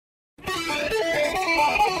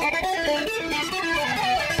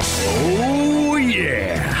Oh,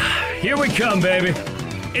 yeah. Here we come, baby.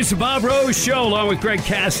 It's the Bob Rose Show along with Greg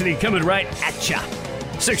Cassidy coming right at ya.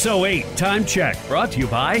 6:08, time check. Brought to you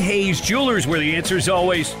by Hayes Jewelers, where the answer is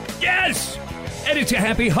always yes. And it's a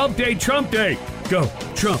happy Hump Day, Trump Day. Go,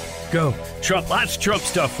 Trump, go, Trump. Lots of Trump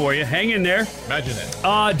stuff for you. Hang in there. Imagine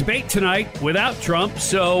it. Debate tonight without Trump.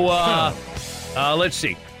 So, let's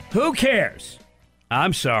see. Who cares?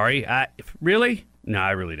 I'm sorry. Really? No,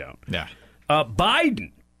 I really don't. Yeah.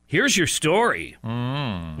 Biden. Here's your story.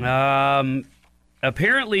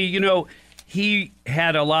 Apparently, he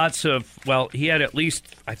had he had at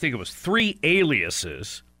least, I think it was 3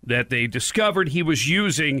 aliases that they discovered he was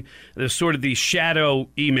using these shadow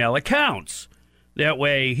email accounts. That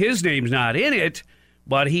way, his name's not in it,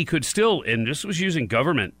 but he could still, and this was using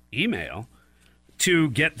government email, to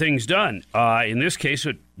get things done. In this case,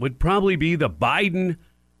 it would probably be the Biden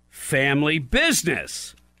family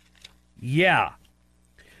business. Yeah.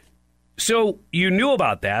 So you knew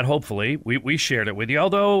about that, hopefully. We shared it with you.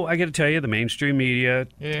 Although, I got to tell you, the mainstream media,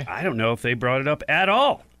 I don't know if they brought it up at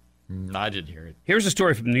all. I didn't hear it. Here's a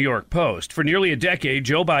story from the New York Post. For nearly a decade,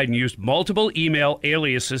 Joe Biden used multiple email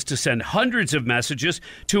aliases to send hundreds of messages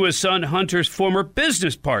to his son Hunter's former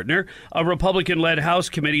business partner. A Republican-led House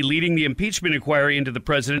committee leading the impeachment inquiry into the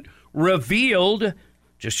president revealed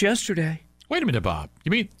just yesterday. Wait a minute, Bob.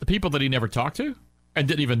 You mean the people that he never talked to and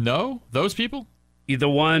didn't even know? Those people? The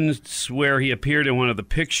ones where he appeared in one of the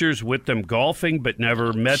pictures with them golfing, but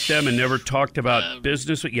never met them and never talked about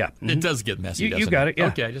business. Yeah. It does get messy, doesn't it? You got it, yeah.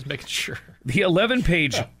 Okay, just making sure. The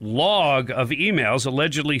 11-page log of emails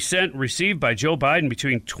allegedly sent and received by Joe Biden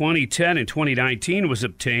between 2010 and 2019 was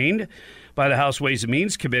obtained by the House Ways and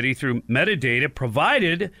Means Committee through metadata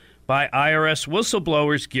provided by IRS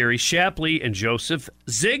whistleblowers Gary Shapley and Joseph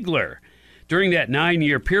Ziegler. During that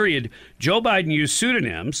 9-year period, Joe Biden used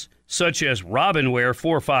pseudonyms such as Robinware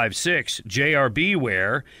 456, JRB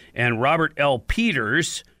Ware, and Robert L.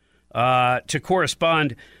 Peters to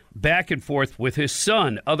correspond back and forth with his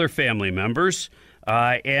son, other family members,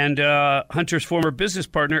 and Hunter's former business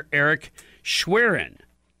partner, Eric Schwerin.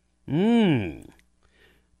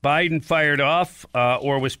 Biden fired off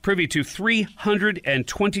or was privy to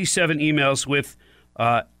 327 emails with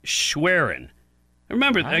Schwerin.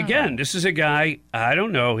 Remember, again, this is a guy, I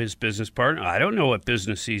don't know his business partner. I don't know what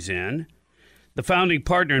business he's in. The founding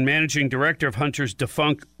partner and managing director of Hunter's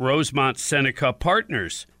defunct Rosemont Seneca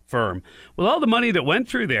Partners firm. With all the money that went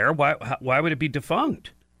through there, why would it be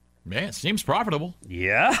defunct? Man, it seems profitable.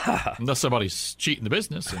 Yeah. Unless somebody's cheating the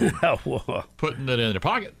business and putting it in their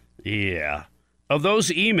pocket. Yeah. Of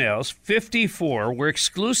those emails, 54 were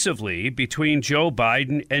exclusively between Joe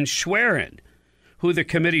Biden and Schwerin, who the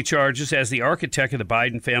committee charges as the architect of the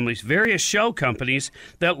Biden family's various shell companies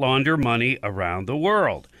that launder money around the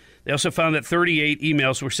world. They also found that 38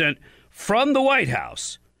 emails were sent from the White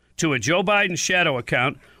House to a Joe Biden shadow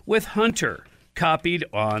account with Hunter copied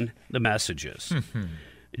on the messages.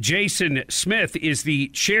 Jason Smith is the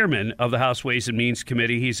chairman of the House Ways and Means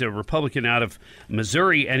Committee. He's a Republican out of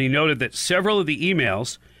Missouri, and he noted that several of the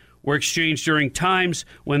emails were exchanged during times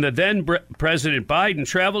when the then President Biden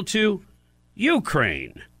traveled to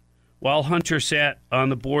Ukraine, while Hunter sat on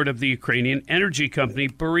the board of the Ukrainian energy company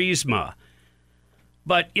Burisma.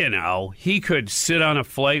 But, he could sit on a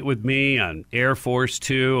flight with me on Air Force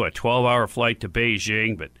Two, a 12-hour flight to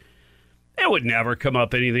Beijing, but it would never come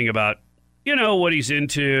up anything about, what he's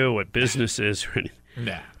into, what business is, or anything.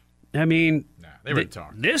 Nah. I mean, they wouldn't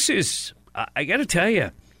talk. This is, I got to tell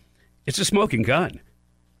you, it's a smoking gun.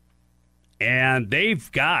 And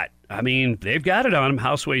they've got it on them.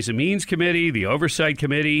 House Ways and Means Committee, the Oversight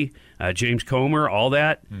Committee, James Comer, all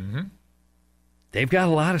that. Mm-hmm. They've got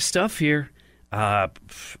a lot of stuff here.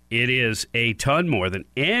 It is a ton more than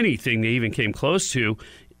anything they even came close to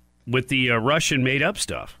with the Russian made-up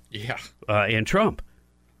stuff. Yeah. And Trump.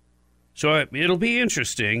 So it'll be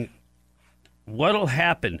interesting. What'll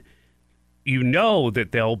happen? That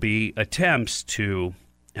there'll be attempts to,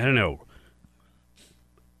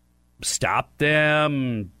 stop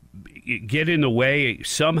them, get in the way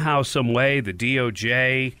somehow, some way, the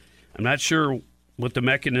DOJ. I'm not sure what the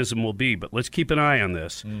mechanism will be, but let's keep an eye on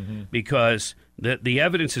this because the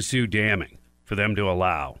evidence is too damning for them to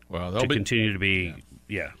allow continue to be,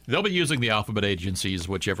 They'll be using the alphabet agencies,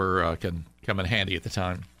 whichever can come in handy at the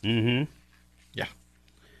time. Mm-hmm. Yeah.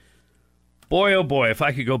 Boy, oh boy, if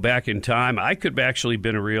I could go back in time, I could have actually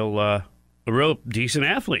been a real decent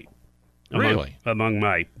athlete. Among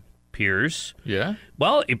my peers. Yeah.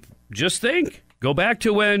 Well, just think. Go back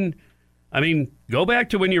to when you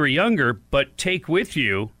were younger, but take with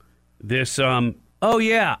you this, I'm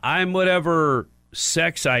whatever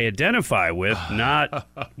sex I identify with, not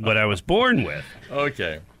what I was born with.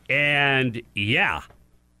 Okay. And yeah,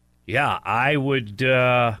 I would.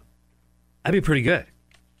 I'd be pretty good.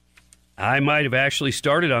 I might have actually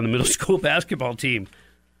started on the middle school basketball team.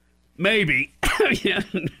 Maybe. Yeah.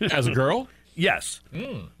 As a girl? Yes.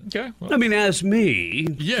 Okay. Well, I mean, as me,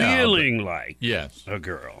 Yeah, feeling like yes. a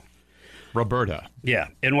girl. Roberta. Yeah.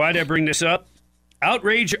 And why'd I bring this up?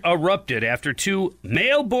 Outrage erupted after two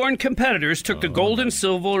male-born competitors took the gold and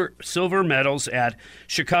silver medals at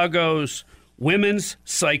Chicago's Women's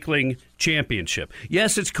Cycling Championship.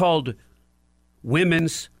 Yes, it's called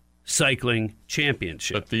Women's Cycling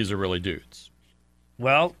Championship. But these are really dudes.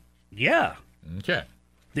 Well, yeah. Okay.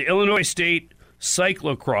 The Illinois State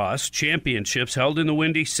Cyclocross Championships held in the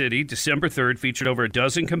Windy City December 3rd featured over a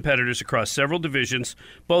dozen competitors across several divisions,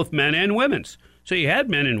 both men and women's. So you had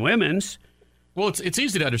men and women's. Well, it's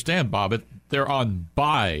easy to understand, Bob. They're on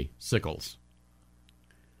bicycles.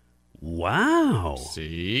 Wow.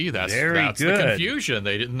 See, that's Very the good. confusion.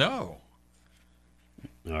 They didn't know.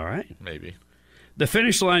 All right. Maybe. The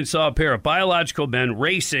finish line saw a pair of biological men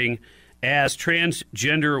racing as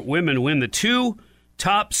transgender women win the two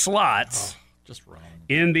top slots Just wrong.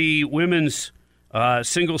 in the women's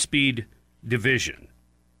single-speed division.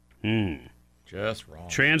 Just wrong.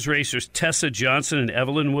 Trans racers Tessa Johnson and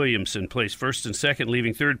Evelyn Williamson placed first and second,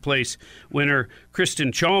 leaving third-place winner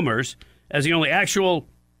Kristen Chalmers as the only actual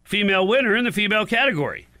female winner in the female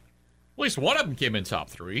category. At least one of them came in top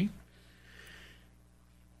three.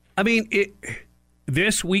 I mean,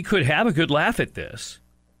 we could have a good laugh at this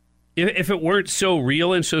if it weren't so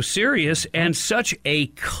real and so serious and such a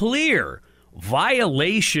clear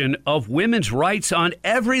violation of women's rights on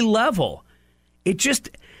every level.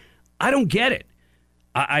 I don't get it.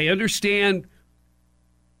 I understand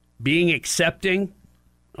being accepting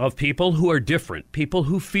of people who are different, people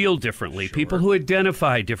who feel differently, people who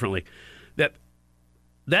identify differently.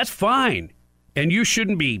 That's fine. And you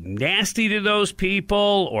shouldn't be nasty to those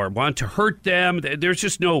people or want to hurt them. There's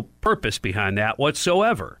just no purpose behind that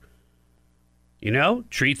whatsoever.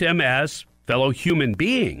 Treat them as fellow human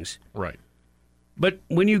beings. Right. But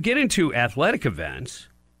when you get into athletic events,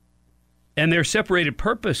 and they're separated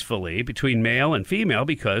purposefully between male and female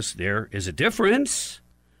because there is a difference,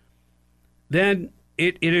 then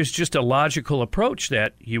it is just a logical approach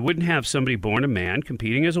that you wouldn't have somebody born a man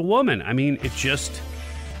competing as a woman. I mean, it just...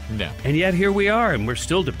 No. And yet here we are, and we're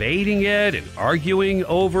still debating it and arguing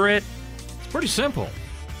over it. It's pretty simple.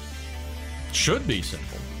 Should be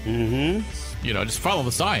simple. Mm-hmm. Just follow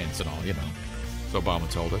the science and all, as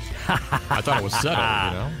Obama told us. I thought it was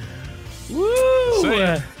settled,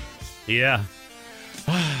 Woo! Yeah.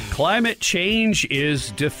 Climate change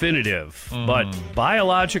is definitive, but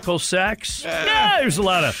biological sex, there's a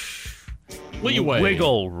lot of leeway.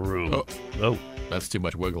 Wiggle room. Oh. That's too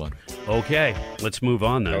much wiggling. Okay, let's move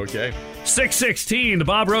on then. Okay. 6:16, the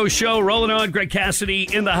Bob Rose Show, rolling on. Greg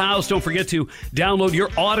Cassidy in the house. Don't forget to download your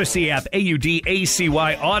Odyssey app,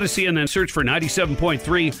 AUDACY, Odyssey, and then search for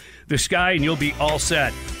 97.3 The Sky, and you'll be all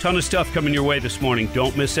set. Ton of stuff coming your way this morning.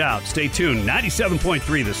 Don't miss out. Stay tuned.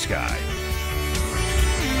 97.3 The Sky.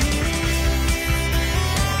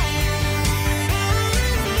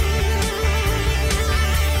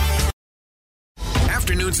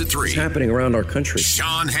 Afternoons at 3. What's happening around our country?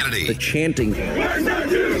 Sean Hannity. The chanting.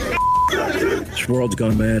 This world's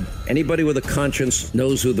gone mad. Anybody with a conscience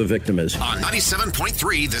knows who the victim is. On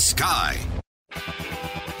 97.3 The Sky.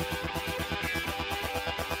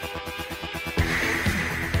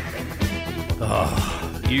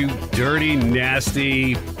 Oh, you dirty,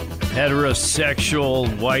 nasty,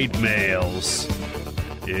 heterosexual white males.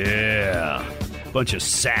 Yeah. Bunch of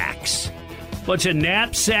sacks. Bunch of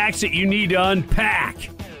knapsacks that you need to unpack.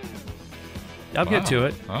 I'll get to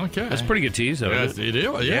it. Okay. That's a pretty good tease, though. Yes, you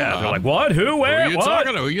do. Yeah. They're like, what? Who? Where? Who are you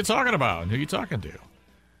talking about? Who are you talking to?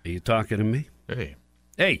 Are you talking to me?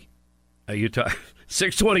 Hey. Are you talking?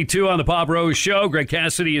 622 on the Bob Rose Show. Greg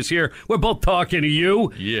Cassidy is here. We're both talking to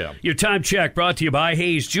you. Yeah. Your time check brought to you by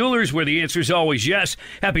Hayes Jewelers, where the answer is always yes.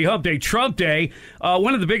 Happy Hump Day, Trump Day.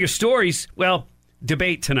 One of the biggest stories,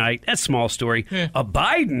 debate tonight. That's a small story.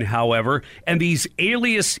 Biden, however, and these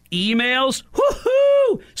alias emails,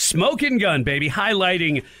 whoo-hoo, smoking gun, baby,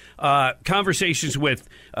 highlighting conversations with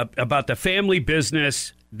about the family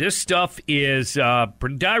business. This stuff is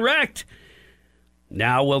pretty direct.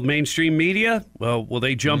 Now, will mainstream media, will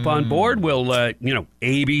they jump on board? Will,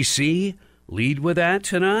 ABC lead with that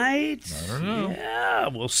tonight? I don't know. Yeah,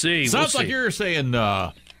 we'll see. Sounds like you're saying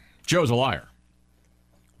Joe's a liar.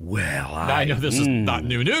 Well, I know this is not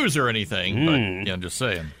new news or anything, but I'm just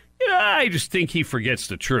saying. Yeah, I just think he forgets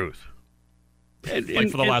the truth. Like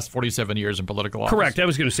for the last 47 years in political office. Correct. I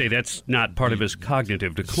was going to say that's not part of his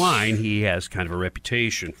cognitive decline. He has kind of a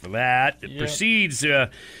reputation for that. It precedes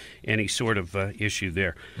any sort of issue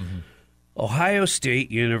there. Mm-hmm. Ohio State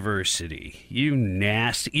University. You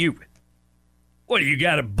nasty. You. What, do you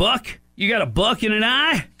got a buck? You got a buck in an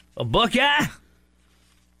eye? A buck eye?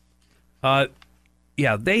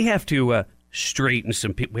 Yeah, they have to straighten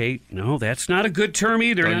some people. Wait, no, that's not a good term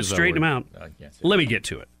either. Not straighten them out. Let me get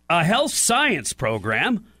to it. A health science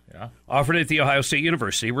program offered at The Ohio State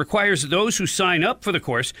University requires those who sign up for the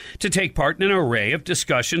course to take part in an array of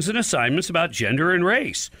discussions and assignments about gender and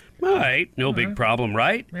race. Right, no big problem,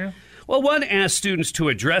 right? Yeah. Well, one asks students to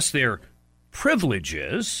address their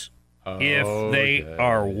privileges if they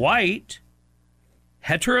are white,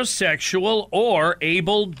 heterosexual, or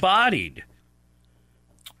able-bodied.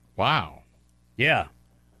 Wow. Yeah.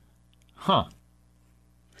 Huh.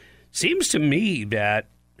 Seems to me that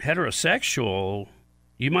heterosexual,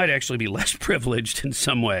 you might actually be less privileged in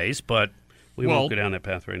some ways, but we won't go down that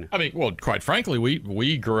path right now. I mean, well, quite frankly,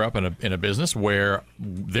 we grew up in a business where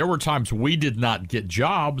there were times we did not get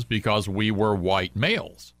jobs because we were white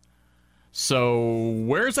males. So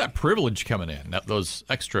where's that privilege coming in? Those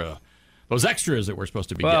extras that we're supposed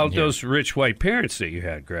to be getting here. Those rich white parents that you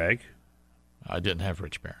had, Greg. I didn't have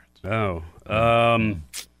rich parents. Oh.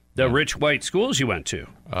 The rich white schools you went to?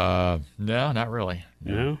 No, not really.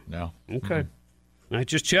 No? No. Okay. I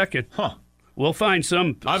just checking. Huh. We'll find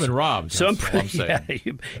some. I've been robbed. That's what I'm saying.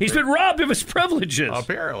 Yeah, he's been robbed of his privileges.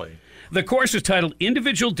 Apparently. The course is titled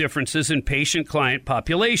Individual Differences in Patient-Client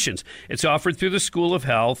Populations. It's offered through the School of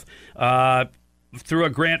Health through a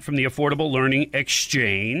grant from the Affordable Learning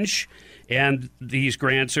Exchange. And these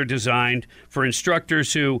grants are designed for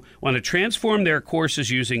instructors who want to transform their courses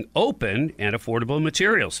using open and affordable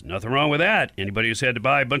materials. Nothing wrong with that. Anybody who's had to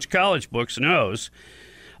buy a bunch of college books knows.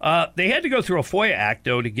 They had to go through a FOIA act,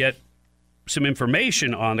 though, to get some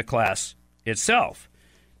information on the class itself.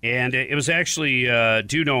 And it was actually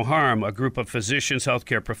Do No Harm, a group of physicians,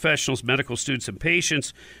 healthcare professionals, medical students, and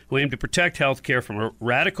patients who aim to protect healthcare from a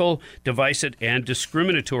radical, divisive, and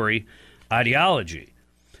discriminatory ideology.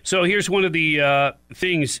 So here's one of the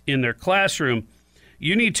things in their classroom.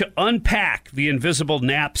 You need to unpack the invisible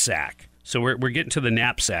knapsack. So we're getting to the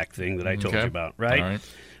knapsack thing that I told you about, right? All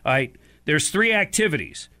right. There's 3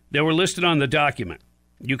 activities that were listed on the document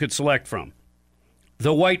you could select from.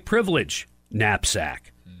 The white privilege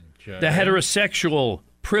knapsack, the heterosexual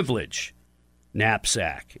privilege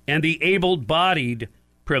knapsack, and the able-bodied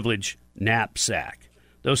privilege knapsack.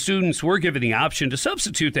 Those students were given the option to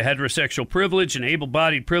substitute the heterosexual privilege and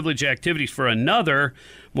able-bodied privilege activities for another,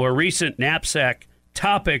 more recent knapsack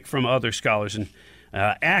topic from other scholars and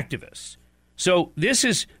activists. So this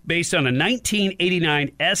is based on a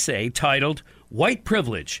 1989 essay titled White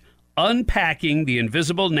Privilege, Unpacking the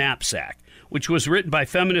Invisible Knapsack, which was written by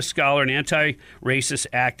feminist scholar and anti-racist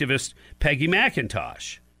activist Peggy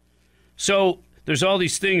McIntosh. So there's all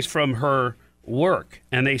these things from her work,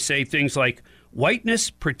 and they say things like, whiteness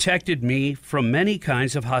protected me from many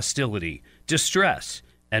kinds of hostility, distress,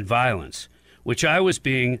 and violence, which I was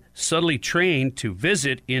being subtly trained to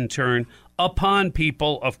visit in turn upon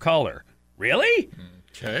people of color. Really?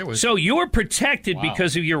 Okay. So you were protected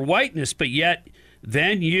because of your whiteness, but yet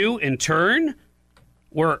then you, in turn,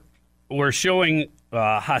 were showing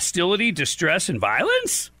hostility, distress, and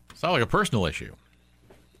violence? Sounds like a personal issue.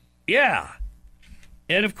 Yeah.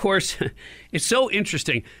 And, of course, it's so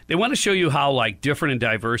interesting. They want to show you how, different and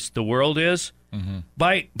diverse the world is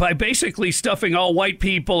by basically stuffing all white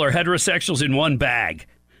people or heterosexuals in one bag.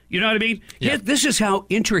 You know what I mean? Yeah. This is how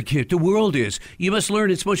intricate the world is. You must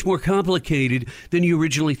learn it's much more complicated than you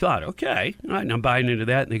originally thought. Okay. All right, and I'm buying into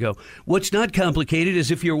that. And they go, what's not complicated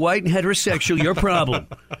is if you're white and heterosexual, your problem.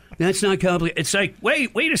 That's not complicated. It's like,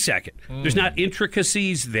 wait a second. There's not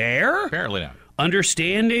intricacies there? Apparently not.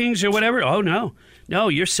 Understandings or whatever? Oh, no. No,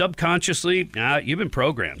 you're subconsciously, you've been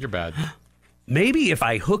programmed. You're bad. Maybe if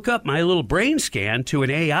I hook up my little brain scan to an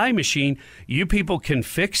AI machine, you people can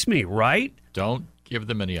fix me, right? Don't give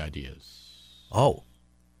them any ideas. Oh,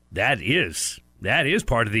 that is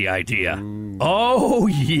part of the idea. Ooh. Oh,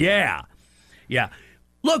 yeah. Yeah.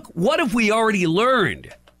 Look, what have we already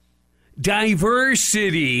learned?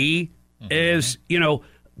 Diversity is,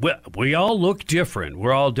 we all look different.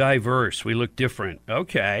 We're all diverse. We look different.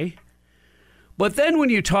 Okay. But then when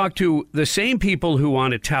you talk to the same people who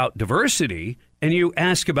want to tout diversity and you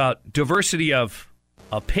ask about diversity of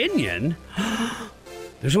opinion,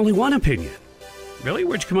 there's only one opinion. Really?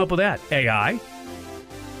 Where'd you come up with that? AI?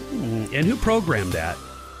 And who programmed that?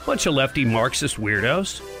 Bunch of lefty Marxist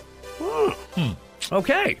weirdos. Oh.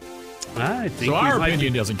 Okay. I think so our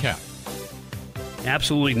opinion doesn't count.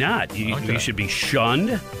 Absolutely not. You should be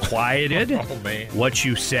shunned, quieted. Oh, man. What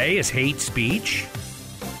you say is hate speech.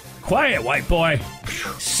 Quiet, white boy.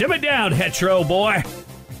 Simmer down, hetero boy.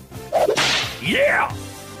 Yeah!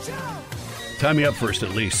 Tie me up first,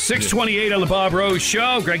 at least. 6:28 on the Bob Rose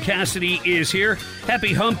Show. Greg Cassidy is here.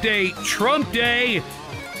 Happy Hump Day, Trump Day.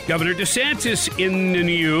 Governor DeSantis in the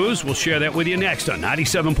news. We'll share that with you next on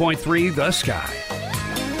 97.3 The Sky.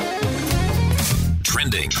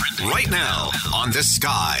 Trending right now on The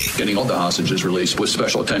Sky. Getting all the hostages released with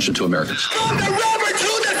special attention to Americans. From the river to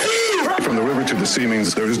the sea! From the river to the sea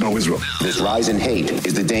means there is no Israel. This rise in hate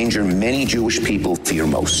is the danger many Jewish people fear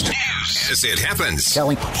most. News as it happens.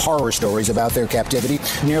 Telling horror stories about their captivity.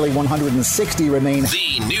 Nearly 160 remain.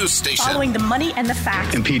 The news station. Following the money and the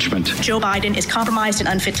facts. Impeachment. Joe Biden is compromised and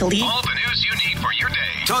unfit to lead. All the news you need for your day.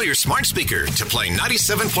 Tell your smart speaker to play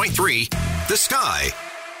 97.3 The Sky.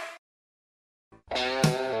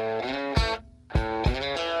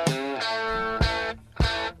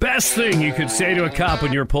 Best thing you could say to a cop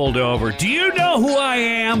when you're pulled over. Do you know who I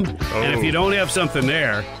am? Oh. And if you don't have something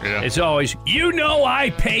there, it's always, you know I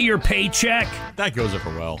pay your paycheck? That goes over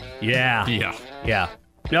well. Yeah. Yeah. Yeah.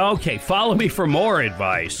 Okay, follow me for more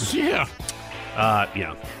advice. Yeah.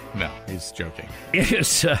 Yeah. No, he's joking. It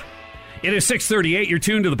is 6:38. You're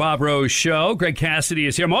tuned to the Bob Rose Show. Greg Cassidy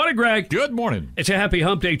is here. Morning, Greg. Good morning. It's a happy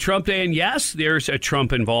Hump Day, Trump Day, and yes, there's a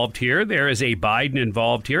Trump involved here. There is a Biden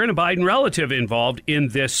involved here, and a Biden relative involved in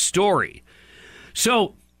this story.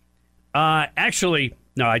 So, actually,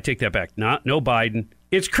 no, I take that back. No Biden.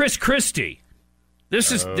 It's Chris Christie.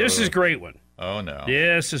 This is a great one. Oh no.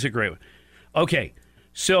 This is a great one. Okay,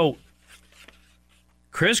 so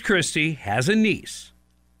Chris Christie has a niece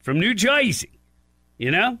from New Jersey.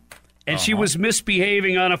 You know. And she was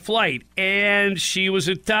misbehaving on a flight, and she was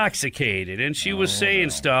intoxicated, and she was saying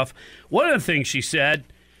stuff. One of the things she said,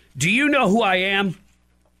 do you know who I am?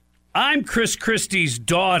 I'm Chris Christie's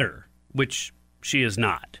daughter, which she is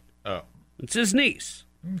not. Oh. It's his niece.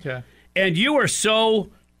 Okay. And you are so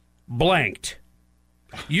blanked.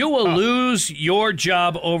 You will lose your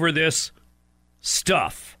job over this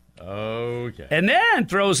stuff. Okay. And then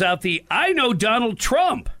throws out the, I know Donald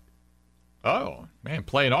Trump. Oh, man,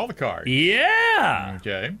 playing all the cards. Yeah.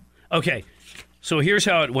 Okay. So here's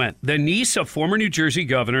how it went. The niece of former New Jersey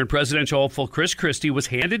governor and presidential hopeful Chris Christie was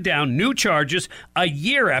handed down new charges a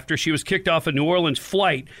year after she was kicked off a New Orleans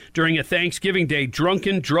flight during a Thanksgiving Day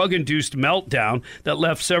drunken, drug-induced meltdown that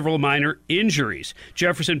left several minor injuries.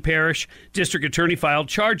 Jefferson Parish District Attorney filed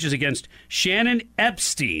charges against Shannon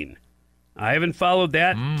Epstein. I haven't followed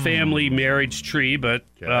that family marriage tree, but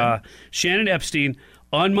Shannon Epstein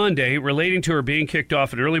on Monday relating to her being kicked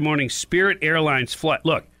off an early morning Spirit Airlines flight.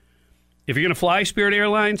 Look, if you're going to fly Spirit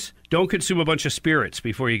Airlines, don't consume a bunch of spirits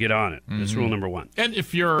before you get on it. That's rule number one. And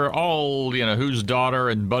if you're all, whose daughter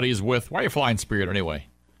and buddies with, why are you flying Spirit anyway?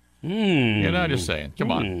 Just saying.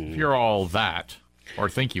 Come on. If you're all that, or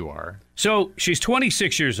think you are. So she's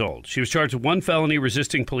 26 years old. She was charged with one felony,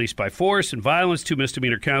 resisting police by force and violence, 2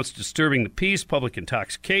 misdemeanor counts, disturbing the peace, public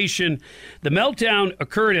intoxication. The meltdown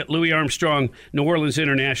occurred at Louis Armstrong New Orleans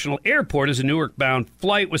International Airport as a Newark-bound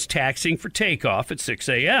flight was taxiing for takeoff at 6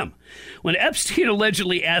 a.m. When Epstein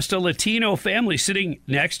allegedly asked a Latino family sitting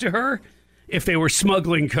next to her if they were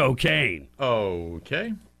smuggling cocaine.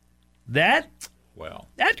 Okay.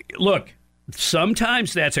 Look,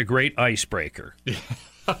 sometimes that's a great icebreaker.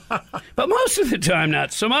 But most of the time,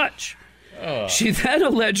 not so much. She then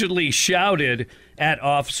allegedly shouted at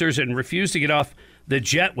officers and refused to get off the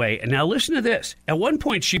jetway. And now listen to this. At one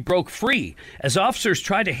point, she broke free as officers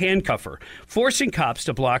tried to handcuff her, forcing cops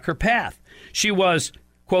to block her path. She was,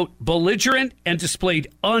 quote, belligerent and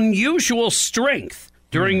displayed unusual strength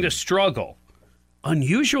during the struggle.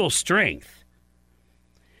 Unusual strength.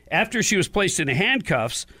 After she was placed in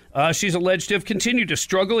handcuffs, she's alleged to have continued to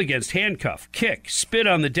struggle against handcuff, kick, spit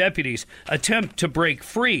on the deputies, attempt to break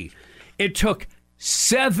free. It took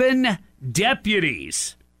 7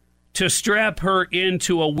 deputies to strap her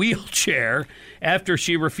into a wheelchair after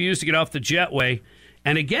she refused to get off the jetway.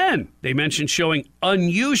 And again, they mentioned showing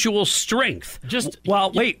unusual strength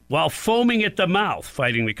while foaming at the mouth,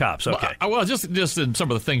 fighting the cops. Okay. Well, just in some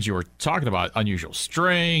of the things you were talking about, unusual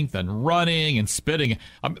strength and running and spitting.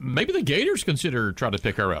 Maybe the Gators consider trying to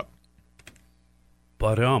pick her up.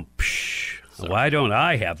 But why don't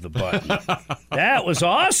I have the button? That was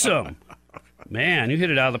awesome. Man, you hit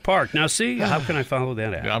it out of the park. Now, see, how can I follow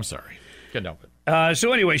that out? I'm sorry. Couldn't help it.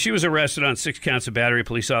 So anyway, she was arrested on 6 counts of battery,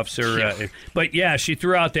 police officer. But yeah, she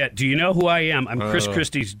threw out that, do you know who I am? I'm Chris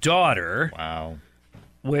Christie's daughter. Wow.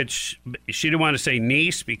 which she didn't want to say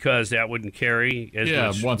niece because that wouldn't carry as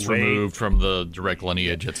much once weight. removed from the direct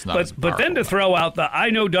lineage, it's not as But then to throw out the I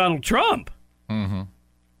know Donald Trump. Mm-hmm.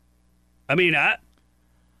 I mean,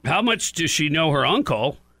 how much does she know her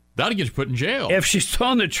uncle? That'll get you put in jail. If she's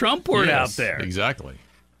throwing the Trump word out there. Exactly.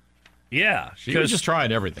 Yeah. She was just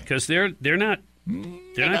trying everything. Because they're not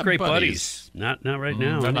great buddies. Not right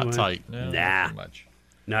now. They're anyway. not tight. No, nah. Not too much.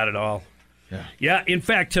 Not at all. Yeah. In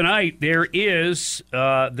fact, tonight there is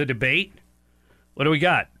the debate. What do we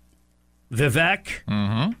got? Vivek.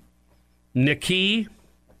 Mm-hmm. Nikki.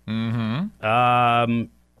 Mm-hmm.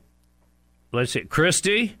 Let's see.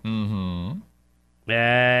 Christie. Mm-hmm.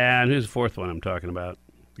 And who's the fourth one I'm talking about?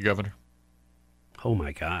 The governor. Oh,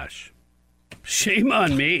 my gosh. Shame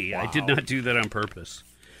on me. Wow. I did not do that on purpose.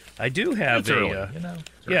 I do have early,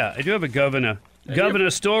 I do have a governor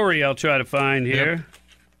story I'll try to find here.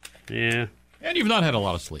 Yeah. And you've not had a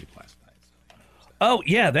lot of sleep last night. Oh,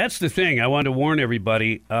 yeah, that's the thing. I wanted to warn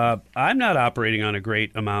everybody. I'm not operating on a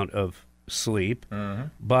great amount of sleep,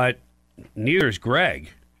 but neither is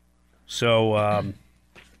Greg. So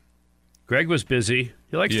Greg was busy.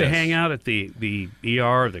 He likes to hang out at the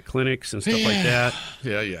ER, the clinics and stuff like that.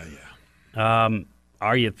 Yeah.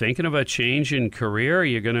 Are you thinking of a change in career? Are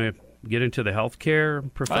you going to get into the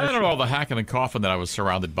healthcare profession? I don't know. All the hacking and coughing that I was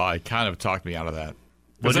surrounded by kind of talked me out of that.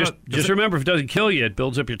 Well, just remember, if it doesn't kill you, it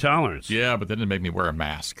builds up your tolerance. Yeah, but then it made me wear a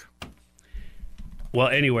mask. Well,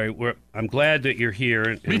 anyway, I'm glad that you're here.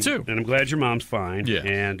 And, me too. And I'm glad your mom's fine. Yeah.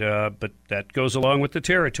 And but that goes along with the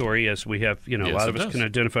territory, as we have, a lot of us can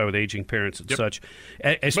identify with aging parents and such.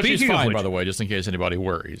 But she's fine, by the way, just in case anybody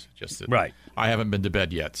worries. Just that right. I haven't been to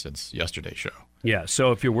bed yet since yesterday's show. Yeah,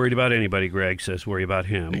 so if you're worried about anybody, Greg says worry about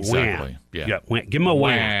him. Exactly. Wah. Yeah. Wah. Give him a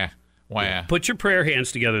wah. Wah. Put your prayer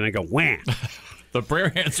hands together and then go wah. The prayer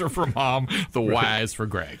hands are for Mom. The wah is for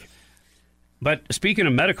Greg. But speaking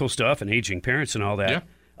of medical stuff and aging parents and all that,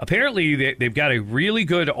 apparently they've got a really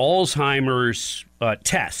good Alzheimer's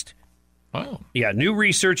test. Oh. Yeah, new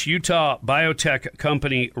research, Utah biotech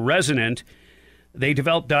company Resonant. They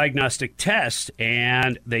developed diagnostic tests,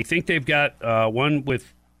 and they think they've got one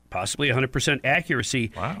with possibly 100%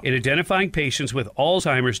 accuracy in identifying patients with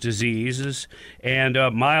Alzheimer's diseases and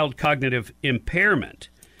mild cognitive impairment.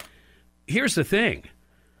 Here's the thing.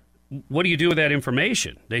 What do you do with that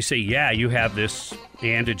information? They say, you have this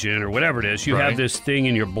antigen or whatever it is. You have this thing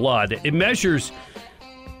in your blood. It measures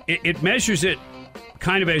it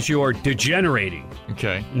kind of as you're degenerating.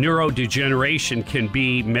 Okay. Neurodegeneration can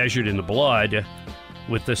be measured in the blood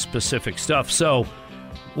with the specific stuff. So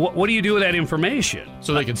what do you do with that information?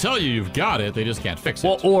 So they can tell you you've got it, they just can't fix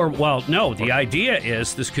it. No, the idea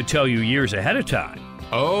is this could tell you years ahead of time.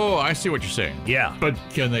 Oh, I see what you're saying. Yeah. But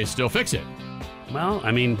can they still fix it? Well,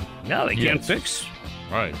 I mean, they can't fix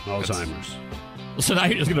Alzheimer's. So now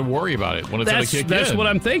you're just going to worry about it when it's going to kick in. That's what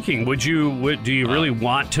I'm thinking. Do you really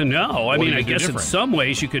want to know? I mean, I guess in some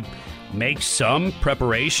ways you could make some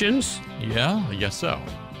preparations. Yeah, I guess so.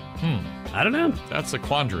 I don't know. That's a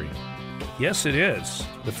quandary. Yes, it is.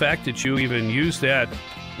 The fact that you even use that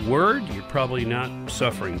word, you're probably not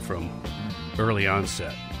suffering from early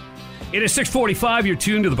onset. It is 6:45. You're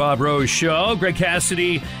tuned to the Bob Rose Show. Greg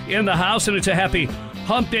Cassidy in the house, and it's a happy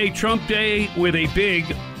Hump Day, Trump Day with a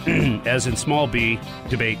big, as in small b,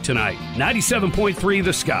 debate tonight. 97.3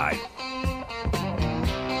 The Sky.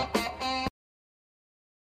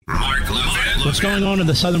 What's going on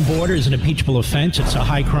the southern border is an impeachable offense. It's a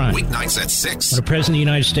high crime. Weeknights at 6. When the President of the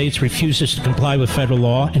United States refuses to comply with federal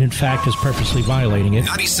law and, in fact, is purposely violating it.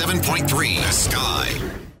 97.3 The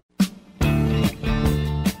Sky.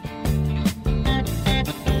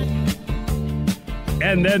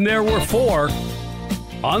 And then there were 4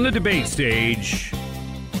 on the debate stage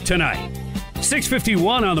tonight.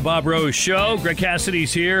 6:51 on the Bob Rose Show. Greg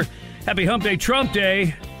Cassidy's here. Happy Hump Day, Trump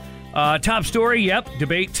Day. Top story,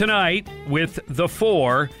 debate tonight with the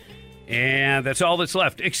 4. And that's all that's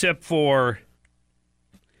left, except for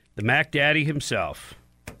the Mac Daddy himself.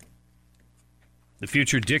 The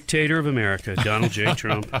future dictator of America, Donald J.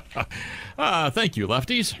 Trump. Thank you,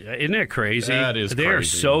 lefties. Isn't that crazy? That is They're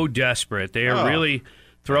crazy. so desperate. They are really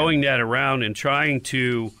throwing that around and trying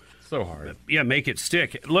to so hard. Make it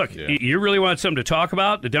stick. Look, you really want something to talk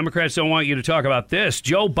about? The Democrats don't want you to talk about this.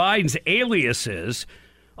 Joe Biden's aliases,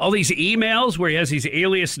 all these emails where he has these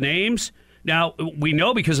alias names. Now, we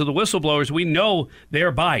know because of the whistleblowers, we know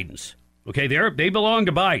they're Biden's. Okay, they belong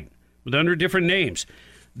to Biden, but under different names.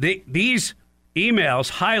 These emails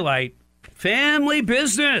highlight family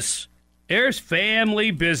business. There's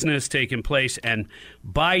family business taking place, and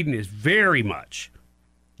Biden is very much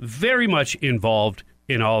involved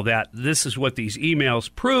in all that. This is what these emails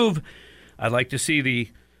prove. I'd like to see the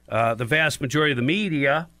vast majority of the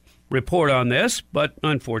media report on this, but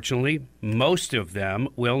unfortunately, most of them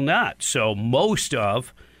will not. So most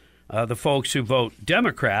of the folks who vote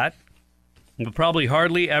Democrat will probably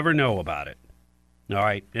hardly ever know about it. All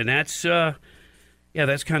right, and that's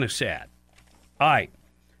kind of sad. All right,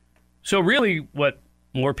 so really what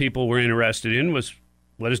more people were interested in was,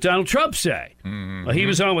 what does Donald Trump say? Mm-hmm. Well, he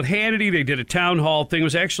was on with Hannity. They did a town hall thing. It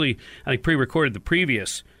was actually, I think, pre-recorded the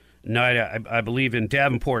previous night, I believe, in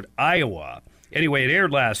Davenport, Iowa. Anyway, it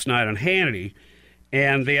aired last night on Hannity,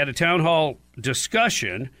 and they had a town hall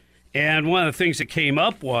discussion, and one of the things that came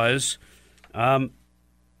up was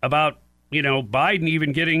about, Biden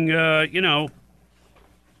even getting,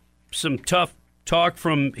 some tough talk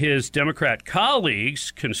from his Democrat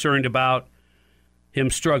colleagues concerned about him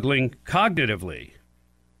struggling cognitively.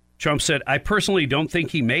 Trump said, I personally don't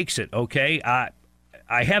think he makes it, okay?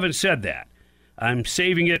 I haven't said that. I'm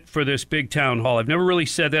saving it for this big town hall. I've never really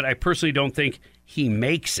said that. I personally don't think he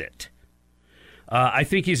makes it. I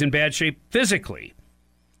think he's in bad shape physically.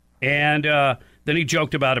 And then he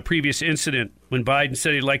joked about a previous incident when Biden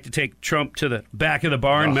said he'd like to take Trump to the back of the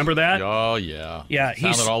barn. Remember that? Oh, yeah. Yeah.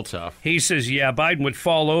 Sounded all tough. He says, Biden would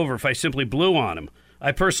fall over if I simply blew on him.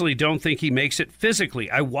 I personally don't think he makes it physically.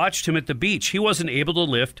 I watched him at the beach. He wasn't able to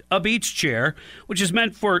lift a beach chair, which is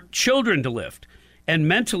meant for children to lift. And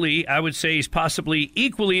mentally, I would say he's possibly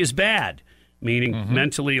equally as bad, meaning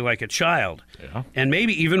mentally like a child. Yeah. And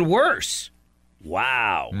maybe even worse.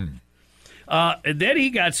 Wow. And then he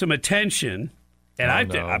got some attention, and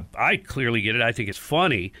I clearly get it. I think it's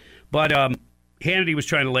funny. But Hannity was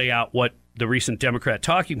trying to lay out what the recent Democrat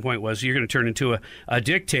talking point was. You're going to turn into a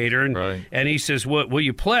dictator. And he says, will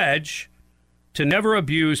you pledge to never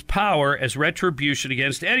abuse power as retribution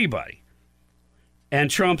against anybody? And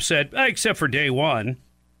Trump said, except for day one,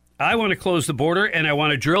 I want to close the border and I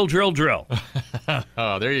want to drill.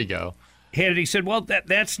 Oh, there you go. Hannity said, well,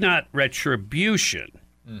 that's not retribution.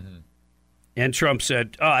 Mm-hmm. And Trump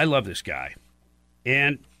said, I love this guy.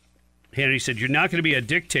 And Hannity said, you're not going to be a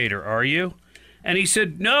dictator, are you? And he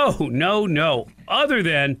said, no, other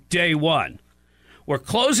than day one. We're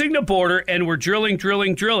closing the border and we're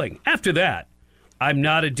drilling. After that, I'm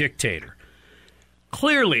not a dictator.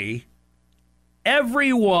 Clearly,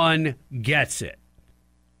 everyone gets it.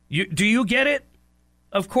 Do you get it?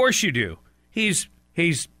 Of course you do. He's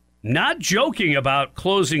not joking about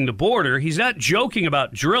closing the border. He's not joking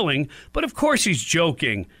about drilling, but of course he's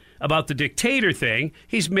joking about the dictator thing.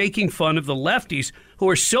 He's making fun of the lefties who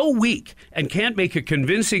are so weak and can't make a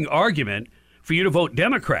convincing argument for you to vote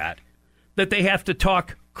Democrat that they have to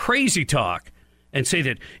talk crazy talk and say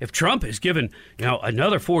that if Trump is given,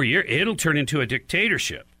 another 4 years, it'll turn into a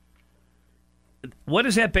dictatorship. What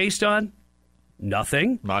is that based on?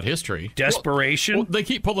 Nothing. Not history. Desperation. Well, they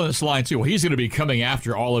keep pulling this line, too. Well, he's going to be coming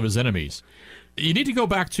after all of his enemies. You need to go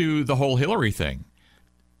back to the whole Hillary thing.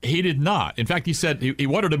 He did not. In fact, he said he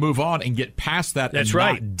wanted to move on and get past that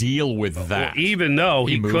not deal with that. Well, even though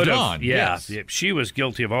he could have. Yeah, yes. She was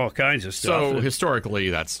guilty of all kinds of stuff. So historically,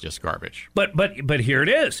 that's just garbage. But here it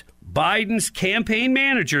is. Biden's campaign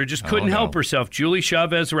manager just couldn't help herself, Julie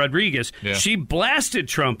Chavez Rodriguez. Yeah. She blasted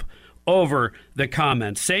Trump over the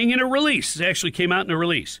comments, saying in a release, it actually came out in a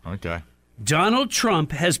release. Okay. Donald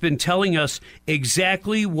Trump has been telling us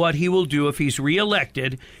exactly what he will do if he's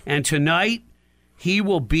reelected, and tonight he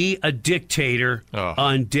will be a dictator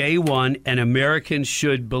on day one, and Americans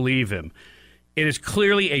should believe him. It is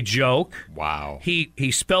clearly a joke. Wow.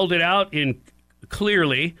 He spelled it out in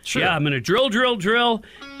clearly. Sure. Yeah, I'm going to drill,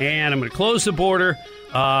 and I'm going to close the border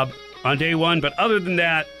on day one. But other than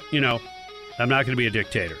that, I'm not going to be a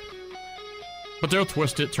dictator. But they'll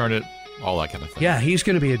twist it, turn it, all that kind of thing. Yeah, he's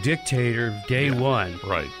going to be a dictator day one.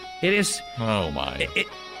 Right. It is. Oh, my.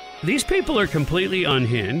 These people are completely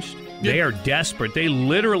unhinged. They are desperate. They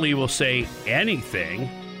literally will say anything.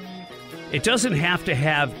 It doesn't have to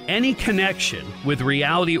have any connection with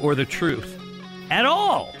reality or the truth at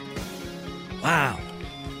all. Wow.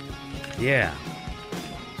 Yeah.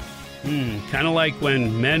 Kind of like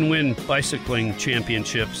when men win bicycling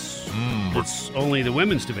championships. It's only the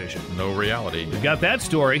women's division. No reality. We've got that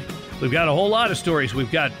story. We've got a whole lot of stories. We've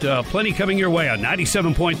got plenty coming your way on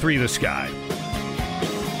 97.3 The Sky.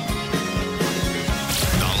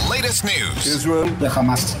 latest news. Israel, the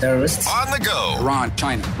Hamas terrorists. On the go. Iran,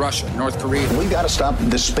 China, Russia, North Korea. We got to stop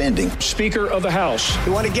the spending. Speaker of the House.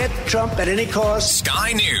 We want to get Trump at any cost.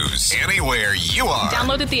 Sky News. Anywhere you are.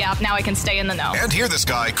 Downloaded the app. Now I can stay in the know. And hear the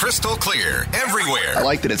Sky crystal clear everywhere. I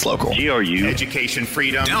like that it's local. GRU. Education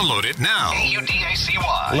freedom. Download it now.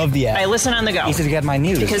 AUDACY. Love the app. I listen on the go. Easy to get my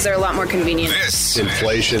news. Because they're a lot more convenient. This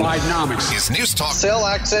Inflation. Bidenomics. is News Talk. Sell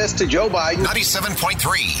access to Joe Biden.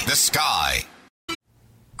 97.3. The Sky.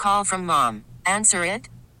 Call from mom. Answer it.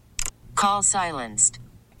 Call silenced.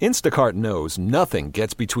 Instacart knows nothing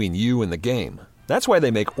gets between you and the game. That's why they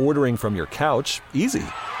make ordering from your couch easy.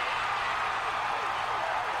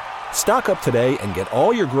 Stock up today and get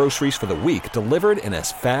all your groceries for the week delivered in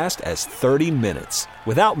as fast as 30 minutes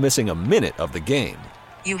without missing a minute of the game.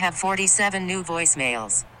 You have 47 new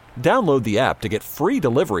voicemails. Download the app to get free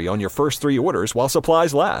delivery on your first 3 orders while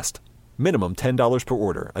supplies last. Minimum $10 per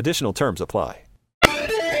order. Additional terms apply.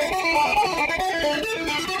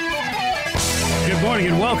 Good morning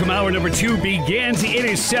and welcome. Hour number 2 begins. It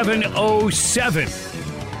is 7:07.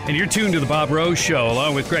 And you're tuned to the Bob Rose Show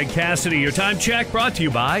along with Greg Cassidy. Your time check brought to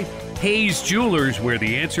you by Hayes Jewelers, where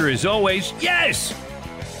the answer is always yes.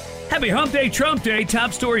 Happy Hump Day, Trump Day.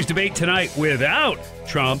 Top stories debate tonight without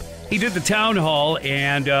Trump. He did the town hall,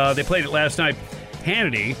 and they played it last night,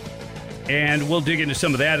 Hannity. And we'll dig into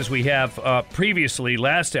some of that as we have previously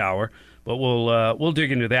last hour. But we'll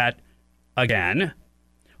dig into that again.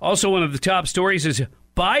 Also, one of the top stories is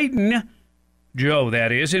Biden, Joe,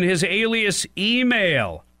 that is, in his alias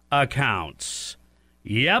email accounts.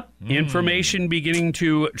 Yep, information beginning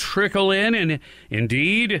to trickle in, and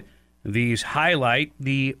indeed, these highlight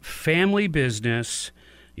the family business.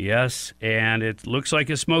 Yes, and it looks like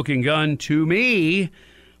a smoking gun to me.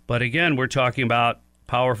 But again, we're talking about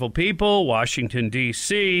powerful people, Washington,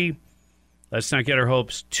 D.C. Let's not get our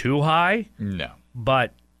hopes too high. No.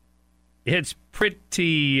 But it's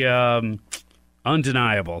pretty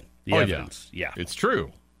undeniable, the evidence. Yeah. It's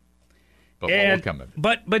true. But what will come of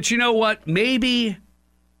it? But you know what? Maybe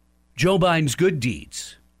Joe Biden's good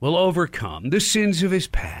deeds will overcome the sins of his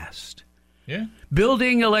past. Yeah.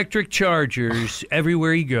 Building electric chargers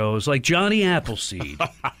everywhere he goes, like Johnny Appleseed.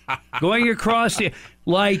 Going across the...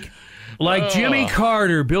 Like Jimmy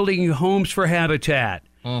Carter building homes for Habitat.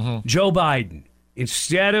 Mm-hmm. Joe Biden,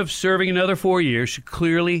 instead of serving another 4 years,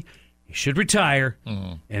 clearly he should retire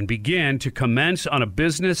and begin to commence on a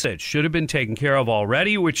business that should have been taken care of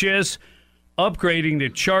already, which is upgrading the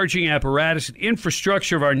charging apparatus and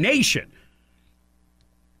infrastructure of our nation.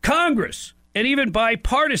 Congress, and even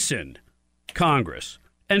bipartisan Congress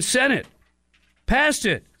and Senate, passed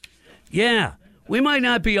it. Yeah, we might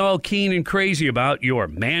not be all keen and crazy about your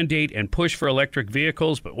mandate and push for electric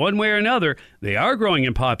vehicles, but one way or another, they are growing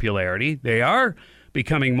in popularity. They are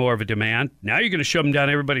becoming more of a demand. Now you're going to shove them down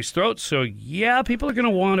everybody's throats. So, yeah, people are going to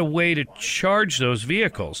want a way to charge those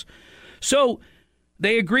vehicles. So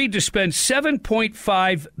they agreed to spend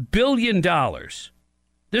 $7.5 billion.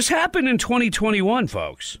 This happened in 2021,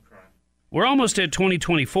 folks. We're almost at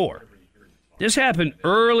 2024. This happened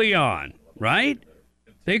early on, right?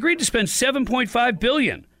 They agreed to spend $7.5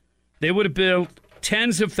 billion. They would have built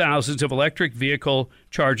tens of thousands of electric vehicle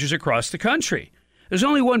chargers across the country. There's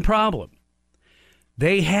only one problem.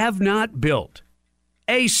 They have not built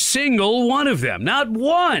a single one of them. Not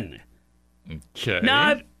one. Okay.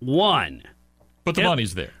 Not one. But the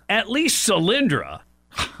money's there. At least Solyndra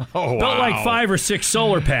built like 5 or 6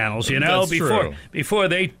 solar panels, before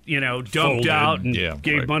they, dumped Folded, out and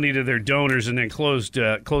gave money to their donors and then closed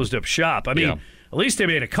up shop. I mean, at least they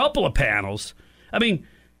made a couple of panels. I mean,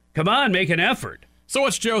 come on, make an effort. So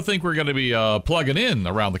what's Joe think we're going to be plugging in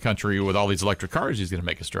around the country with all these electric cars he's going to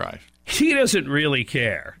make us drive? He doesn't really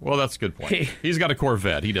care. Well, that's a good point. He's got a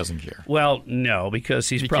Corvette. He doesn't care. Well, no, because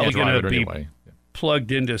he's probably going to be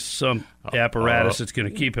plugged into some apparatus that's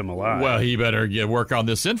going to keep him alive. Well, he better work on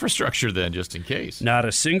this infrastructure then, just in case. Not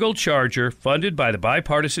a single charger funded by the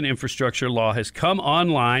bipartisan infrastructure law has come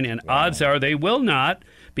online, and odds are they will not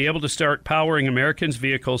be able to start powering Americans'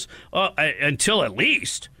 vehicles until at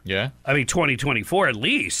least, 2024 at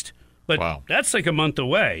least. But that's like a month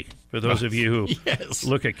away for those of you who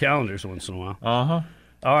look at calendars once in a while. Uh-huh.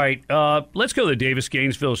 All right, let's go to the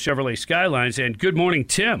Davis-Gainesville Chevrolet Skylines, and good morning,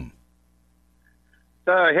 Tim.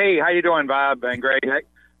 Hey, how you doing, Bob and Greg?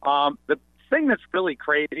 The thing that's really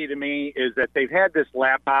crazy to me is that they've had this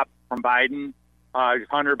laptop from Biden,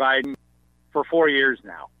 Hunter Biden, for 4 years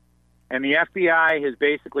now. And the FBI has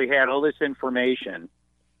basically had all this information.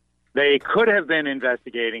 They could have been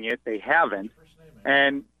investigating it. They haven't.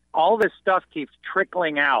 And all this stuff keeps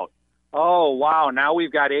trickling out. Oh, wow, now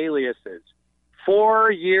we've got aliases.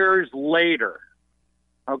 4 years later,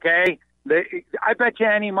 Okay? I bet you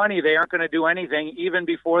any money they aren't going to do anything even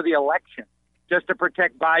before the election just to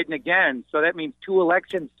protect Biden again. So that means 2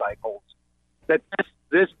 election cycles. That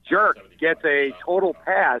this jerk gets a total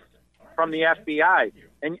pass from the FBI.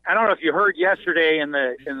 And I don't know if you heard yesterday in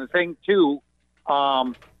the thing too,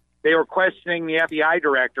 they were questioning the FBI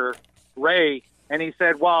director, Wray, and he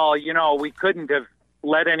said, well, we couldn't have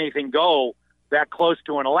let anything go that close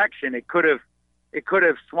to an election. It could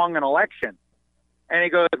have swung an election. And he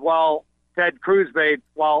goes, well, Ted Cruz made,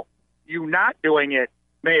 well, you not doing it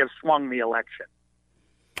may have swung the election.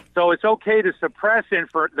 So it's okay to suppress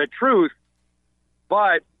the truth,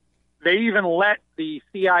 but they even let the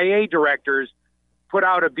CIA directors put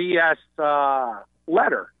out a BS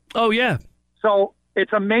letter. Oh, yeah. So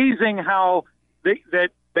it's amazing how the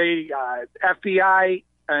FBI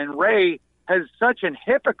and Wray has such an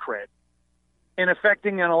hypocrite in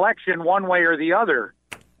affecting an election one way or the other.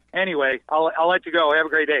 Anyway, I'll let you go. Have a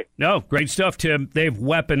great day. No, great stuff, Tim. They've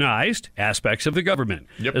weaponized aspects of the government.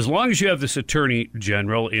 Yep. As long as you have this attorney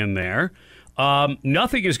general in there,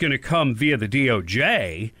 nothing is going to come via the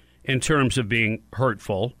DOJ in terms of being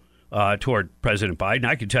hurtful toward President Biden.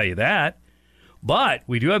 I can tell you that. But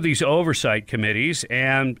we do have these oversight committees,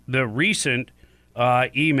 and the recent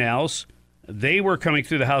emails, they were coming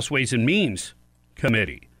through the House Ways and Means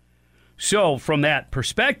Committee. So from that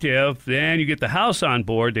perspective, then you get the House on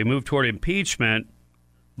board. They move toward impeachment.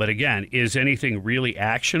 But again, is anything really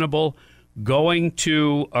actionable going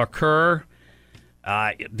to occur?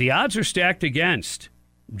 The odds are stacked against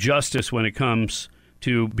justice when it comes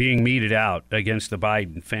to being meted out against the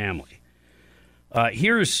Biden family.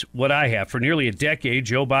 Here's what I have. For nearly a decade,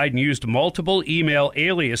 Joe Biden used multiple email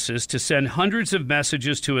aliases to send hundreds of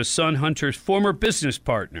messages to his son Hunter's former business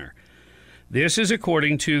partner. This is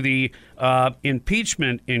according to the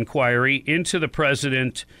impeachment inquiry into the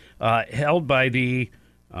president held by the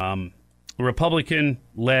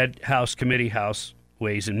Republican-led House Committee, House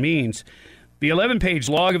Ways and Means. The 11-page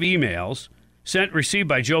log of emails received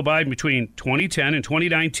by Joe Biden between 2010 and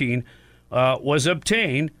 2019 was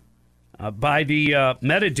obtained by the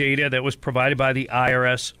metadata that was provided by the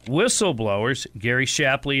IRS whistleblowers, Gary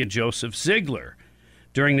Shapley and Joseph Ziegler.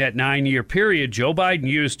 During that 9-year period, Joe Biden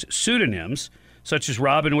used pseudonyms such as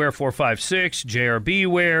Robin Ware 456, JRB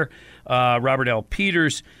Ware, Robert L.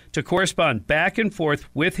 Peters, to correspond back and forth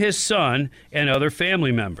with his son and other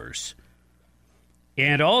family members,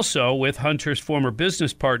 and also with Hunter's former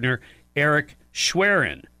business partner, Eric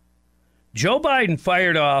Schwerin. Joe Biden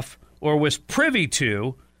fired off or was privy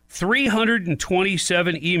to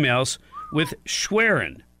 327 emails with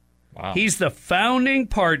Schwerin. Wow. He's the founding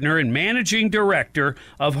partner and managing director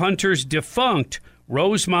of Hunter's defunct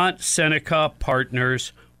Rosemont Seneca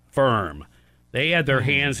Partners firm. They had their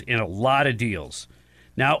hands in a lot of deals.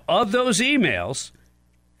 Now, of those emails,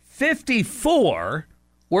 54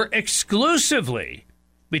 were exclusively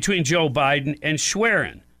between Joe Biden and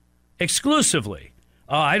Schwerin. Exclusively.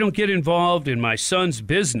 I don't get involved in my son's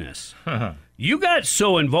business. You got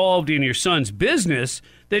so involved in your son's business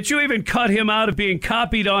that you even cut him out of being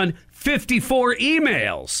copied on 54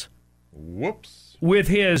 emails. Whoops. With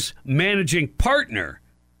his managing partner.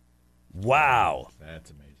 Wow.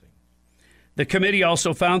 That's amazing. The committee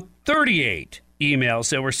also found 38 emails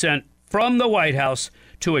that were sent from the White House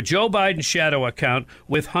to a Joe Biden shadow account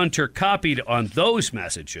with Hunter copied on those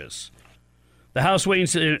messages. The House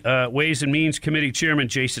Ways and Means Committee Chairman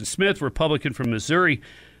Jason Smith, Republican from Missouri,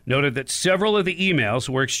 noted that several of the emails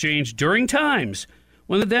were exchanged during times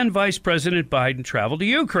when the then Vice President Biden traveled to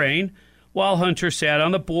Ukraine while Hunter sat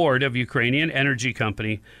on the board of Ukrainian energy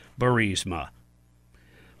company Burisma.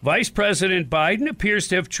 Vice President Biden appears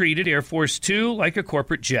to have treated Air Force Two like a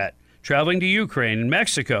corporate jet, traveling to Ukraine and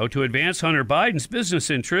Mexico to advance Hunter Biden's business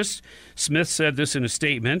interests. Smith said this in a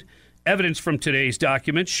statement. Evidence from today's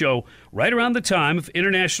documents show right around the time of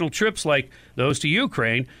international trips like those to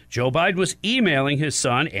Ukraine, Joe Biden was emailing his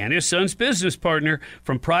son and his son's business partner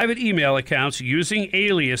from private email accounts using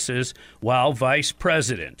aliases while vice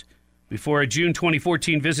president. Before a June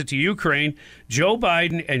 2014 visit to Ukraine, Joe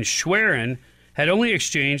Biden and Schwerin had only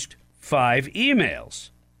exchanged 5 emails.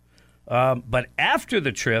 But after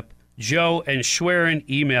the trip, Joe and Schwerin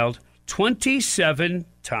emailed 27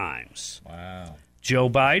 times. Wow.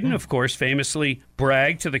 Joe Biden, of course, famously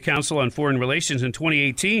bragged to the Council on Foreign Relations in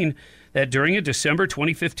 2018 that during a December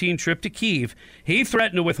 2015 trip to Kyiv, he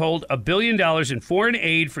threatened to withhold $1 billion in foreign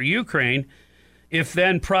aid for Ukraine if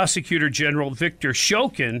then Prosecutor General Viktor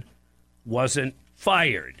Shokin wasn't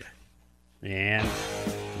fired. And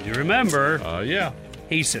you remember, yeah,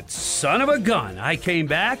 he said, son of a gun, I came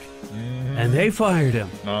back and they fired him.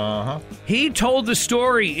 Uh-huh. He told the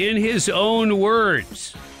story in his own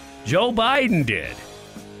words. Joe Biden did.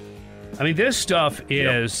 I mean, this stuff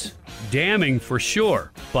is damning for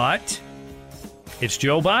sure, but it's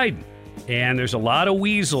Joe Biden. And there's a lot of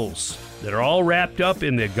weasels that are all wrapped up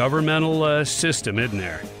in the governmental system, isn't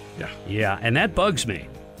there? Yeah. Yeah, and that bugs me.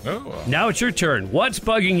 Oh. Now it's your turn. What's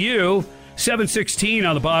bugging you? 7:16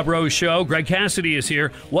 on the Bob Rose Show. Greg Cassidy is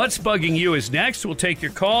here. What's bugging you is next. We'll take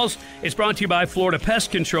your calls. It's brought to you by Florida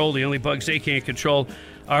Pest Control. The only bugs they can't control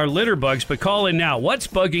are litter bugs. But call in now. What's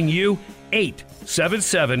bugging you?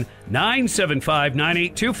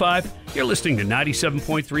 877-975-9825. You're listening to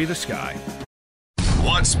 97.3 The Sky.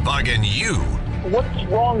 What's bugging you? What's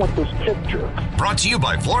wrong with this picture? Brought to you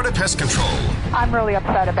by Florida Pest Control. I'm really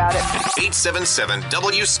upset about it.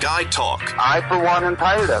 877-W-SKY-TALK. I, for one, am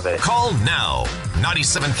tired of it. Call now.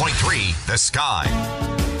 97.3 The Sky.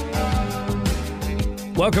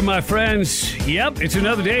 Welcome, my friends. Yep, it's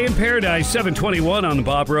another day in paradise. 7:21 on the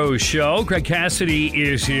Bob Rose Show. Greg Cassidy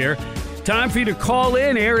is here. Time for you to call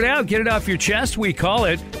in, air it out, get it off your chest. We call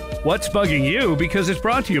it What's Bugging You, because it's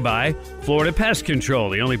brought to you by Florida Pest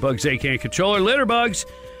Control. The only bugs they can't control are litter bugs.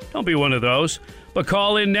 Don't be one of those. But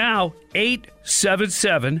call in now,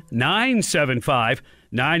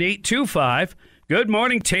 877-975-9825. Good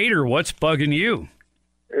morning, Tater. What's bugging you?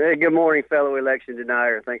 Hey, good morning, fellow election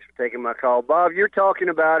denier. Thanks for taking my call. Bob, you're talking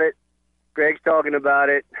about it. Greg's talking about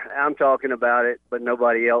it. I'm talking about it, but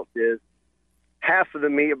nobody else is. Half of the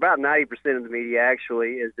media, about 90% of the media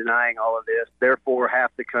actually, is denying all of this. Therefore, half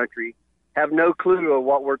the country have no clue of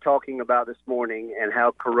what we're talking about this morning and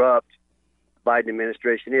how corrupt the Biden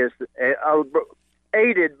administration is,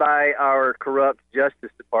 aided by our corrupt Justice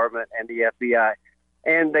Department and the FBI.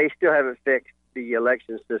 And they still haven't fixed the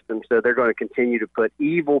election system, so they're going to continue to put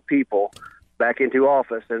evil people back into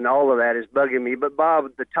office, and all of that is bugging me. But, Bob,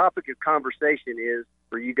 the topic of conversation is,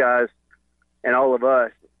 for you guys and all of us,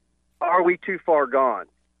 are we too far gone?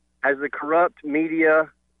 Has the corrupt media,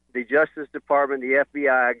 the Justice Department, the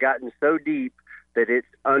FBI gotten so deep that it's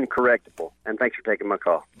uncorrectable? And thanks for taking my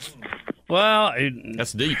call. Well,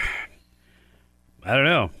 that's deep. I don't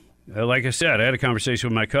know. Like I said, I had a conversation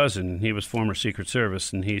with my cousin. He was former Secret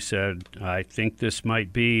Service, and he said, I think this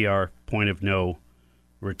might be our point of no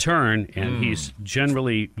return. And he's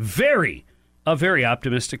generally a very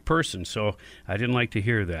optimistic person. So I didn't like to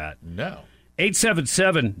hear that. No.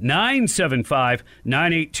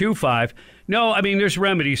 877-975-9825. No, I mean, there's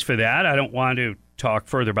remedies for that. I don't want to talk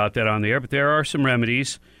further about that on the air, but there are some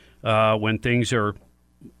remedies when things are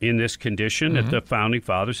in this condition that the Founding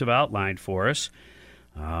Fathers have outlined for us.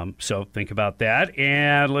 So think about that.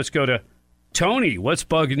 And let's go to Tony. What's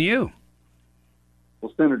bugging you?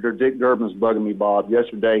 Well, Senator Dick Durbin's bugging me, Bob.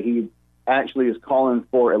 Yesterday, he actually is calling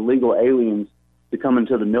for illegal aliens to come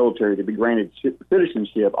into the military to be granted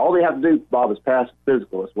citizenship. All they have to do, Bob, is pass the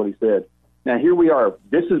physical. That's what he said. Now, here we are.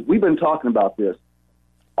 We've been talking about this.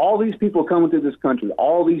 All these people coming through this country,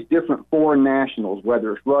 all these different foreign nationals,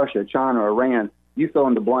 whether it's Russia, China, Iran, you fill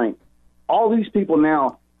in the blank. All these people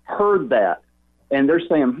now heard that, and they're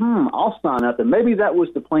saying, I'll sign up, and maybe that was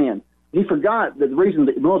the plan. He forgot that the reason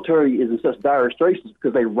the military is in such dire straits is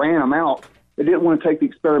because they ran them out. They didn't want to take the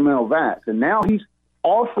experimental vax. And now he's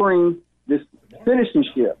offering this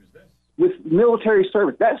citizenship with military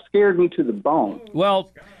service. That scared me to the bone.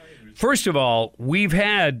 Well, first of all, we've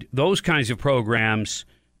had those kinds of programs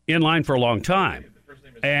in line for a long time,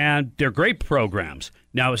 and they're great programs.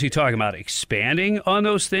 Now, is he talking about expanding on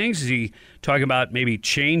those things? Is he talking about maybe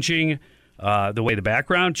changing the way the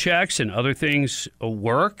background checks and other things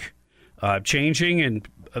work, changing and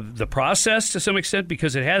the process to some extent?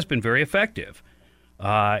 Because it has been very effective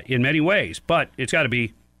in many ways, but it's got to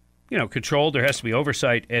be controlled. There has to be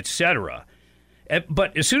oversight, etc.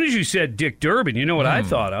 But as soon as you said Dick Durbin, you know what I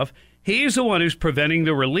thought of? He's the one who's preventing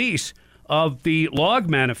the release of the log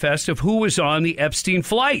manifest of who was on the Epstein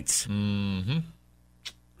flights. Mm-hmm.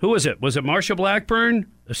 Who was it? Was it Marsha Blackburn,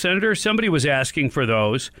 a senator? Somebody was asking for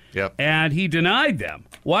those, and he denied them.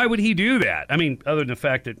 Why would he do that? I mean, other than the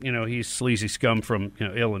fact that, he's sleazy scum from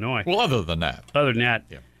Illinois. Well, other than that.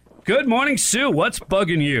 Yeah. Good morning, Sue. What's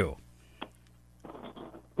bugging you?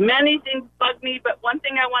 Many things bug me, but one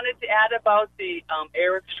thing I wanted to add about the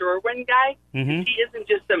Eric Sherwin guy, he isn't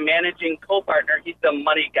just a managing co-partner, he's the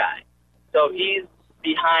money guy. So he's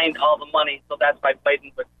behind all the money, so that's why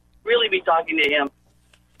Biden would really be talking to him,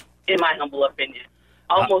 in my humble opinion.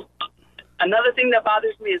 Another thing that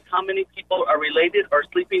bothers me is how many people are related or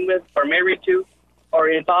sleeping with or married to or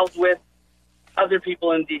involved with other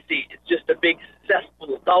people in D.C. It's just a big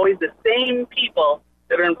cesspool. It's always the same people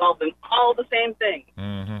that are involved in all the same things.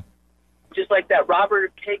 just like that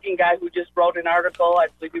Robert Kagan guy who just wrote an article. I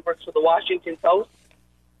believe he works for the Washington Post.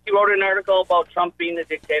 He wrote an article about Trump being the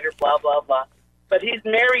dictator, blah, blah, blah. But he's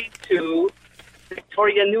married to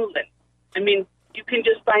Victoria Nuland. I mean, you can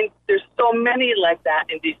just find there's so many like that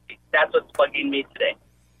in D.C. That's what's bugging me today.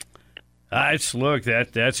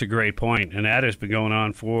 That's a great point, and that has been going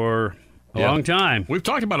on for a long time. We've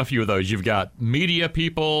talked about a few of those. You've got media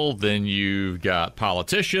people, then you've got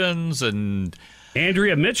politicians, and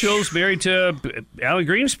Andrea Mitchell's married to Alan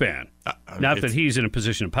Greenspan. Not that he's in a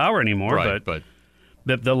position of power anymore, right, but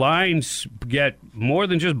the lines get more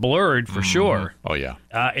than just blurred for sure. Oh yeah,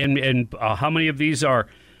 and how many of these are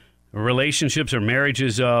relationships or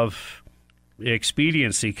marriages of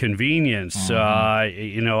expediency, convenience?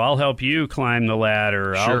 I'll help you climb the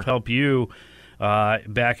ladder. Sure. I'll help you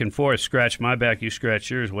back and forth. Scratch my back, you scratch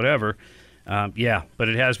yours, whatever. But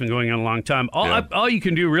it has been going on a long time. All you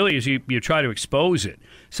can do really is you try to expose it.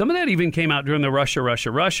 Some of that even came out during the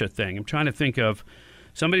Russia thing. I'm trying to think of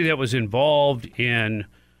somebody that was involved in,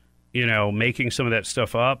 making some of that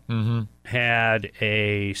stuff up, had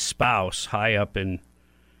a spouse high up in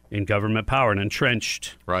government power, an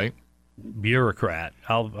entrenched bureaucrat.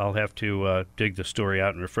 I'll have to dig the story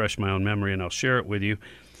out and refresh my own memory, and I'll share it with you.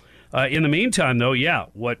 In the meantime, though,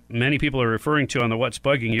 what many people are referring to on the What's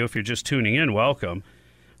Bugging You, if you're just tuning in, welcome.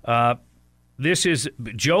 This is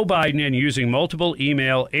Joe Biden and using multiple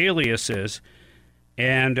email aliases,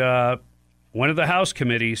 and one of the House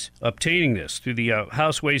committees obtaining this through the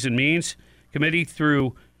House Ways and Means Committee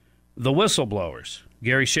through the whistleblowers,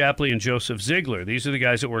 Gary Shapley and Joseph Ziegler. These are the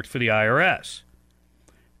guys that worked for the IRS.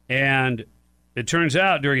 And it turns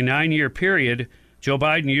out during a 9-year period, Joe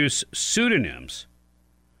Biden used pseudonyms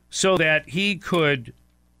so that he could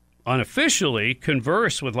unofficially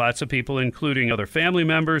converse with lots of people, including other family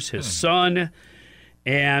members, his son,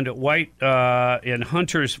 and and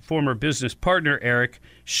Hunter's former business partner, Eric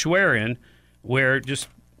Schwerin, where just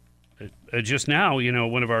now,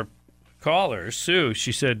 one of our callers, Sue,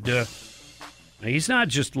 she said, he's not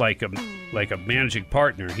just like a managing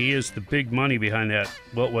partner. He is the big money behind that,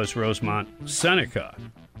 what was Rosemont Seneca.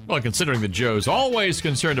 Well, considering that Joe's always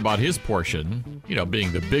concerned about his portion,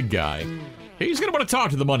 being the big guy, he's going to want to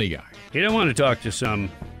talk to the money guy. He don't want to talk to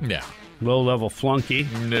some low-level flunky.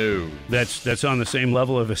 No. That's on the same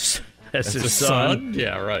level of as his son.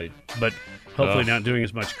 Yeah, right. But hopefully not doing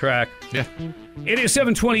as much crack. Yeah. It is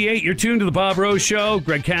 7:28. You're tuned to the Bob Rose Show.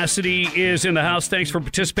 Greg Cassidy is in the house. Thanks for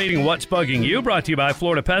participating in What's Bugging You, brought to you by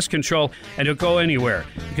Florida Pest Control. And don't go anywhere,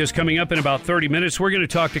 because coming up in about 30 minutes, we're going to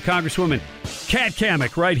talk to Congresswoman Kat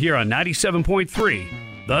Cammack right here on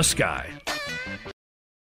 97.3 The Sky.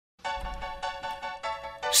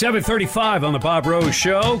 7:35 on the Bob Rose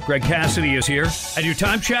Show. Greg Cassidy is here. And your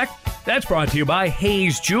time check? That's brought to you by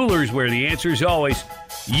Hayes Jewelers, where the answer is always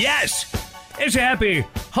yes. It's a happy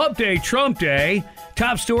Hump Day, Trump Day.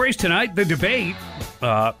 Top stories tonight, the debate.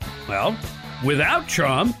 Without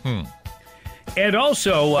Trump. And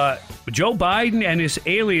also Joe Biden and his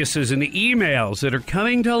aliases and the emails that are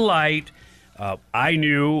coming to light. I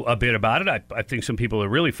knew a bit about it. I think some people who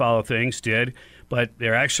really follow things did. But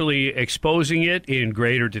they're actually exposing it in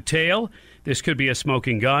greater detail. This could be a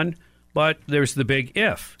smoking gun, but there's the big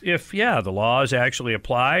if. If, the law is actually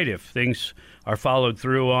applied, if things are followed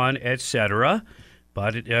through on, etc.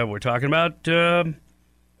 But we're talking about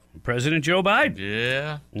President Joe Biden.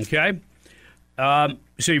 Yeah. Okay?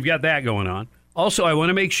 So you've got that going on. Also, I want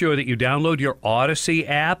to make sure that you download your Odyssey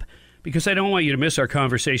app, because I don't want you to miss our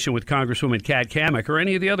conversation with Congresswoman Kat Cammack or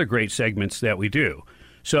any of the other great segments that we do.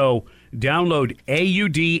 So download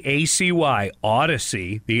AUDACY,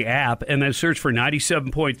 Odyssey, the app, and then search for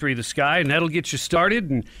 97.3 The Sky, and that'll get you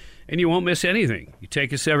started, and you won't miss anything. You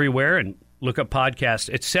take us everywhere and look up podcasts,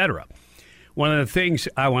 etc. One of the things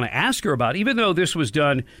I want to ask her about, even though this was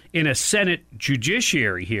done in a Senate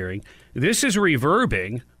Judiciary hearing, this is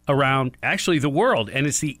reverbing around actually the world, and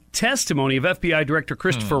it's the testimony of FBI Director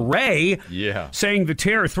Christopher Wray saying the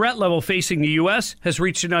terror threat level facing the U.S. has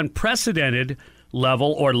reached an unprecedented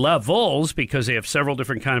level, or levels, because they have several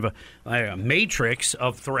different kind of a matrix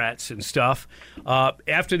of threats and stuff.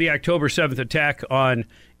 After the October 7th attack on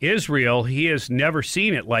Israel, he has never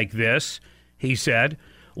seen it like this, he said.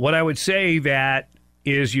 What I would say that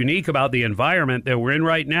is unique about the environment that we're in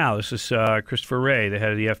right now, this is Christopher Wray, the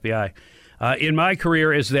head of the FBI, in my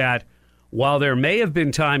career, is that while there may have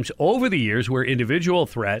been times over the years where individual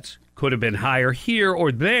threats could have been higher here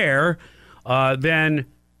or there than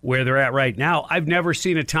where they're at right now, I've never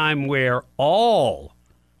seen a time where all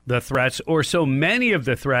the threats, or so many of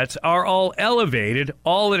the threats, are all elevated,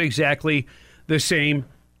 all at exactly the same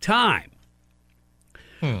time.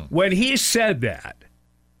 When he said that,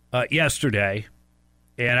 yesterday,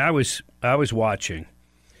 and I was watching,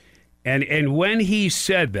 and when he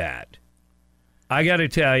said that, I got to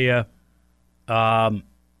tell you, the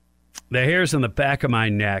hairs on the back of my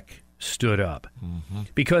neck stood up,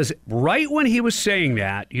 because right when he was saying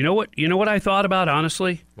that, you know what I thought about,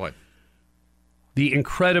 honestly? What? The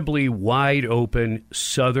incredibly wide open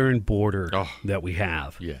southern border that we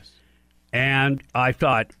have. Yes. And I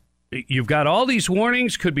thought, you've got all these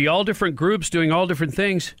warnings, could be all different groups doing all different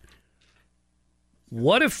things.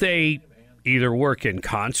 What if they either work in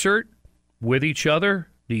concert with each other,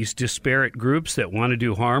 these disparate groups that want to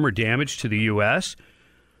do harm or damage to the U.S.,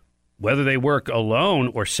 whether they work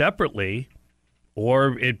alone or separately,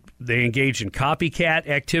 or they engage in copycat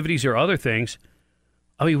activities or other things?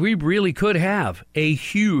 I mean, we really could have a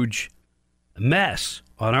huge mess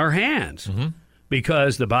on our hands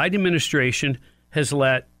because the Biden administration has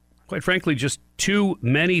let, quite frankly, just too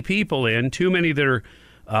many people in, too many that are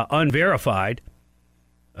unverified.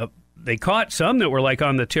 They caught some that were like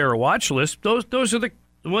on the terror watch list. Those are the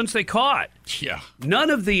ones they caught. Yeah.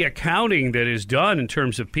 None of the accounting that is done in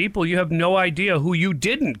terms of people, you have no idea who you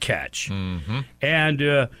didn't catch.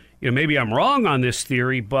 And maybe I'm wrong on this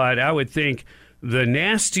theory, but I would think the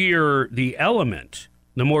nastier the element,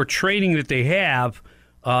 the more training that they have,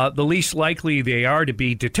 the least likely they are to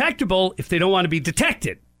be detectable if they don't want to be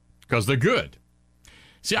detected. Because they're good.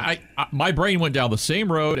 See, my brain went down the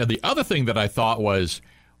same road, and the other thing that I thought was,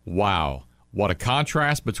 wow, what a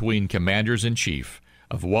contrast between commanders-in-chief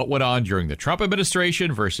of what went on during the Trump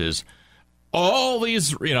administration versus all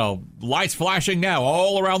these, lights flashing now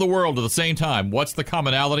all around the world at the same time. What's the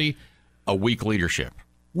commonality? A weak leadership.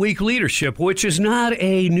 Weak leadership, which is not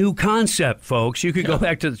a new concept, folks. You could go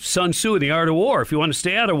back to Sun Tzu in The Art of War. If you want to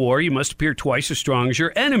stay out of war, you must appear twice as strong as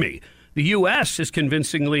your enemy. The U.S. has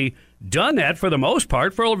convincingly done that for the most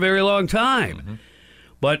part for a very long time.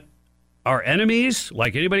 But our enemies,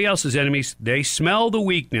 like anybody else's enemies, they smell the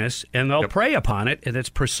weakness and they'll prey upon it, and that's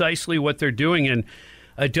precisely what they're doing. And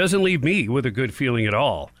it doesn't leave me with a good feeling at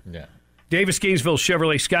all. Yeah. Davis Gainesville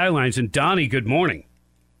Chevrolet Skylines, and Donnie, good morning.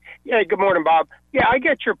 Yeah, good morning, Bob. Yeah, I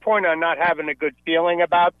get your point on not having a good feeling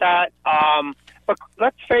about that. But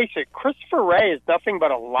let's face it, Christopher Wray is nothing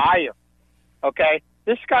but a liar, okay?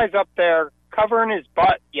 This guy's up there covering his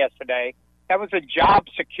butt yesterday. That was a job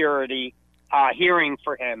security hearing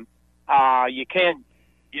for him.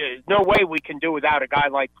 There's no way we can do without a guy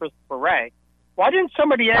like Christopher Wray. Why didn't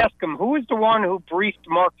somebody ask him, who is the one who briefed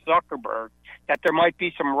Mark Zuckerberg that there might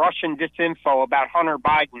be some Russian disinfo about Hunter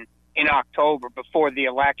Biden in October before the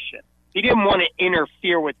election? He didn't want to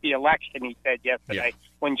interfere with the election, he said yesterday,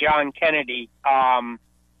 when John Kennedy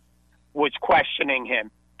was questioning him.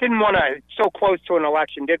 Didn't want to, so close to an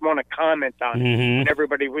election, didn't want to comment on it. And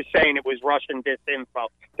everybody was saying it was Russian disinfo.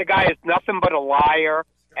 The guy is nothing but a liar,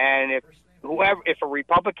 and if a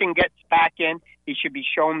Republican gets back in, he should be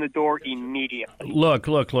shown the door immediately. Look.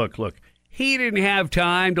 He didn't have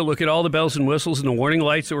time to look at all the bells and whistles and the warning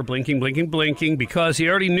lights that were blinking, because he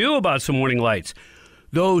already knew about some warning lights.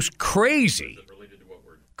 Those crazy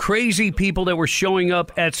people that were showing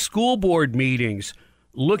up at school board meetings,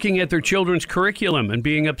 looking at their children's curriculum and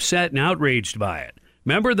being upset and outraged by it.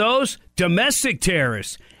 Remember those? Domestic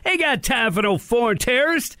terrorists. Ain't got time for no foreign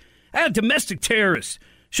terrorists. I got domestic terrorists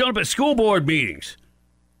showing up at school board meetings.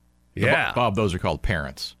 Yeah. Bob, those are called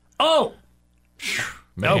parents. Oh!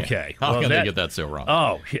 Man, okay. How can they get that so wrong?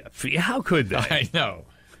 Oh, yeah. How could they? I know.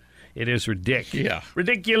 It is ridiculous. Yeah.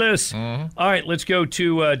 Ridiculous. All right, let's go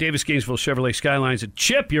to Davis Gainesville Chevrolet Skylines.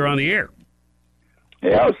 Chip, you're on the air.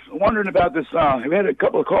 Hey, I was wondering about this. We had a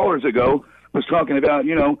couple of callers ago was talking about,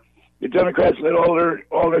 the Democrats let all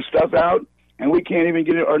their stuff out, and we can't even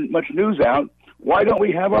get much news out. Why don't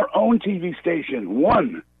we have our own TV station,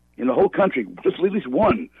 one in the whole country, just at least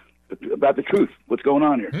one, about the truth, what's going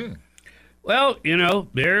on here? Well,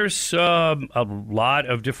 there's a lot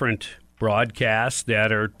of different broadcasts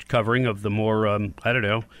that are covering of the more,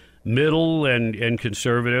 middle and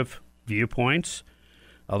conservative viewpoints.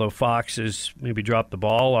 Although Fox has maybe dropped the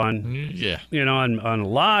ball on, on a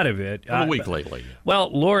lot of it. A week lately. Well,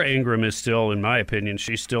 Laura Ingraham is still, in my opinion,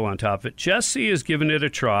 she's still on top of it. Jesse has given it a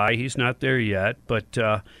try. He's not there yet, but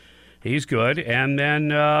he's good. And then,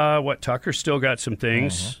 Tucker's still got some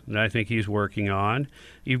things that I think he's working on.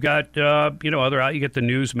 You've got, you get the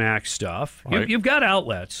Newsmax stuff. Right. You've got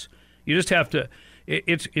outlets. You just have to,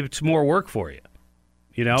 it's more work for you.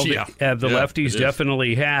 The lefties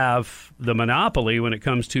definitely have the monopoly when it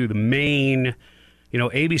comes to the main,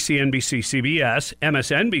 ABC, NBC, CBS,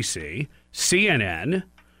 MSNBC, CNN,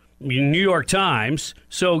 New York Times.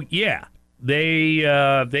 So, they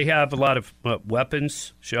have a lot of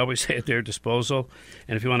weapons, shall we say, at their disposal.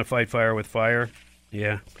 And if you want to fight fire with fire,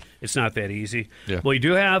 yeah, it's not that easy. Yeah. Well, you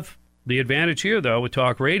do have the advantage here, though, with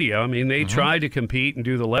talk radio. I mean, they tried to compete and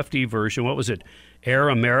do the lefty version. What was it? Air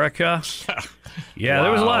America? Yeah, Wow.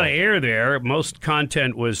 There was a lot of air there. Most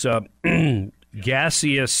content was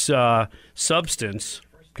gaseous substance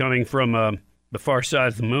coming from the far side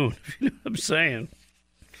of the moon. You know what I'm saying?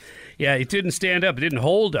 Yeah, it didn't stand up. It didn't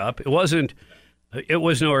hold up. It was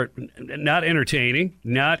not entertaining,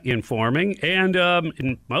 not informing, and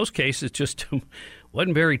in most cases just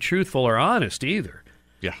wasn't very truthful or honest either.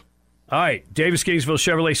 Yeah. All right, Davis Kingsville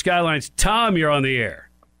Chevrolet Skylines. Tom, you're on the air.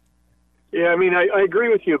 Yeah, I mean, I agree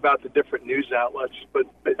with you about the different news outlets, but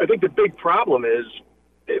I think the big problem is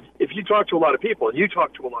if you talk to a lot of people, and you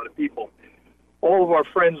talk to a lot of people, all of our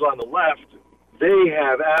friends on the left, they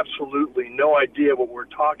have absolutely no idea what we're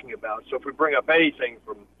talking about. So if we bring up anything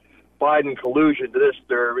from Biden collusion to this,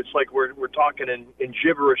 it's like we're talking in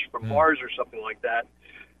gibberish from Mars or something like that.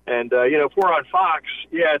 And if we're on Fox,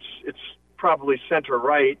 yeah, it's probably center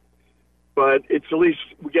right, but it's at least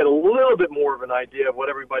we get a little bit more of an idea of what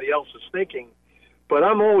everybody else is thinking. But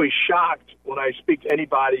I'm always shocked when I speak to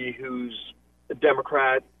anybody who's a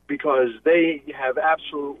Democrat because they have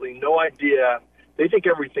absolutely no idea. They think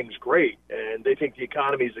everything's great, and they think the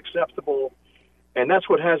economy is acceptable, and that's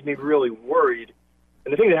what has me really worried.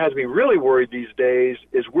 And the thing that has me really worried these days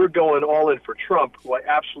is we're going all in for Trump, who I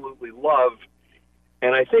absolutely love,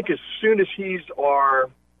 and I think as soon as he's our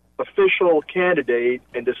official candidate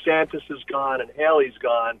and DeSantis is gone and Haley's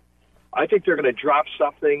gone, I think they're going to drop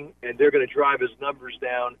something, and they're going to drive his numbers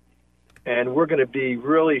down, and we're going to be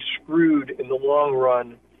really screwed in the long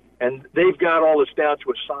run. And they've got all this down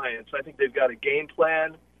to a science. I think they've got a game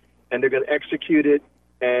plan, and they're going to execute it.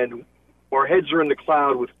 And our heads are in the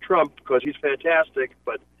cloud with Trump because he's fantastic,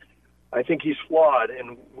 but I think he's flawed,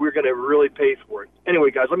 and we're going to really pay for it.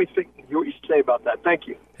 Anyway, guys, let me think what you say about that. Thank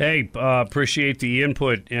you. Hey, appreciate the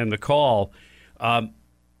input and the call.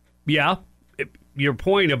 Yeah, your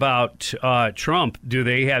point about Trump, do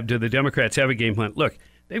the Democrats have a game plan? Look,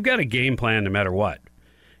 they've got a game plan no matter what.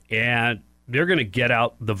 And they're going to get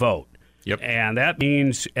out the vote. Yep. And that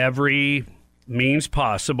means every means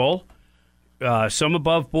possible, some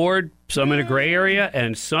above board, some in a gray area,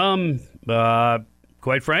 and some,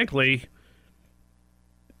 quite frankly,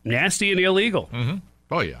 nasty and illegal. Mm-hmm.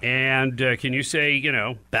 Oh, yeah. And can you say,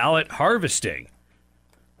 ballot harvesting?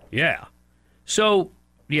 Yeah. So,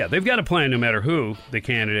 yeah, they've got a plan no matter who the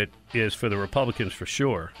candidate is for the Republicans for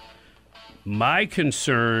sure. My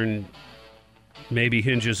concern maybe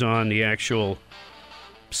hinges on the actual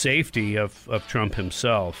safety of Trump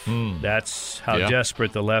himself. That's how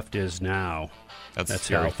desperate the left is now. That's a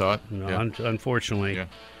scary thought. Unfortunately.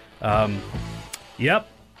 Yeah. Yep.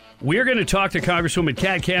 We're going to talk to Congresswoman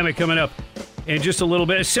Kat Kamek coming up in just a little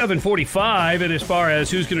bit. 7:45, and as far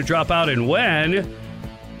as who's going to drop out and when,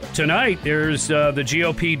 tonight there's the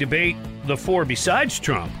GOP debate, the four besides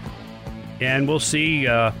Trump. And we'll see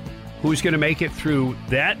who's going to make it through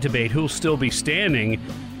that debate, who'll still be standing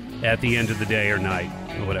at the end of the day or night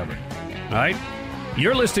or whatever. All right?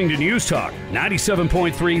 You're listening to News Talk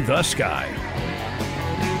 97.3 The Sky.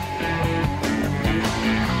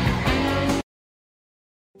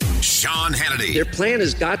 Sean Hannity. Their plan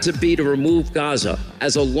has got to be to remove Gaza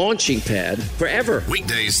as a launching pad forever.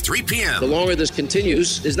 Weekdays, 3 p.m. The longer this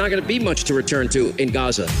continues, there's not going to be much to return to in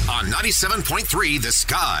Gaza. On 97.3 The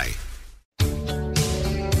Sky.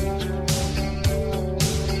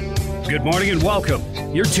 Good morning and welcome.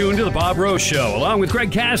 You're tuned to the Bob Rose Show, along with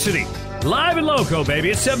Greg Cassidy. Live and loco, baby.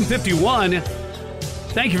 It's 7:51.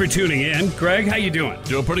 Thank you for tuning in. Greg, how you doing?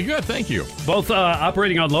 Doing pretty good, thank you. Both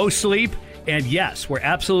operating on low sleep, and yes, we're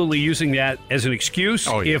absolutely using that as an excuse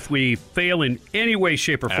if we fail in any way,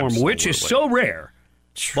 shape, or form, which is so rare.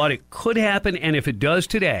 But it could happen, and if it does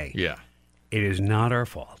today, it is not our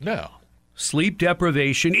fault. No. Sleep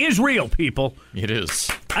deprivation is real, people. It is.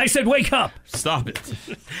 I said wake up. Stop it.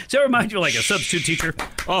 Does that remind you like a substitute teacher?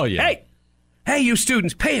 Oh, yeah. Hey, you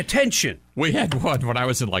students, pay attention. We had one when I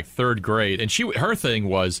was in like third grade, and her thing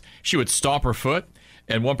was she would stomp her foot,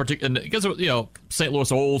 and one particular, because St.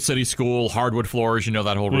 Louis old city school, hardwood floors,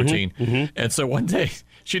 that whole routine. Mm-hmm. And so one day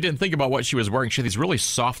she didn't think about what she was wearing. She had these really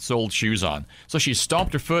soft-soled shoes on. So she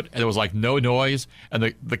stomped her foot, and there was like no noise,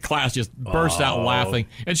 and the class just burst out laughing.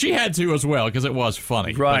 And she had to as well, because it was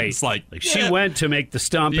funny. Right. It's like she went to make the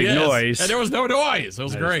stomping noise. And there was no noise. It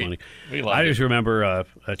was great. I just remember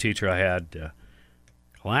a teacher I had,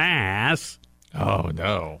 class. Oh,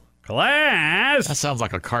 no. Class. That sounds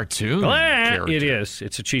like a cartoon Class. character. It is.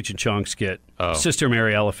 It's a Cheech and Chong skit. Oh. Sister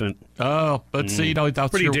Mary Elephant. Oh, but see,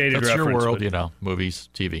 that's Pretty dated your reference, world, but- movies,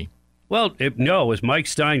 TV. Well, it was Mike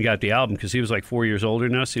Stein got the album because he was like 4 years older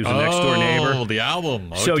than us. He was a next door neighbor. Oh, the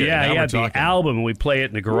album. Okay, So, he now we're had the talking. album, and we play it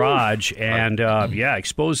in the garage. And,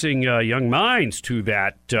 exposing young minds to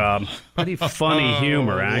that pretty funny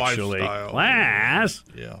humor, actually. Lifestyle. Class.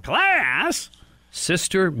 Yeah. Class.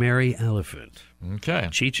 Sister Mary Elephant. Okay.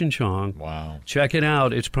 Cheech and Chong. Wow. Check it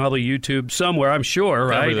out. It's probably YouTube somewhere, I'm sure,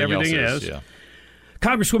 right? Everything else is. Yeah.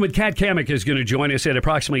 Congresswoman Kat Kammack is going to join us at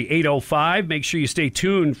approximately 8:05. Make sure you stay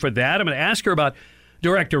tuned for that. I'm going to ask her about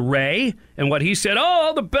Director Wray and what he said. Oh,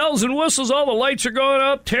 all the bells and whistles, all the lights are going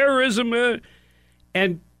up, terrorism.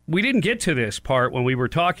 And we didn't get to this part when we were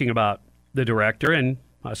talking about the director and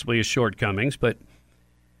possibly his shortcomings.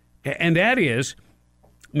 And that is,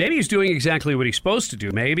 maybe he's doing exactly what he's supposed to do.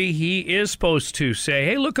 Maybe he is supposed to say,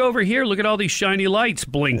 hey, look over here. Look at all these shiny lights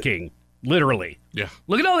blinking, literally. Yeah.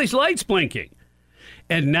 Look at all these lights blinking.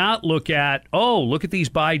 And not look at these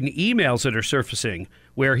Biden emails that are surfacing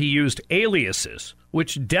where he used aliases,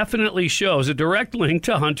 which definitely shows a direct link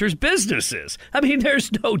to Hunter's businesses. I mean,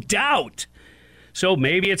 there's no doubt. So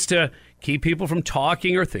maybe it's to keep people from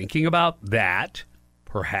talking or thinking about that,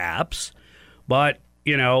 perhaps. But,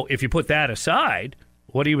 if you put that aside,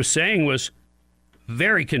 what he was saying was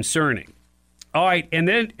very concerning. All right, and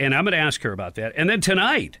I'm going to ask her about that. And then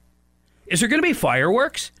tonight, is there going to be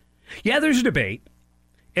fireworks? Yeah, there's a debate.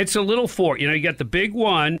 It's a little four. You got the big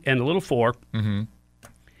one and the little four. Mm-hmm.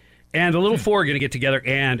 And the little four are going to get together.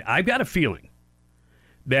 And I've got a feeling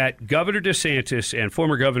that Governor DeSantis and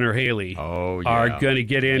former Governor Haley are going to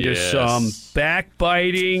get into some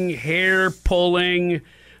backbiting, hair-pulling,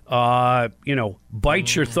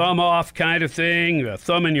 bite your thumb off kind of thing, a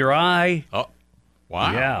thumb in your eye. Oh,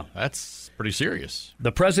 wow. Yeah. That's pretty serious.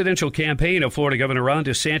 The presidential campaign of Florida Governor Ron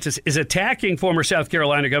DeSantis is attacking former South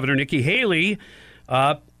Carolina Governor Nikki Haley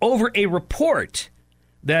over a report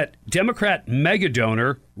that Democrat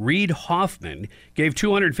megadonor Reid Hoffman gave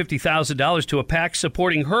 $250,000 to a PAC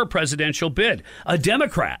supporting her presidential bid. A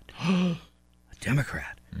Democrat. A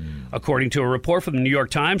Democrat. According to a report from the New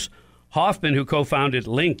York Times, Hoffman, who co-founded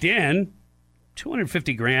LinkedIn,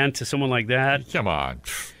 $250,000 to someone like that. Come on.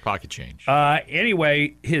 Pocket change.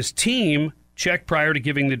 Anyway, his team checked prior to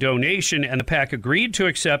giving the donation, and the PAC agreed to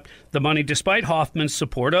accept the money despite Hoffman's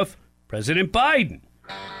support of President Biden.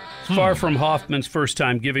 Far from Hoffman's first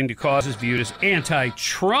time giving to causes viewed as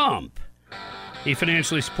anti-Trump. He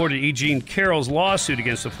financially supported E. Jean Carroll's lawsuit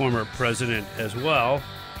against the former president as well.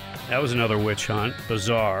 That was another witch hunt.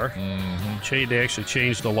 Bizarre. Mm-hmm. They actually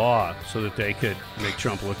changed the law so that they could make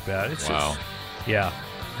Trump look bad. Wow.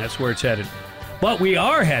 That's where it's headed. But we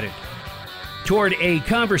are headed toward a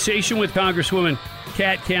conversation with Congresswoman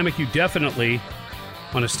Kat Kammack. You definitely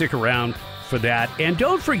want to stick around for that. And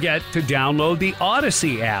don't forget to download the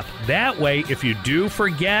Odyssey app. That way, if you do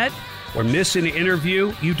forget or miss an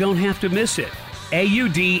interview, you don't have to miss it.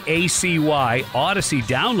 AUDACY, Odyssey.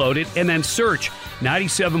 Download it and then search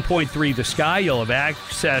 97.3 The Sky. You'll have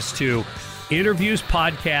access to interviews,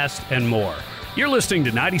 podcasts, and more. You're listening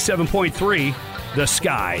to 97.3 The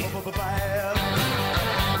Sky.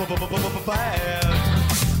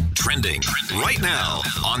 Trending right now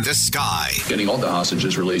on The Sky. Getting all the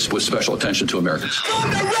hostages released with special attention to Americans.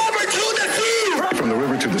 From the river to the sea! From the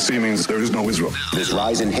river to the sea means there is no Israel. This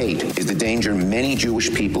rise in hate is the danger many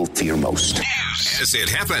Jewish people fear most. News as it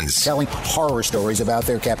happens. Telling horror stories about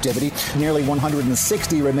their captivity. Nearly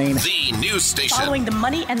 160 remain. The news station. Following the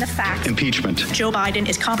money and the facts. Impeachment. Joe Biden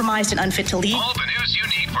is compromised and unfit to lead. All the news you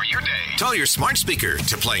need for your day. Tell your smart speaker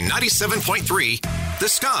to play 97.3 The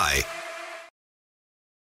Sky.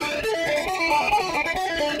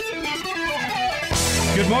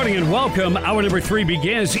 Good morning and welcome. Hour number 3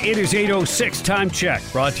 begins. It is 8:06. Time check.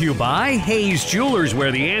 Brought to you by Hayes Jewelers,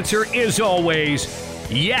 where the answer is always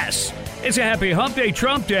yes. It's a happy Hump Day,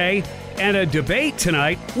 Trump Day, and a debate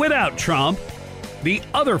tonight without Trump. The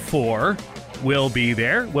other four will be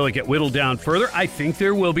there. Will it get whittled down further? I think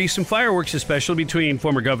there will be some fireworks, especially between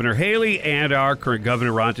former Governor Haley and our current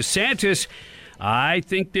Governor Ron DeSantis. I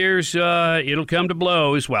think it'll come to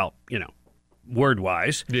blows. Well,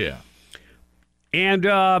 word-wise. Yeah. And,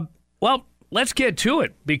 let's get to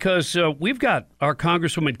it because we've got our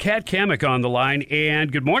Congresswoman Kat Kammack on the line.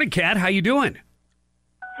 And good morning, Kat. How you doing?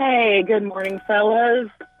 Hey, good morning, fellas.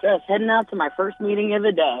 Just heading out to my first meeting of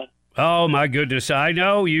the day. Oh, my goodness. I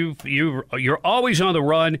know you're always on the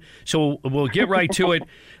run, so we'll get right to it.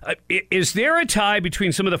 Is there a tie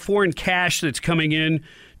between some of the foreign cash that's coming in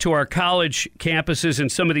to our college campuses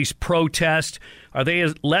and some of these protests? Are they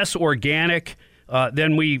less organic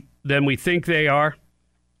than we than we think they are?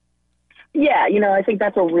 Yeah, I think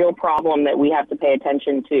that's a real problem that we have to pay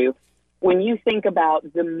attention to. When you think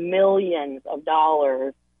about the millions of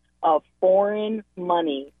dollars of foreign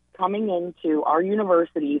money coming into our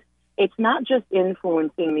universities, it's not just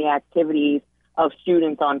influencing the activities of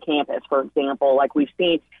students on campus, for example, like we've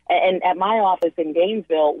seen. And at my office in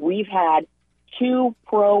Gainesville, we've had 2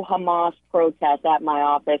 pro-Hamas protests at my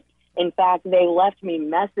office. In fact, they left me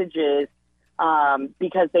messages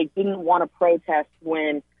because they didn't want to protest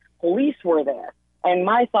when police were there. And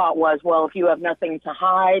my thought was, well, if you have nothing to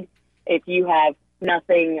hide, if you have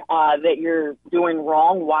nothing that you're doing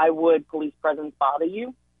wrong, why would police presence bother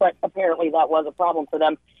you? But apparently that was a problem for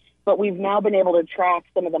them. But we've now been able to track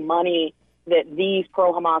some of the money that these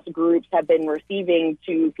pro-Hamas groups have been receiving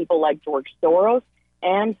to people like George Soros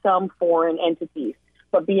and some foreign entities.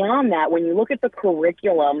 But beyond that, when you look at the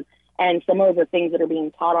curriculum and some of the things that are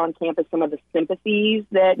being taught on campus, some of the sympathies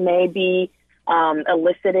that may be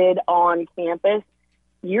elicited on campus,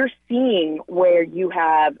 you're seeing where you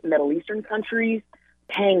have Middle Eastern countries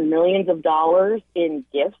paying millions of dollars in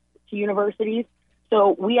gifts to universities.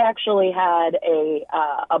 So we actually had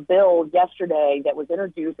a bill yesterday that was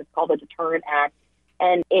introduced. It's called the Deterrent Act,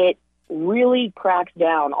 and it really cracks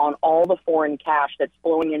down on all the foreign cash that's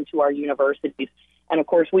flowing into our universities. And, of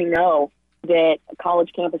course, we know that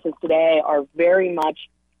college campuses today are very much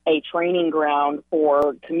a training ground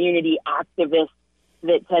for community activists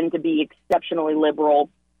that tend to be exceptionally liberal,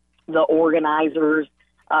 the organizers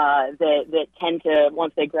that tend to,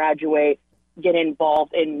 once they graduate, get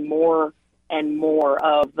involved in more and more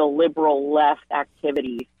of the liberal left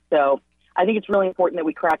activities. So I think it's really important that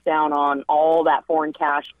we crack down on all that foreign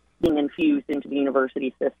cash being infused into the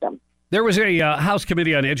university system. There was a House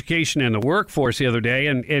Committee on Education and the Workforce the other day,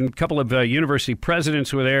 and a couple of university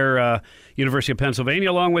presidents were there, University of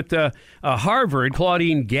Pennsylvania, along with Harvard,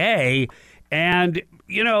 Claudine Gay. And,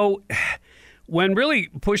 when really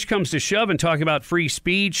push comes to shove and talking about free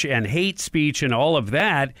speech and hate speech and all of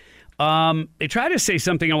that, they try to say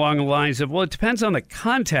something along the lines of, well, it depends on the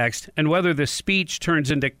context and whether the speech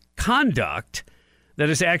turns into conduct that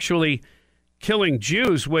is actually killing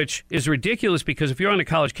Jews, which is ridiculous because if you're on a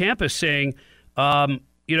college campus saying,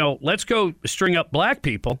 let's go string up black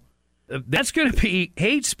people, that's going to be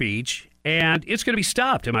hate speech and it's going to be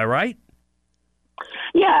stopped. Am I right?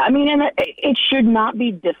 Yeah, and it should not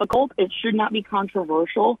be difficult. It should not be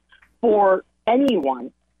controversial for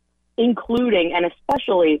anyone, including and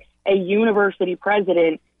especially a university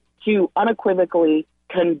president, to unequivocally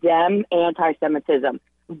condemn anti-Semitism.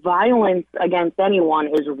 Violence against anyone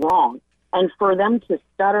is wrong. And for them to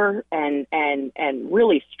stutter and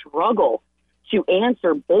really struggle to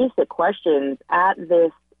answer basic questions at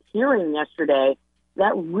this hearing yesterday,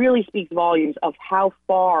 that really speaks volumes of how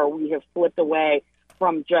far we have slipped away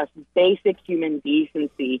from just basic human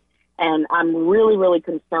decency. And I'm really, really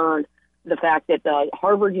concerned the fact that the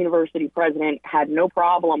Harvard University president had no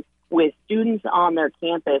problem with students on their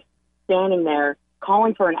campus standing there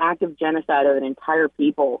calling for an act of genocide of an entire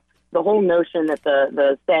people. The whole notion that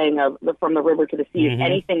the saying of from the river to the sea is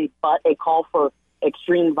anything but a call for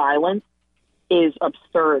extreme violence is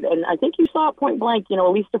absurd. And I think you saw it point blank.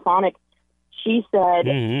 Elise Stefanik, she said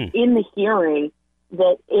in the hearing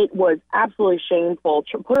that it was absolutely shameful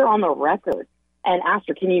to put her on the record and asked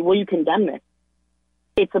her, will you condemn this?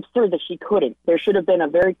 It's absurd that she couldn't. There should have been a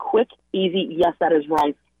very quick, easy, yes, that is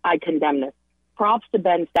wrong, I condemn this. Props to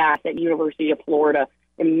Ben Sass at University of Florida.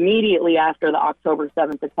 Immediately after the October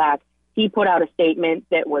 7th attack, he put out a statement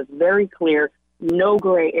that was very clear, no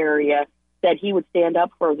gray area, said he would stand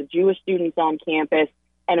up for the Jewish students on campus.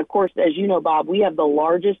 And of course, as you know, Bob, we have the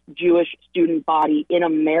largest Jewish student body in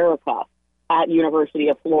America at University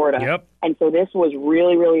of Florida. Yep. And so this was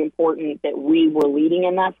really, really important that we were leading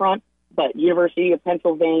in that front. But University of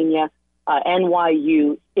Pennsylvania,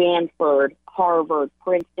 NYU, Stanford, Harvard,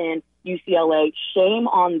 Princeton, UCLA, shame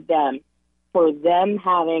on them for them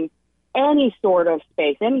having any sort of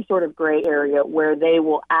space, any sort of gray area where they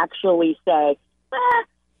will actually say,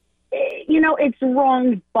 it's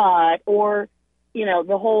wrong, but, or,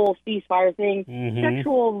 the whole ceasefire thing,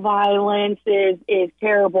 sexual violence is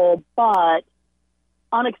terrible, but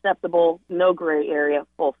unacceptable, no gray area,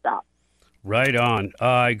 full stop. Right on.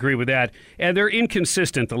 I agree with that. And they're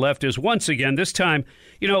inconsistent, the left is. Once again, this time,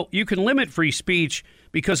 you can limit free speech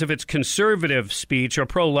because if it's conservative speech or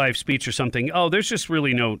pro-life speech or something, there's just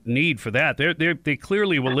really no need for that. They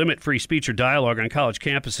clearly will limit free speech or dialogue on college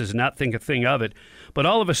campuses and not think a thing of it. But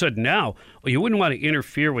all of a sudden now, you wouldn't want to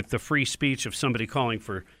interfere with the free speech of somebody calling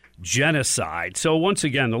for genocide. So once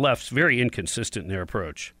again, the left's very inconsistent in their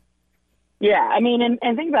approach. Yeah,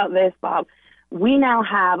 and think about this, Bob. we now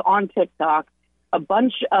have on TikTok a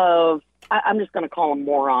bunch of, I'm just going to call them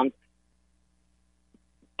morons,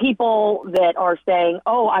 people that are saying,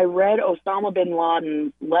 oh, I read Osama bin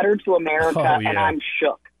Laden's letter to America and I'm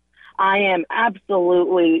shook. I am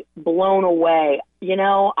absolutely blown away. You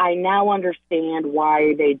know, I now understand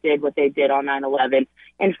why they did what they did on 9/11.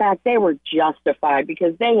 In fact, they were justified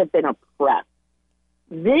because they have been oppressed.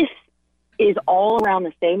 This is all around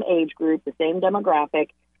the same age group, the same demographic,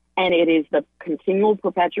 and it is the continual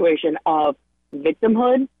perpetuation of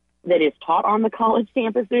victimhood that is taught on the college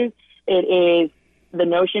campuses. It is the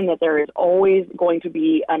notion that there is always going to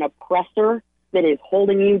be an oppressor that is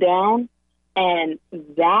holding you down. And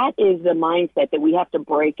that is the mindset that we have to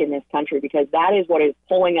break in this country, because that is what is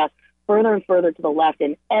pulling us further and further to the left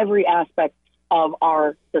in every aspect of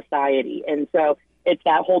our society. And so it's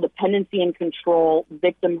that whole dependency and control,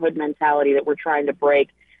 victimhood mentality that we're trying to break.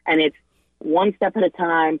 And it's one step at a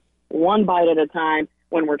time, one bite at a time,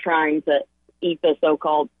 when we're trying to eat the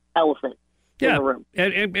so-called elephant in the room.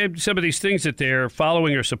 And some of these things that they're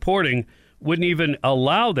following or supporting wouldn't even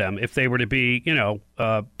allow them, if they were to be,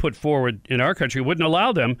 put forward in our country, wouldn't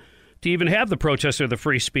allow them to even have the protest or the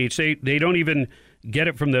free speech. They don't even get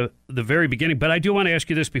it from the very beginning. But I do want to ask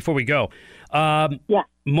you this before we go.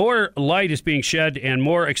 More light is being shed and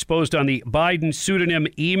more exposed on the Biden pseudonym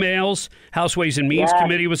emails. House Ways and Means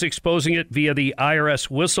Committee was exposing it via the IRS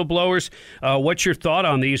whistleblowers. What's your thought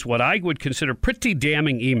on these, what I would consider pretty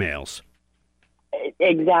damning emails?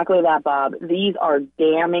 Exactly that, Bob. These are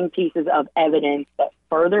damning pieces of evidence that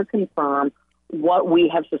further confirm what we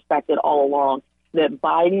have suspected all along, that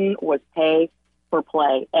Biden was pay for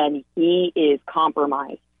play and he is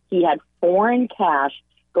compromised. He had foreign cash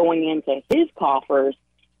going into his coffers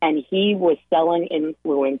and he was selling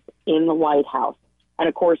influence in the White House. And,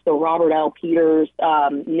 of course, the Robert L. Peters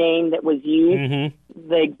name that was used,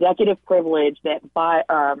 the executive privilege that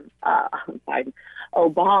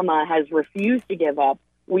Obama has refused to give up.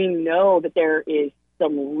 We know that there is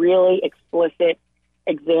some really explicit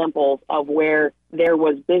examples of where there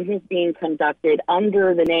was business being conducted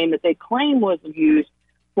under the name that they claim was used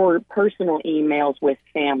for personal emails with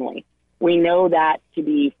family. We know that to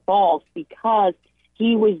be false because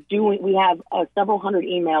he was doing, we have several hundred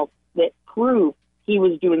emails that prove he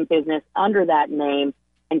was doing business under that name.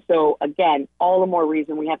 And so, again, all the more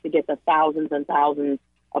reason we have to get the thousands and thousands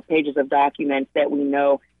of pages of documents that we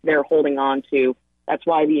know they're holding on to. That's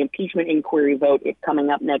why the impeachment inquiry vote is coming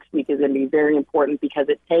up next week is going to be very important, because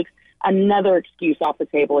it takes another excuse off the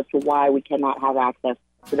table as to why we cannot have access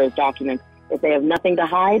to those documents. If they have nothing to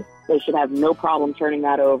hide, they should have no problem turning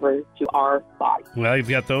that over to our body. Well, you've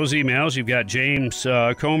got those emails. You've got James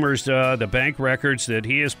Comer's, the bank records that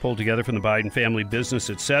he has pulled together from the Biden family business,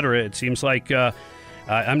 et cetera. It seems like...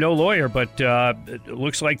 I'm no lawyer, but it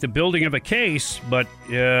looks like the building of a case, but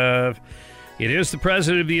it is the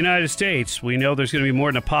President of the United States. We know there's going to be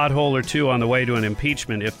more than a pothole or two on the way to an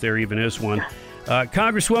impeachment, if there even is one.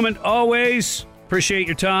 Congresswoman, always appreciate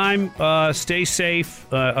your time. Stay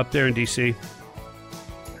safe up there in D.C.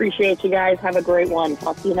 Appreciate you guys. Have a great one.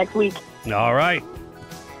 Talk to you next week. All right.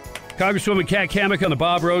 Congresswoman Kat Cammack on the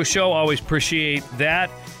Bob Rose Show. Always appreciate that.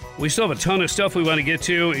 We still have a ton of stuff we want to get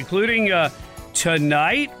to, including...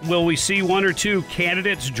 tonight, will we see one or two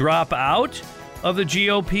candidates drop out of the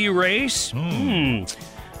GOP race?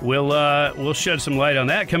 We'll shed some light on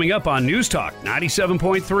that coming up on News Talk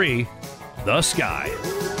 97.3, The Sky.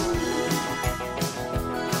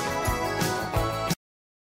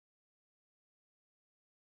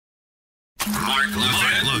 Mark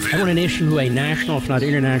Levin. I want to issue a national, if not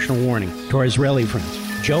international, warning to our Israeli friends.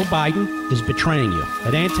 Joe Biden is betraying you,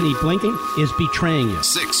 and Antony Blinken is betraying you.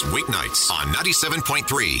 6 weeknights on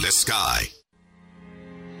 97.3 The Sky.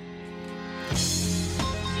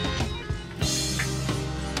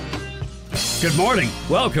 Good morning.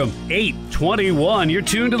 Welcome. 8:21. You're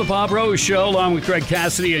tuned to the Bob Rose Show along with Greg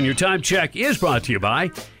Cassidy, and your time check is brought to you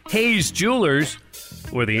by Hayes Jewelers,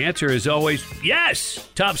 where the answer is always yes.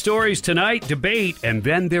 Top stories tonight, debate, and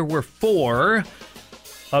then there were 4,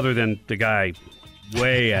 other than the guy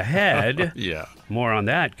way ahead. More on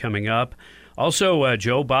that coming up. Also,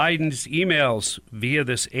 Joe Biden's emails via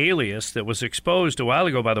this alias that was exposed a while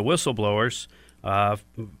ago by the whistleblowers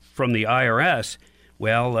from the IRS.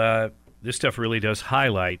 Well, this stuff really does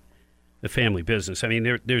highlight the family business. I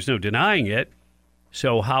mean, there's no denying it.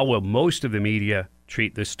 So how will most of the media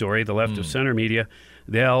treat this story, the left of center media?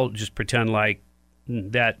 They'll just pretend like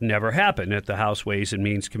that never happened, that the House Ways and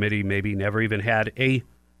Means Committee maybe never even had a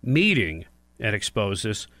meeting and expose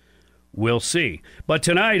this. We'll see. But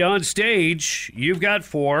tonight on stage, you've got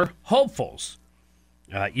 4 hopefuls.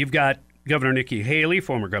 You've got Governor Nikki Haley,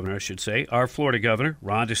 former governor, I should say, our Florida governor,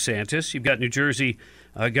 Ron DeSantis. You've got New Jersey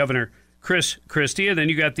Governor Chris Christie, and then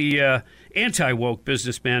you got the anti-woke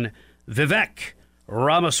businessman Vivek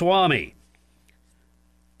Ramaswamy.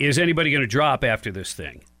 Is anybody going to drop after this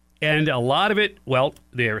thing? And a lot of it, well,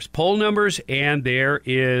 there's poll numbers and there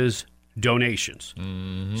is donations.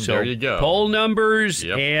 So there you go. Poll numbers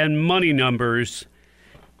and money numbers.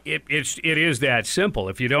 It is that simple.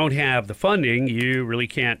 If you don't have the funding, you really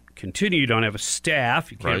can't continue. You don't have a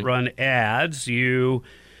staff. You can't run ads. The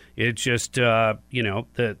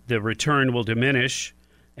return will diminish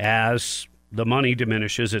as the money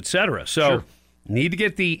diminishes, et cetera. So need to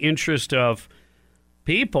get the interest of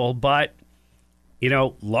people, but,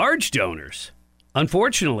 large donors,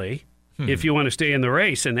 unfortunately, if you want to stay in the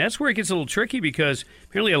race. And that's where it gets a little tricky because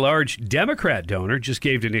apparently a large Democrat donor just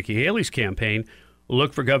gave to Nikki Haley's campaign.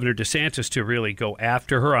 Look for Governor DeSantis to really go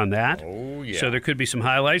after her on that. Oh, yeah. So there could be some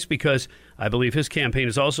highlights because I believe his campaign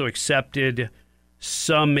has also accepted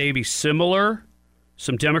some maybe similar,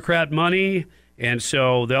 some Democrat money. And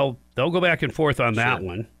so they'll go back and forth on that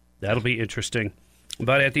one. That'll be interesting.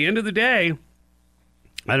 But at the end of the day,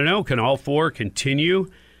 I don't know, can all four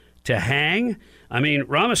continue to hang? I mean,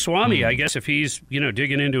 Ramaswamy, I guess if he's,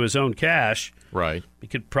 digging into his own cash, he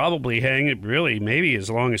could probably hang it really maybe as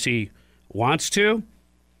long as he wants to.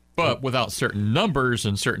 But without certain numbers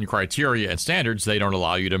and certain criteria and standards, they don't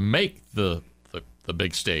allow you to make the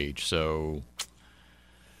big stage. So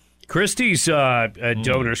Christie's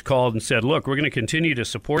donors called and said, look, we're going to continue to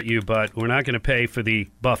support you, but we're not going to pay for the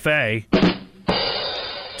buffet.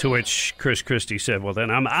 To which Chris Christie said, well, then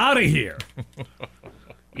I'm out of here.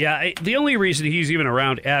 The only reason he's even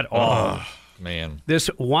around at all, this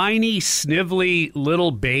whiny, snivelly little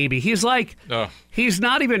baby, he's like, he's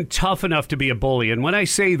not even tough enough to be a bully. And when I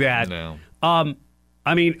say that,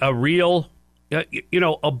 I mean, a real,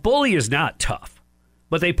 a bully is not tough,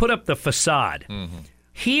 but they put up the facade.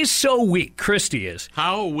 He's so weak, Christie is.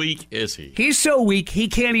 How weak is he? He's so weak, he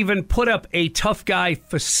can't even put up a tough guy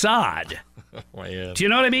facade. Do you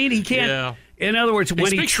know what I mean? He can't. Yeah. In other words,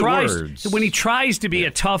 when he tries to be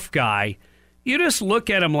a tough guy, you just look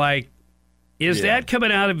at him like, is that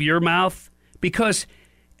coming out of your mouth? Because,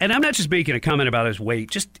 and I'm not just making a comment about his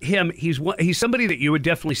weight, just him. He's somebody that you would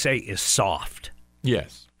definitely say is soft.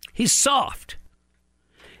 Yes, he's soft.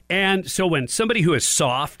 And so when somebody who is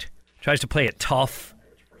soft tries to play it tough,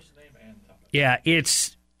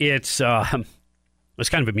 it's kind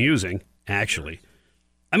of amusing, actually.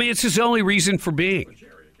 I mean, it's his only reason for being.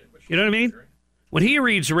 You know what I mean? When he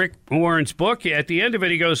reads Rick Warren's book, at the end of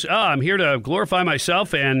it, he goes, I'm here to glorify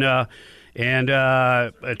myself and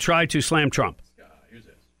try to slam Trump.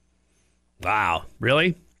 Wow.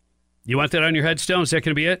 Really? You want that on your headstone? Is that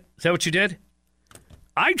going to be it? Is that what you did?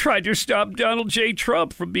 I tried to stop Donald J.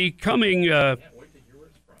 Trump from becoming a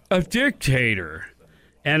dictator.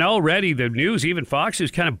 And already the news, even Fox,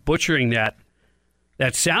 is kind of butchering that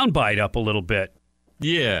soundbite up a little bit.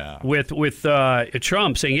 Yeah. With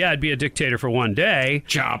Trump saying, I'd be a dictator for one day.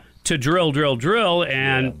 Chop. To drill,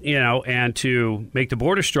 and, and to make the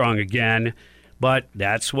border strong again. But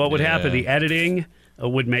that's what would happen. The editing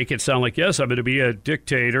would make it sound like, yes, I'm going to be a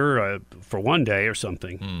dictator for one day or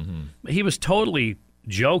something. He was totally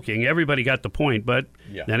joking. Everybody got the point. But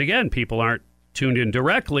then again, people aren't tuned in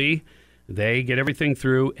directly. They get everything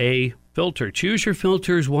through a filter. Choose your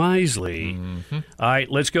filters wisely. All right,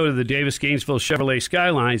 let's go to the Davis-Gainesville Chevrolet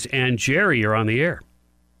Skylines. And Jerry, you're on the air.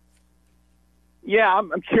 Yeah,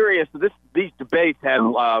 I'm curious. These debates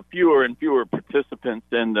have fewer and fewer participants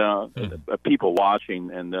and people watching.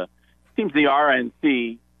 And it seems the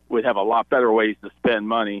RNC would have a lot better ways to spend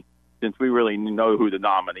money since we really know who the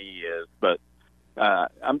nominee is. But I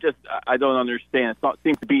don't understand. It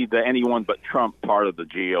seems to be the anyone but Trump part of the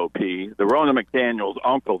GOP. The Ronna McDaniel's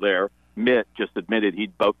uncle there, Mitt, just admitted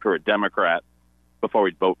he'd vote for a Democrat before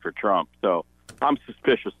he'd vote for Trump. So I'm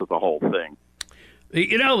suspicious of the whole thing.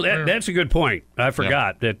 That's a good point. I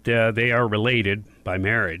forgot that they are related by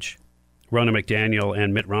marriage, Ronna McDaniel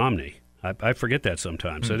and Mitt Romney. I forget that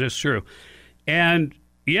sometimes. That is true. And,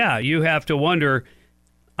 you have to wonder.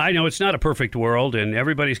 I know it's not a perfect world, and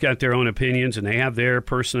everybody's got their own opinions, and they have their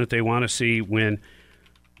person that they want to see win.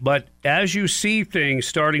 But as you see things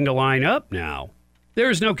starting to line up now,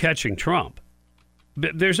 there's no catching Trump.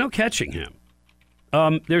 There's no catching him.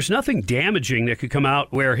 There's nothing damaging that could come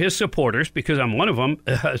out where his supporters, because I'm one of them,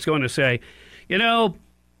 is going to say,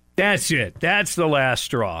 that's it. That's the last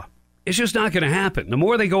straw. It's just not going to happen. The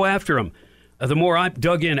more they go after him, the more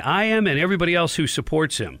dug in I am and everybody else who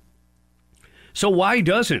supports him. So why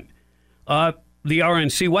doesn't the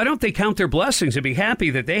RNC, why don't they count their blessings and be happy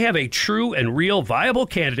that they have a true and real viable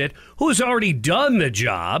candidate who's already done the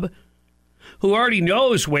job, who already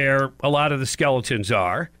knows where a lot of the skeletons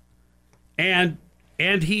are, and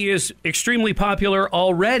he is extremely popular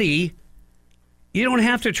already. You don't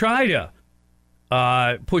have to try to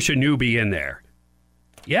push a newbie in there.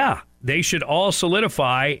 Yeah, they should all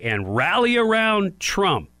solidify and rally around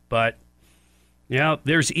Trump. But, yeah,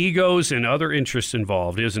 there's egos and other interests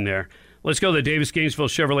involved, isn't there? Let's go to the Davis Gainesville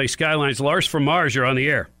Chevrolet Skylines. Lars from Mars, you're on the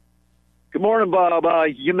air. Good morning, Bob.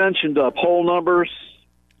 You mentioned poll numbers.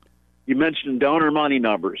 You mentioned donor money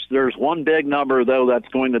numbers. There's one big number, though, that's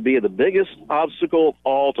going to be the biggest obstacle of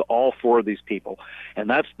all to all four of these people, and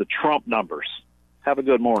that's the Trump numbers. Have a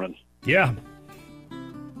good morning. Yeah.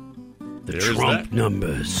 There's Trump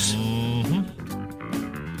numbers.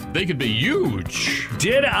 Mm-hmm. They could be huge.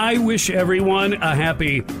 Did I wish everyone a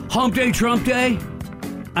happy Hump Day, Trump Day?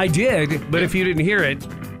 I did, but if you didn't hear it,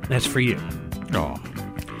 that's for you. Oh.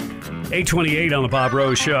 8:28 on the Bob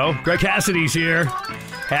Rose Show. Greg Cassidy's here.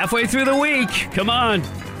 Halfway through the week. Come on.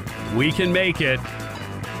 We can make it.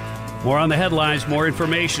 More on the headlines, more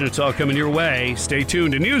information. It's all coming your way. Stay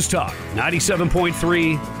tuned to News Talk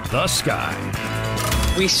 97.3 The Sky.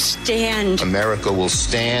 We stand. America will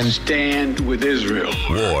stand with Israel.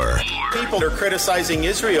 War. People are criticizing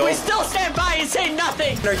Israel. We still stand by and say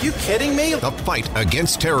nothing. Are you kidding me? The fight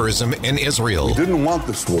against terrorism in Israel. We didn't want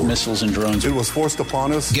this war. Missiles and drones. It was forced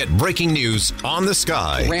upon us. Get breaking news on The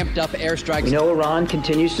Sky. Ramped up airstrikes. We know Iran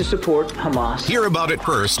continues to support Hamas. Hear about it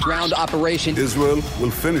first. Ground operation. Israel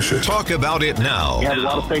will finish it. Talk about it now. We have a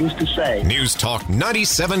lot of things to say. News Talk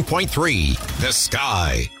 97.3 The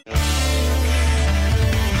Sky.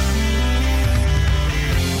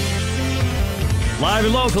 Live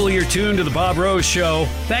and local, you're tuned to the Bob Rose Show.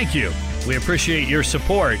 Thank you. We appreciate your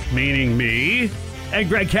support, meaning me and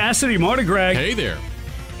Greg Cassidy. Morning, Greg. Hey there.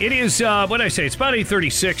 It is, what did I say? It's about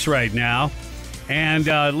 8:36 right now. And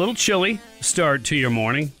a little chilly start to your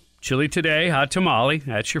morning. Chilly today, hot tamale.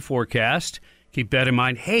 That's your forecast. Keep that in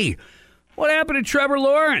mind. Hey, what happened to Trevor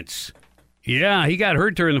Lawrence? Yeah, he got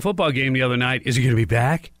hurt during the football game the other night. Is he going to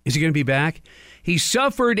be back? He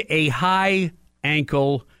suffered a high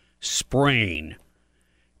ankle sprain.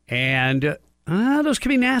 And those can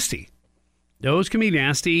be nasty.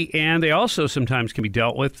 And they also sometimes can be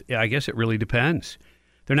dealt with. I guess it really depends.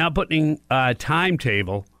 They're not putting a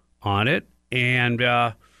timetable on it, and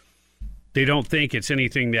they don't think it's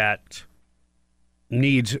anything that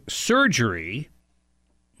needs surgery,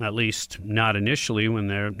 at least not initially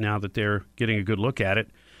now that they're getting a good look at it.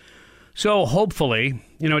 So hopefully,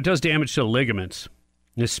 it does damage to the ligaments,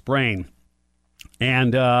 this sprain.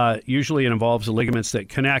 And usually it involves the ligaments that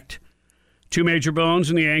connect two major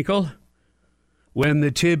bones in the ankle. When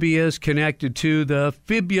the tibia is connected to the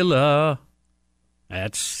fibula.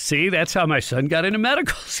 That's how my son got into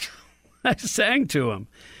medical school. I sang to him.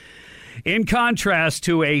 In contrast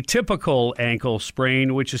to a typical ankle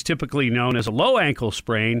sprain, which is typically known as a low ankle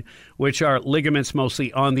sprain, which are ligaments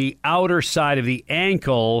mostly on the outer side of the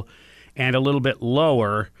ankle and a little bit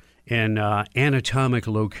lower in anatomic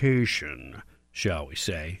location, shall we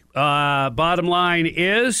say. Bottom line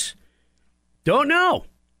is, don't know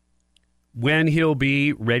when he'll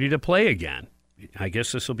be ready to play again. I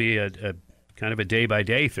guess this will be a kind of a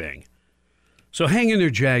day-by-day thing. So hang in there,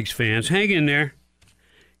 Jags fans. Hang in there.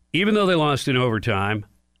 Even though they lost in overtime,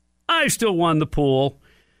 I still won the pool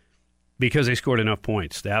because they scored enough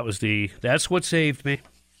points. That's what saved me,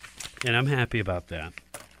 and I'm happy about that.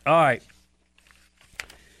 All right.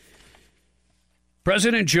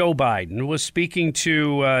 President Joe Biden was speaking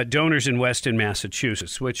to donors in Weston,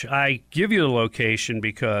 Massachusetts, which I give you the location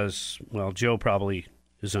because, well, Joe probably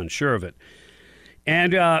is unsure of it.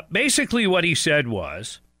 And basically what he said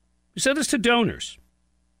this to donors,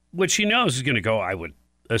 which he knows is going to go, I would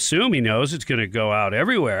assume he knows it's going to go out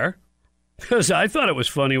everywhere, because I thought it was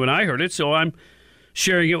funny when I heard it, so I'm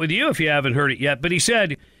sharing it with you if you haven't heard it yet. But he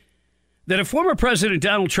said that if former President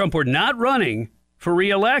Donald Trump were not running for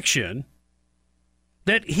re-election,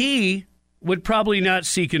 that he would probably not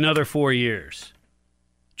seek another 4 years.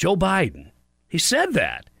 Joe Biden, he said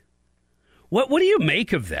that. What do you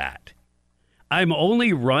make of that? I'm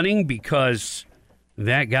only running because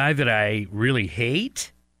that guy that I really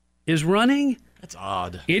hate is running? That's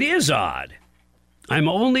odd. It is odd. I'm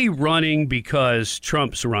only running because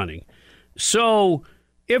Trump's running. So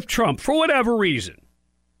if Trump, for whatever reason,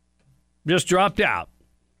 just dropped out,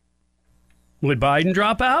 would Biden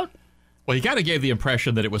drop out? Well, he kind of gave the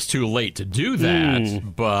impression that it was too late to do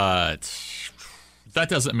that, but that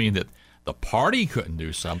doesn't mean that the party couldn't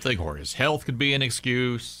do something or his health could be an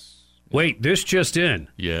excuse. Wait, this just in.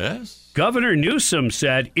 Yes? Governor Newsom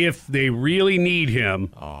said if they really need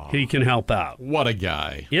him, he can help out. What a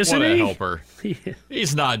guy. Isn't what he? a helper.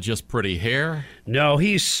 He's not just pretty hair. No,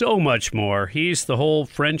 he's so much more. He's the whole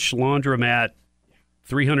French laundromat,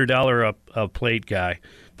 $300 a plate guy,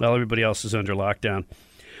 while everybody else is under lockdown.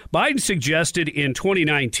 Biden suggested in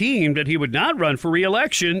 2019 that he would not run for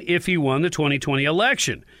re-election if he won the 2020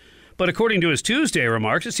 election. But according to his Tuesday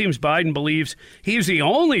remarks, it seems Biden believes he's the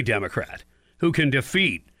only Democrat who can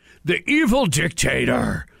defeat the evil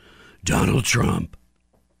dictator, Donald Trump,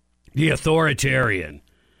 the authoritarian.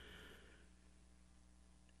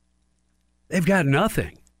 They've got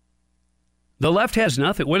nothing. The left has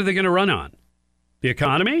nothing. What are they going to run on? The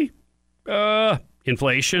economy?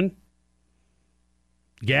 Inflation?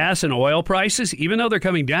 Gas and oil prices? Even though they're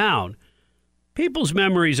coming down, people's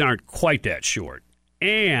memories aren't quite that short.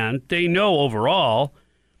 And they know overall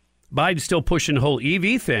Biden's still pushing the whole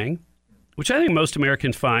EV thing, which I think most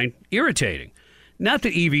Americans find irritating. Not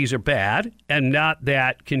that EVs are bad, and not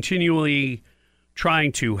that continually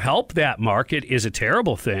trying to help that market is a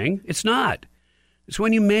terrible thing. It's not. It's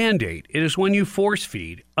when you mandate. It is when you force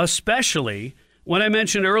feed, especially when I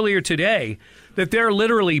mentioned earlier today that there are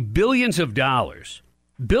literally billions of dollars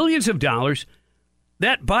that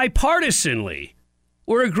bipartisanly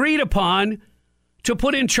were agreed upon to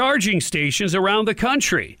put in charging stations around the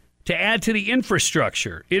country to add to the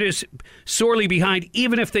infrastructure. It is sorely behind,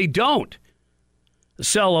 even if they don't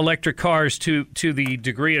sell electric cars to the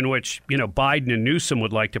degree in which, Biden and Newsom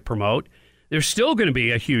would like to promote. There's still going to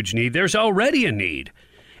be a huge need. There's already a need.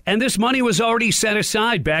 And this money was already set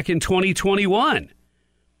aside back in 2021.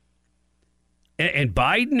 And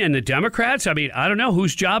Biden and the Democrats, I don't know,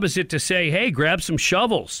 whose job is it to say, hey, grab some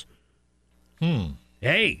shovels?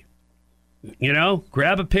 Hey,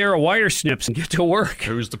 grab a pair of wire snips and get to work.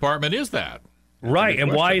 Whose department is that? Right,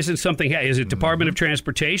 and why isn't something... Is it Department of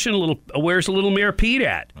Transportation? Where's Little Mayor Pete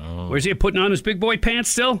at? Where's he putting on his big boy pants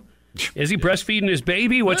still? Is he breastfeeding his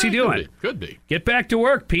baby? What's he doing? Could be. Get back to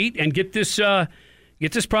work, Pete, and get this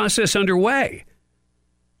process underway.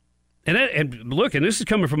 And look, and this is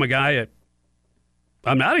coming from a guy that...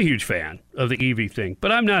 I'm not a huge fan of the EV thing,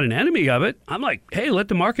 but I'm not an enemy of it. I'm like, hey, let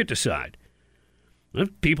the market decide.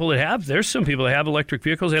 There's some people that have electric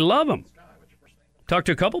vehicles. They love them. Talked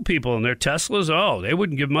to a couple people, and their Teslas, they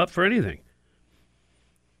wouldn't give them up for anything.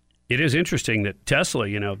 It is interesting that Tesla,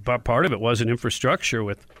 part of it was an infrastructure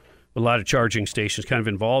with a lot of charging stations kind of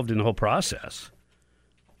involved in the whole process.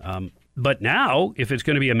 But now, if it's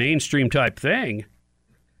going to be a mainstream type thing,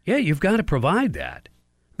 you've got to provide that.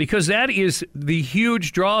 Because that is the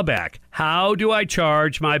huge drawback. How do I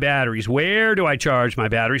charge my batteries? Where do I charge my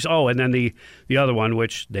batteries? Oh, and then the other one,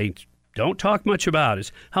 which they don't talk much about,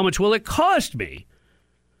 is how much will it cost me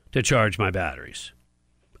to charge my batteries?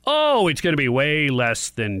 Oh, it's going to be way less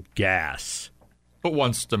than gas. But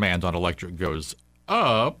once demand on electric goes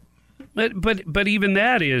up... But even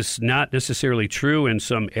that is not necessarily true in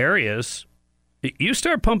some areas. You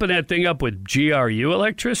start pumping that thing up with GRU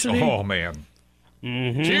electricity... Oh, man.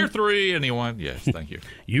 Mm-hmm. Tier 3, anyone? Yes, thank you.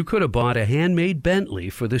 You could have bought a handmade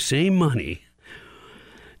Bentley for the same money.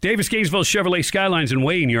 Davis Gainesville Chevrolet Skylines and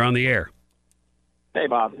Wayne, you're on the air. Hey,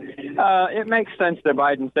 Bob. It makes sense that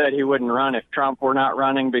Biden said he wouldn't run if Trump were not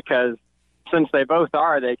running because since they both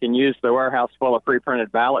are, they can use the warehouse full of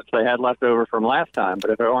pre-printed ballots they had left over from last time.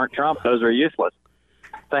 But if it weren't Trump, those are useless.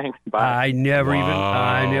 Thanks. Bye. I never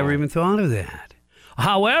even thought of that.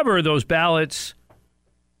 However, those ballots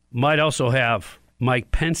might also have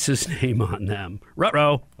Mike Pence's name on them.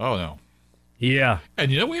 Ruh-roh. Oh, no. Yeah.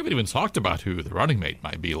 And we haven't even talked about who the running mate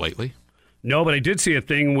might be lately. No, but I did see a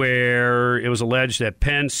thing where it was alleged that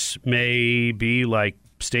Pence may be like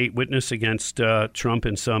state witness against Trump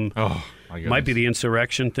in some... Oh, my goodness. Might be the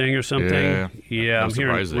insurrection thing or something. Yeah, no I'm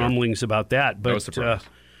hearing rumblings about that. But, no surprise.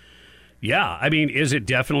 Is it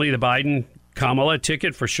definitely the Biden-Kamala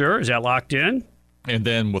ticket for sure? Is that locked in? And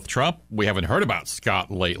then with Trump, we haven't heard about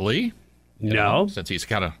Scott lately. No. Since he's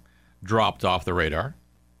kind of dropped off the radar.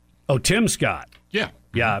 Oh, Tim Scott. Yeah.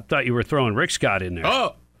 Yeah, I thought you were throwing Rick Scott in there.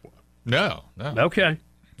 Oh, no. Okay.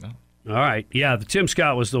 No. All right. Yeah, the Tim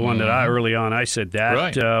Scott was the one that early on I said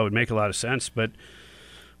that would make a lot of sense, but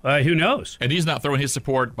who knows? And he's not throwing his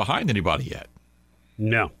support behind anybody yet.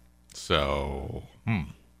 No. So,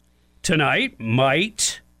 Tonight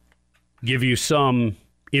might give you some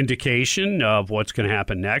indication of what's going to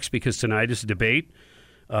happen next because tonight is a debate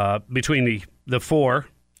between the four.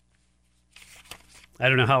 I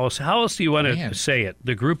don't know how else do you want to say it?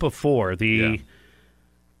 The group of four, the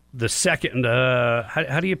second.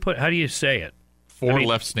 How do you say it? Four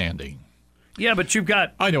left standing. Yeah, but you've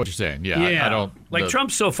got... I know what you're saying. Yeah. I don't...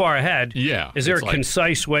 Trump's so far ahead. Yeah. Is there a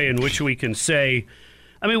concise way in which we can say...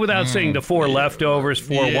 I mean, without saying the 4 leftovers,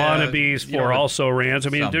 4 wannabes, 4 also-rans. I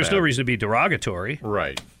mean, there's no reason to be derogatory.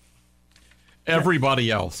 Right.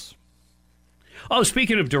 Everybody else. Oh,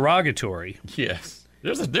 speaking of derogatory. Yes.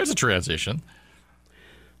 There's a transition.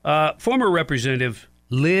 Former Representative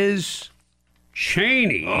Liz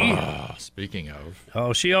Cheney. Oh, speaking of.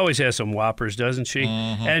 Oh, she always has some whoppers, doesn't she?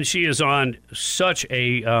 Mm-hmm. And she is on such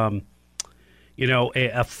a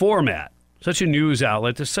format, such a news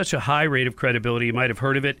outlet. There's such a high rate of credibility. You might have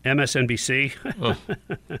heard of it, MSNBC. Oh.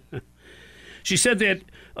 She said that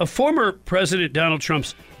former President Donald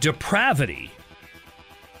Trump's depravity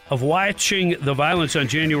of watching the violence on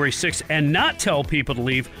January 6th and not tell people to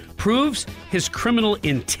leave proves his criminal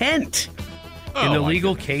intent in the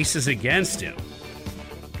legal cases against him.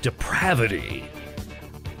 Depravity.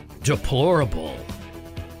 Deplorable.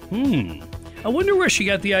 I wonder where she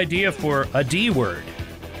got the idea for a D word.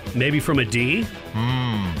 Maybe from a D?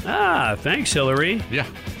 Ah, thanks, Hillary. Yeah.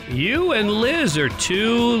 You and Liz are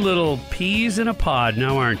 2 little peas in a pod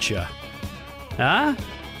now, aren't you? Huh?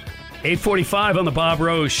 8:45 on the Bob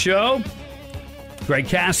Rose Show. Greg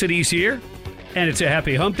Cassidy's here, and it's a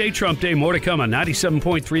happy Hump Day, Trump Day. More to come on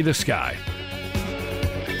 97.3 The Sky.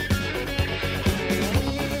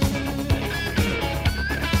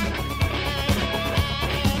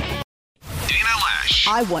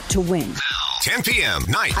 I want to win. 10 p.m.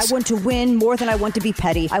 nights. I want to win more than I want to be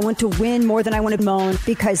petty. I want to win more than I want to moan,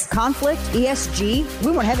 because conflict, ESG,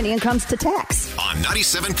 we won't have any incomes to tax. On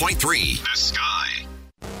 97.3 The Sky.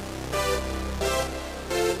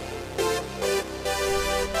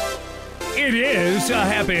 It is a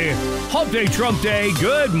happy Hump Day, Trump Day.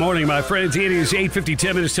 Good morning, my friends. It is 8:50,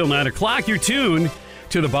 10 minutes till 9 o'clock. You're tuned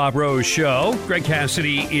to the Bob Rose Show. Greg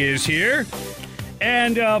Cassidy is here.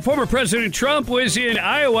 And former President Trump was in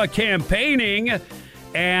Iowa campaigning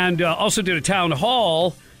and also did a town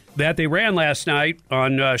hall that they ran last night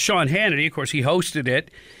on Sean Hannity. Of course, he hosted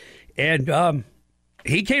it. And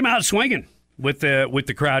he came out swinging with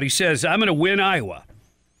the crowd. He says, I'm going to win Iowa.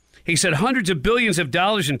 He said hundreds of billions of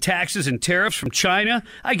dollars in taxes and tariffs from China.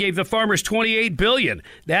 I gave the farmers $28 billion.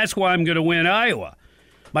 That's why I'm going to win Iowa.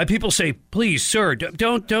 My people say, please, sir,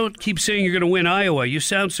 don't keep saying you're going to win Iowa. You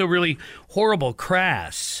sound so really horrible,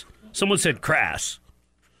 crass. Someone said crass.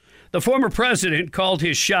 The former president called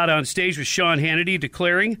his shot on stage with Sean Hannity,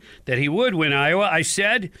 declaring that he would win Iowa. I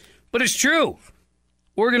said, but it's true.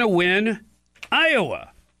 We're going to win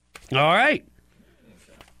Iowa. All right.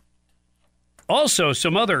 Also,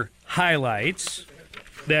 some other highlights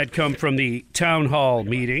that come from the town hall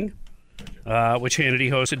meeting, which Hannity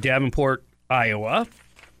hosted, Davenport, Iowa.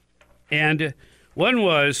 And one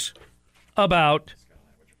was about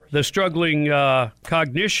the struggling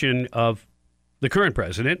cognition of the current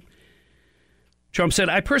president. Trump said,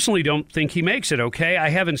 I personally don't think he makes it, okay? I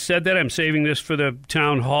haven't said that. I'm saving this for the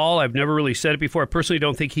town hall. I've never really said it before. I personally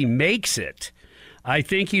don't think he makes it. I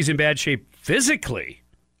think he's in bad shape physically,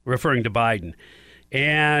 referring to Biden.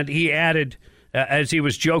 And he added, as he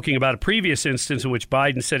was joking about a previous instance in which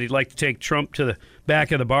Biden said he'd like to take Trump to the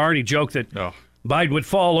back of the barn, he joked that Biden would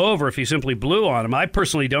fall over if he simply blew on him. I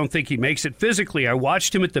personally don't think he makes it physically. I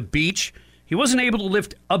watched him at the beach. He wasn't able to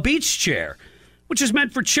lift a beach chair, which is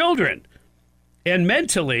meant for children. And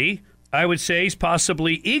mentally, I would say he's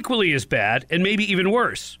possibly equally as bad and maybe even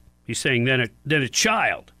worse, he's saying, than a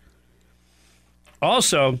child.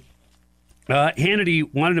 Also,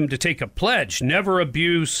 Hannity wanted him to take a pledge, never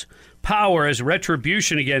abuse power as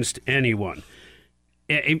retribution against anyone.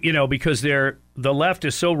 You know, because the left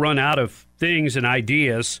is so run out of things and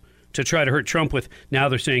ideas to try to hurt Trump with. Now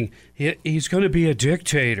they're saying he's going to be a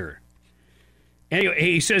dictator. Anyway,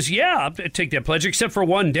 he says, yeah, I'll take that pledge, except for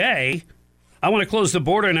one day. I want to close the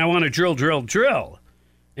border and I want to drill.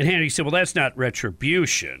 And Hannity said, well, that's not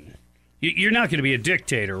retribution. You're not going to be a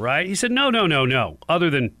dictator, right? He said, no, other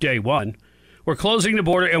than day one. We're closing the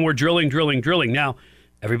border and we're drilling. Now,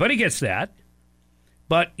 everybody gets that.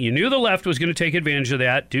 But you knew the left was going to take advantage of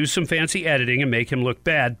that, do some fancy editing and make him look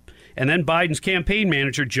bad. And then Biden's campaign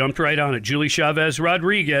manager jumped right on it. Julie Chavez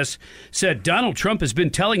Rodriguez said, Donald Trump has been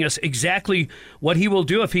telling us exactly what he will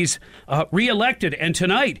do if he's reelected. And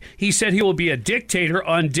tonight, he said he will be a dictator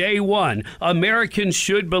on day one. Americans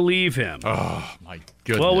should believe him. Oh, my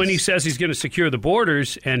goodness. Well, when he says he's going to secure the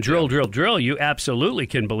borders and drill, you absolutely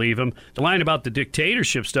can believe him. The line about the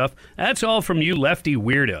dictatorship stuff, that's all from you lefty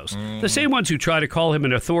weirdos. The same ones who try to call him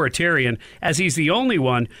an authoritarian, as he's the only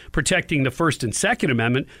one protecting the First and Second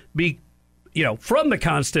Amendment, from the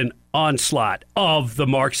constant onslaught of the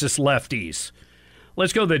Marxist lefties.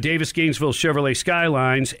 Let's go to the Davis Gainesville Chevrolet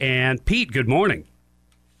Skylines. And Pete, good morning.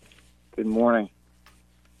 Good morning.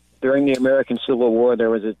 During the American Civil War, there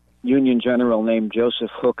was a Union general named Joseph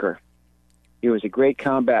Hooker. He was a great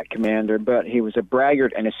combat commander, but he was a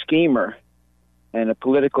braggart and a schemer and a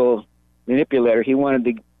political manipulator. He wanted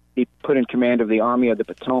to be put in command of the Army of the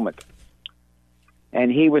Potomac.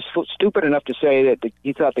 And he was stupid enough to say that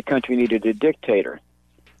he thought the country needed a dictator.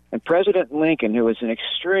 And President Lincoln, who was an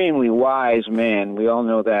extremely wise man, we all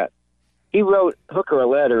know that, he wrote Hooker a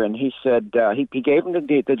letter, and he said, he gave him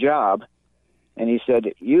the job, and he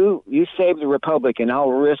said, you save the republic, and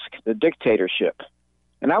I'll risk the dictatorship.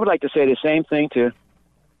 And I would like to say the same thing to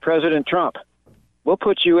President Trump. We'll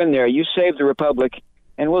put you in there. You save the republic,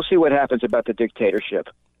 and we'll see what happens about the dictatorship.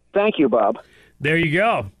 Thank you, Bob. There you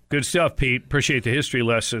go. Good stuff, Pete. Appreciate the history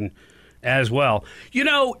lesson as well. You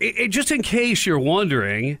know, just in case you're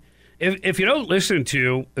wondering, if you don't listen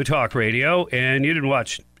to talk radio and you didn't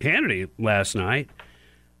watch Hannity last night,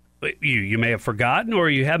 you may have forgotten or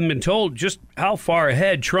you haven't been told just how far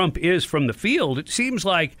ahead Trump is from the field. It seems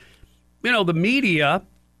like, the media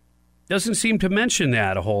doesn't seem to mention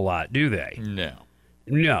that a whole lot, do they?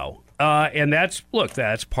 No. And that's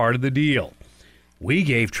part of the deal. We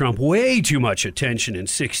gave Trump way too much attention in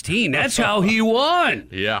 2016. That's how he won.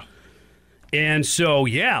 Yeah. And so,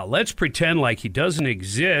 let's pretend like he doesn't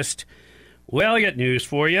exist. Well, I got news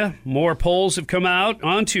for you. More polls have come out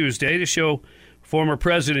on Tuesday to show former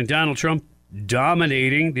President Donald Trump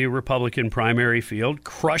dominating the Republican primary field,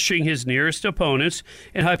 crushing his nearest opponents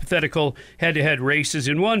in hypothetical head-to-head races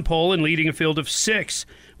in one poll and leading a field of 6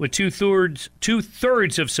 with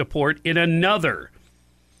two-thirds of support in another.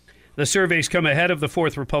 The surveys come ahead of the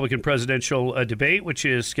 4th Republican presidential debate, which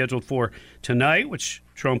is scheduled for tonight, which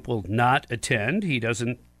Trump will not attend. He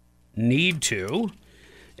doesn't need to.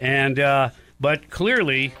 And but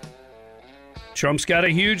clearly, Trump's got a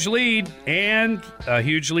huge lead, and a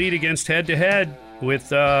huge lead against head-to-head with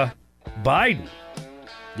Biden.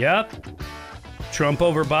 Yep. Trump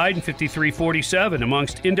over Biden, 53-47.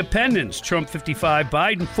 Amongst independents, Trump 55,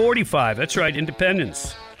 Biden 45. That's right,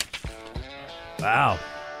 independents. Wow.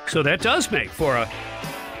 So that does make for a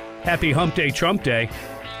happy Hump Day, Trump Day.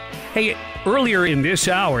 Hey, earlier in this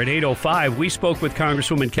hour at 8:05, we spoke with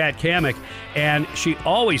Congresswoman Kat Kammack, and she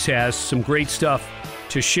always has some great stuff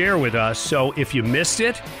to share with us. So if you missed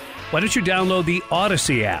it, why don't you download the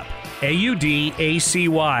Odyssey app?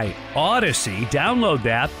 AUDACY. Odyssey. Download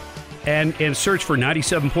that and search for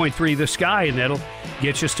 97.3 The Sky, and that'll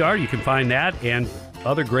get you started. You can find that and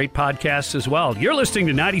other great podcasts as well. You're listening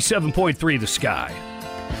to 97.3 The Sky.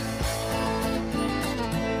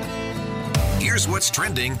 Here's what's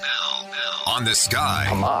trending on The Sky.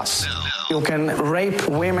 Hamas. You can rape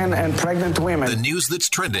women and pregnant women. The news that's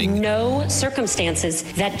trending. No circumstances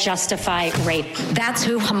that justify rape. That's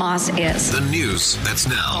who Hamas is. The news that's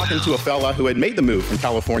now. Talking to a fella who had made the move from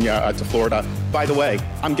California to Florida. By the way,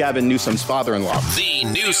 I'm Gavin Newsom's father-in-law. The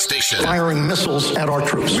news station. Firing missiles at our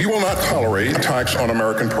troops. We will not tolerate attacks on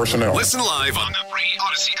American personnel. Listen live on the free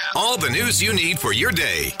Odyssey app. All the news you need for your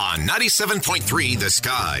day on 97.3 The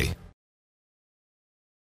Sky.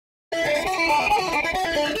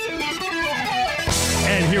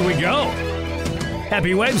 And here we go.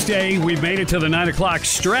 Happy Wednesday. We've made it to the 9 o'clock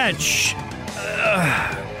stretch.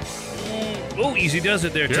 Easy does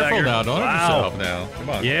it there, Careful Tiger. now. Don't hurt yourself now. Come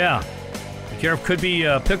on. Yeah. Be careful. Could be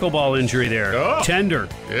a pickleball injury there. Oh. Tender.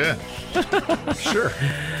 Yeah. Sure.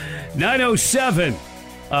 9:07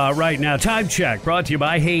 right now. Time check brought to you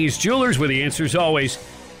by Hayes Jewelers, where the answer is always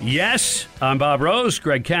yes. I'm Bob Rose.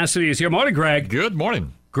 Greg Cassidy is here. Morning, Greg. Good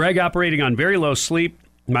morning. Greg operating on very low sleep.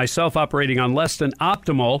 Myself operating on less than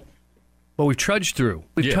optimal. But we've trudged through.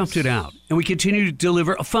 We've toughed it out. And we continue to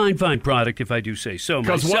deliver a fine product, if I do say so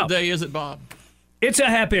myself. Because what day is it, Bob? It's a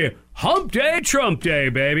happy Hump Day, Trump Day,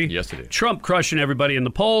 baby. Yes, it is. Trump crushing everybody in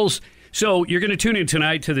the polls. So you're going to tune in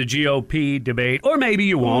tonight to the GOP debate, or maybe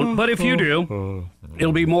you won't. But if you do,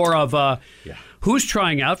 it'll be more of who's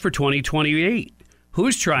trying out for 2028.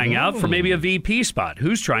 Who's trying out for maybe a VP spot?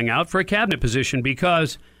 Who's trying out for a cabinet position?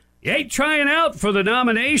 Because you ain't trying out for the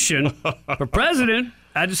nomination for president.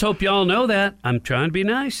 I just hope y'all know that. I'm trying to be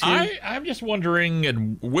nice here. I'm just wondering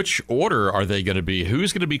in which order are they going to be?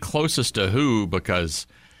 Who's going to be closest to who? Because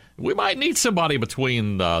we might need somebody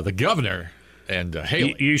between the governor and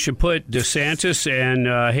Haley. You should put DeSantis and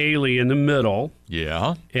Haley in the middle.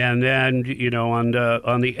 Yeah. And then, on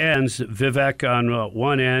the ends, Vivek on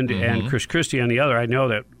one end and Chris Christie on the other. I know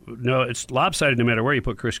that. No, it's lopsided no matter where you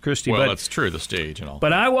put Chris Christie. Well, that's true, the stage and all.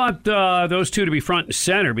 But I want those two to be front and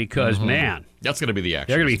center because, man. That's going to be the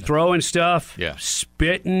action. They're going to be throwing stuff,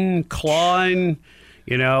 spitting, clawing.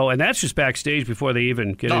 You know, and that's just backstage before they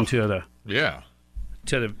even get into the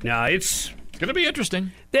Now it's going to be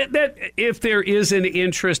interesting. That if there is an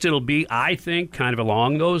interest, it'll be, I think, kind of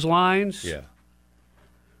along those lines. Yeah.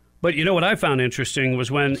 But you know what I found interesting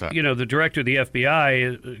was when, you know, the director of the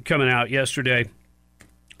FBI coming out yesterday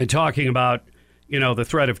and talking about, you know, the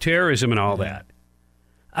threat of terrorism and all that.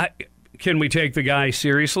 Can we take the guy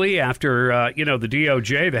seriously after, you know, the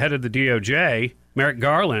DOJ, the head of the DOJ, Merrick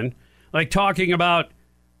Garland, like talking about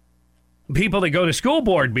people that go to school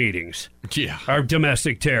board meetings are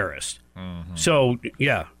domestic terrorists. So,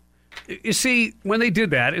 yeah. You see, when they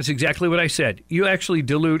did that, it's exactly what I said. You actually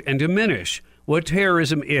dilute and diminish what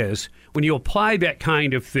terrorism is when you apply that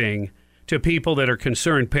kind of thing to people that are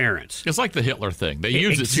concerned parents. It's like the Hitler thing. They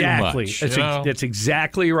use it too much. That's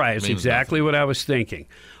exactly right. It's exactly what I was thinking.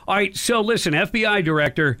 All right, so listen, FBI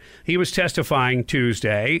director, he was testifying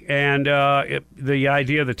Tuesday, and the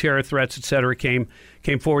idea of the terror threats, et cetera, came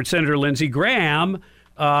forward. Senator Lindsey Graham,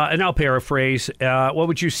 and I'll paraphrase, what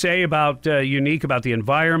would you say about unique about the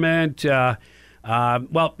environment?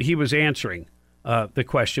 Well, he was answering the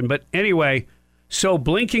question. But anyway, so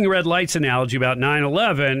blinking red lights analogy about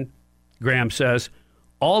 9/11, Graham says,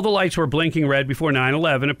 all the lights were blinking red before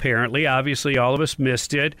 9/11, apparently. Obviously, all of us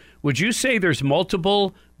missed it. Would you say there's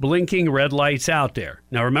multiple blinking red lights out there?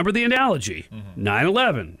 Now, remember the analogy,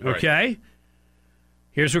 9/11, okay? Right.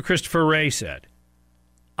 Here's what Christopher Wray said.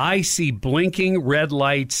 I see blinking red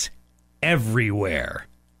lights everywhere.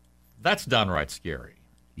 That's downright scary.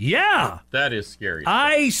 Yeah. That is scary.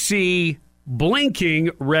 I see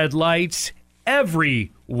blinking red lights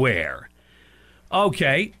everywhere.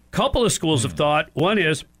 Okay, couple of schools of thought. One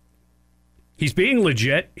is he's being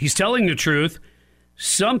legit. He's telling the truth.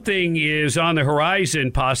 Something is on the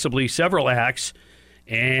horizon, possibly several acts,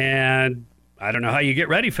 and I don't know how you get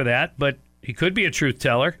ready for that, but he could be a truth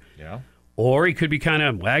teller. Yeah. Or he could be kind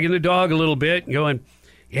of wagging the dog a little bit and going,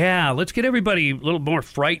 yeah, let's get everybody a little more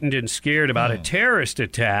frightened and scared about a terrorist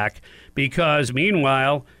attack because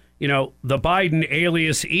meanwhile, you know, the Biden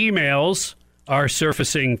alias emails are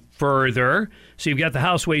surfacing further. So you've got the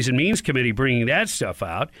House Ways and Means Committee bringing that stuff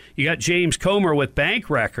out. You got James Comer with bank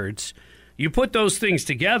records. You put those things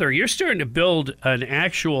together, you're starting to build an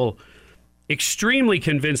actual extremely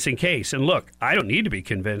convincing case. And look, I don't need to be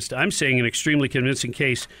convinced. I'm saying an extremely convincing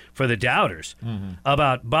case for the doubters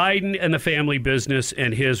about Biden and the family business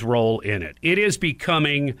and his role in it. It is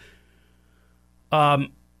becoming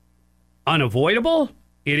unavoidable.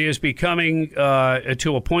 It is becoming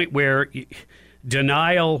to a point where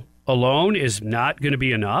denial alone is not going to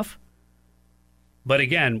be enough. But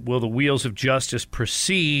again, will the wheels of justice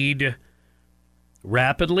proceed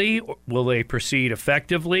rapidly? Will they proceed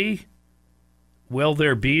effectively? Will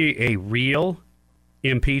there be a real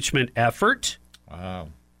impeachment effort? Wow.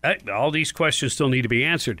 All these questions still need to be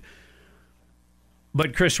answered.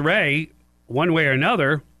 But Chris Wray, one way or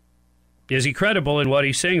another, is he credible in what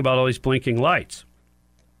he's saying about all these blinking lights?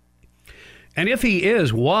 And if he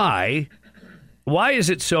is, why is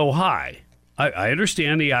it so high? I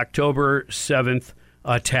understand the October 7th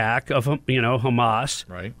attack of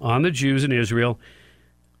Hamas on the Jews in Israel.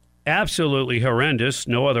 Absolutely horrendous.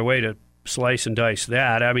 No other way to slice and dice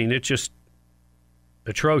that. I mean, it's just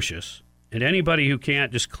atrocious. And anybody who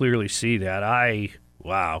can't just clearly see that,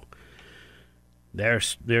 wow.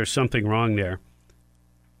 There's something wrong there.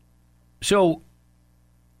 So,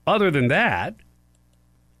 other than that,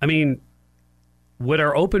 I mean, would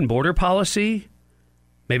our open border policy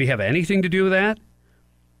maybe have anything to do with that?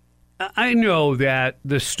 I know that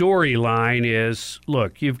the storyline is,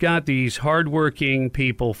 look, you've got these hardworking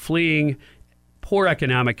people fleeing poor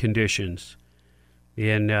economic conditions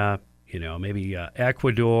in, maybe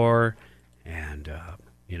Ecuador and,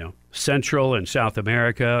 Central and South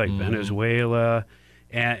America, like Venezuela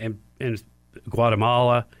and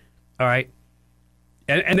Guatemala. All right.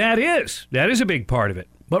 And that is a big part of it.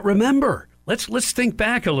 But remember, let's think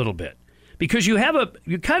back a little bit, because you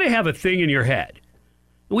kind of have a thing in your head.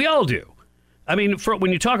 We all do. I mean,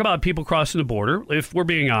 when you talk about people crossing the border, if we're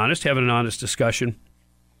being honest, having an honest discussion,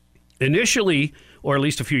 initially, or at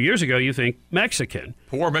least a few years ago, you think Mexican.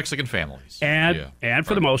 Poor Mexican families. And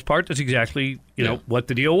for the most part, that's exactly what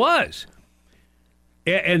the deal was.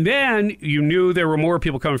 And then you knew there were more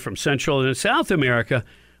people coming from Central and South America.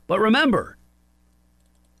 But remember,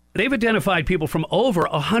 they've identified people from over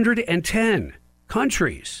 110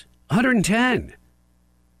 countries. 110.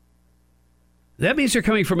 That means they're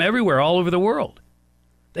coming from everywhere, all over the world.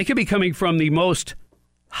 They could be coming from the most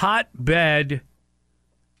hotbed,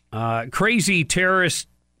 crazy terrorist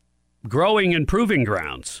growing and proving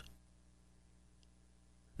grounds.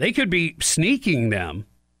 They could be sneaking them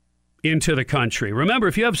into the country. Remember,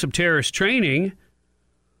 if you have some terrorist training,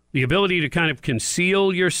 the ability to kind of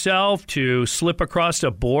conceal yourself, to slip across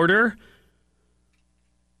a border,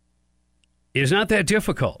 is not that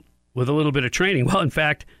difficult with a little bit of training. Well, in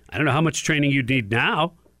fact, I don't know how much training you'd need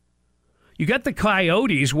now. You got the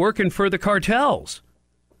coyotes working for the cartels.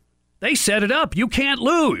 They set it up. You can't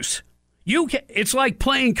lose. It's like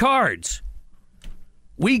playing cards.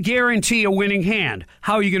 We guarantee a winning hand.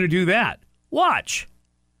 How are you going to do that? Watch.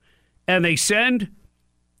 And they send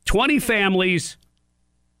 20 families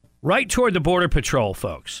right toward the Border Patrol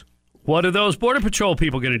folks. What are those Border Patrol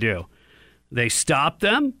people going to do? They stop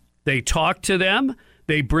them. They talk to them.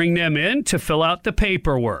 They bring them in to fill out the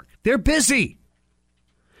paperwork. They're busy.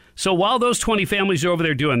 So while those 20 families are over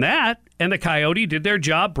there doing that, and the coyote did their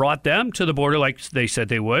job, brought them to the border like they said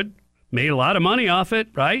they would, made a lot of money off it,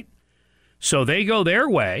 right? So they go their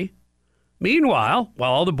way. Meanwhile,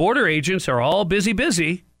 while all the border agents are all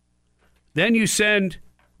busy, then you send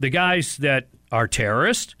the guys that are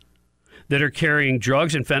terrorists, that are carrying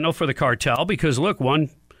drugs and fentanyl for the cartel, because, look, one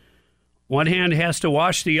hand has to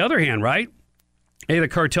wash the other hand, right? Hey, the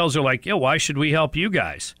cartels are like, why should we help you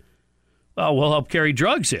guys? Oh, we'll help carry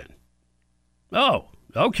drugs in. Oh,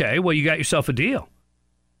 okay, well, you got yourself a deal,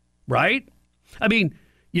 right? I mean,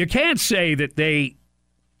 you can't say that they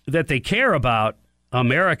care about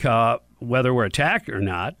America, whether we're attacked or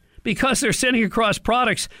not, because they're sending across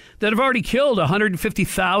products that have already killed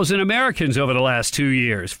 150,000 Americans over the last 2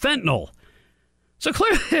 years. Fentanyl. So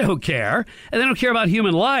clearly they don't care. And they don't care about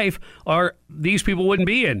human life, or these people wouldn't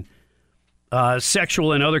be in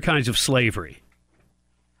sexual and other kinds of slavery.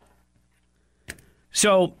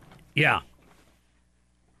 So, yeah.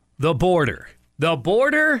 The border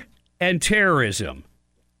and terrorism.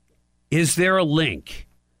 Is there a link?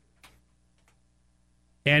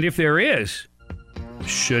 And if there is,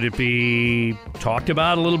 should it be talked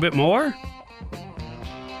about a little bit more?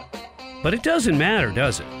 But it doesn't matter,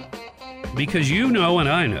 does it? Because you know and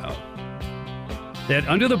I know that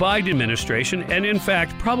under the Biden administration, and in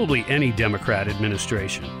fact probably any Democrat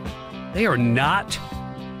administration, they are not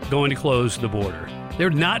going to close the border. They're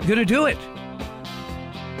not going to do it.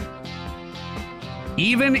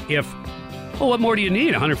 Even if, well, what more do you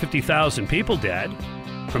need? 150,000 people dead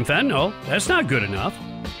from fentanyl. That's not good enough.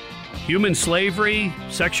 Human slavery,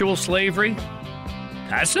 sexual slavery,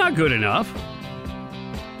 that's not good enough.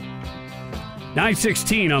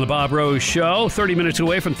 9:16 on the Bob Rose Show, 30 minutes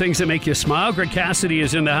away from things that make you smile. Greg Cassidy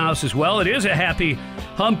is in the house as well. It is a happy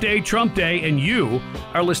Hump Day, Trump Day, and you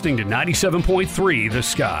are listening to 97.3 The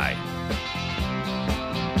Sky.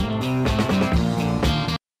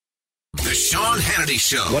 The Sean Hannity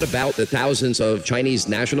Show. What about the thousands of Chinese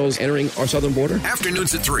nationals entering our southern border?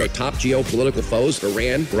 Afternoons at 3. Our top geopolitical foes,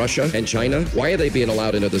 Iran, Russia, and China. Why are they being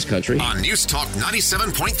allowed into this country? On News Talk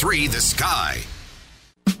 97.3 The Sky.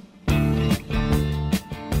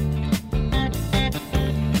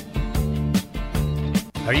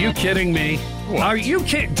 Are you kidding me? What? Are you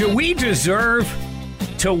kidding? Do we deserve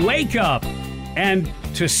to wake up and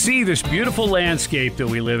to see this beautiful landscape that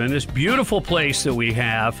we live in, this beautiful place that we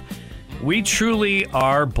have? We truly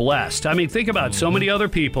are blessed. I mean, think about so many other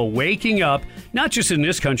people waking up, not just in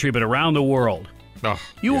this country, but around the world. Oh,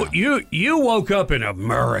 You woke up in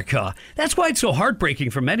America. That's why it's so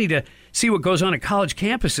heartbreaking for many to see what goes on at college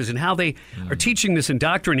campuses and how they are teaching this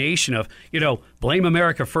indoctrination of, blame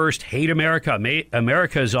America first, hate America.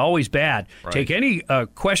 America is always bad. Right. Take any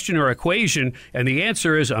question or equation, and the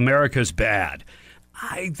answer is America's bad.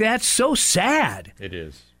 That's so sad. It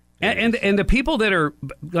is. And the people that are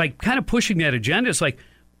like kind of pushing that agenda, it's like,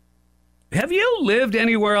 have you lived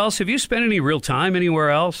anywhere else? Have you spent any real time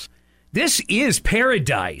anywhere else? This is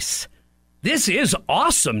paradise. This is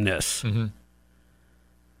awesomeness. Mm-hmm.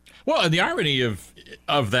 Well, and the irony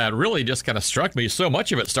of that really just kind of struck me. So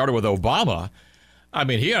much of it started with Obama. I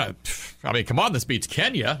mean, come on, this beats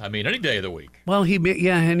Kenya. I mean, any day of the week. Well, he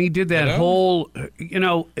did that whole,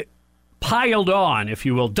 piled on, if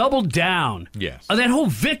you will, doubled down. Yes. On that whole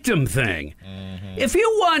victim thing. Mm-hmm. If you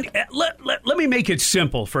want, let me make it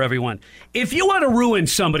simple for everyone. If you want to ruin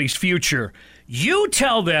somebody's future, you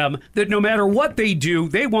tell them that no matter what they do,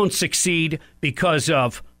 they won't succeed because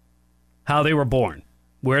of how they were born,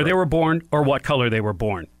 where they were born, or what color they were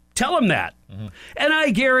born. Tell them that. Mm-hmm. And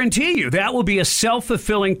I guarantee you that will be a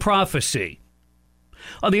self-fulfilling prophecy.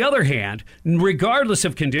 On the other hand, regardless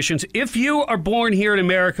of conditions, if you are born here in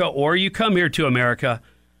America or you come here to America,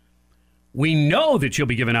 we know that you'll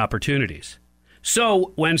be given opportunities.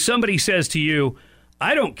 So when somebody says to you,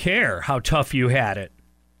 I don't care how tough you had it,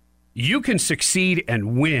 you can succeed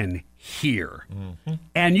and win here. Mm-hmm.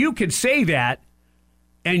 And you can say that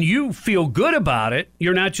and you feel good about it,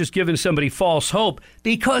 you're not just giving somebody false hope,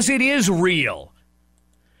 because it is real.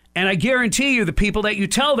 And I guarantee you the people that you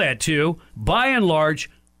tell that to, by and large,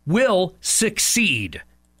 will succeed.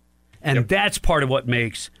 And that's part of what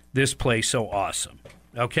makes this place so awesome.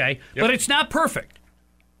 Okay? But it's not perfect.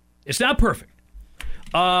 It's not perfect.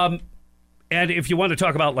 And if you want to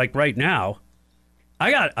talk about, like, right now,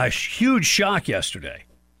 I got a huge shock yesterday.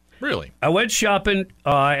 Really? I went shopping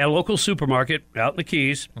at a local supermarket out in the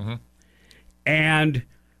Keys, and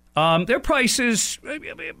their prices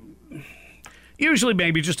usually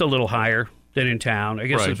maybe just a little higher than in town. I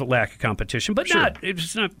guess there's a lack of competition, but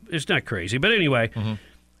it's not crazy. But anyway,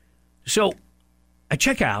 so I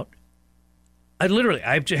check out. I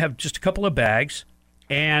have just a couple of bags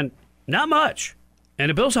and not much,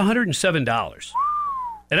 and the bill's $107.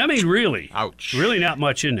 And I mean, really, really not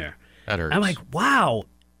much in there. That hurts. I'm like, wow.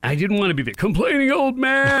 I didn't want to be the complaining old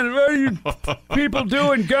man. What are you people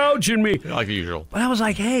doing, gouging me? Like usual. But I was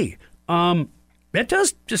like, hey, that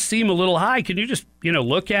does just seem a little high. Can you just,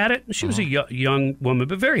 look at it? And she was a young woman,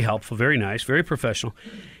 but very helpful, very nice, very professional.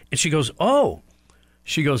 And she goes,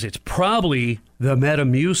 it's probably the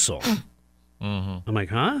Metamucil. I'm like,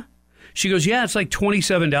 huh? She goes, yeah, it's like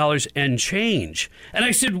 $27 and change. And I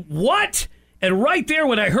said, what? And right there,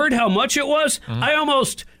 when I heard how much it was, I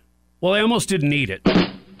almost didn't need it.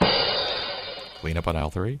 Clean up on aisle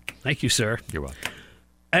 3. Thank you, sir. You're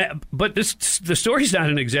welcome. But the story's not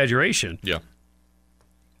an exaggeration. Yeah.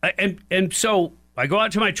 And so I go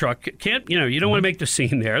out to my truck. You don't want to make the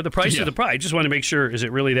scene there. The price is the price. I just want to make sure, is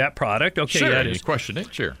it really that product? Okay, sure, that you is. question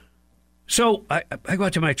it, sure. So I go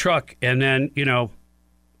out to my truck, and then,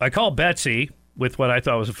 I call Betsy with what I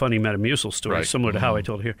thought was a funny Metamucil story, similar to how I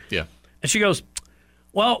told it here. Yeah. And she goes,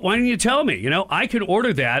 well, why didn't you tell me? I could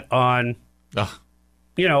order that on,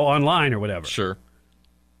 online or whatever. Sure.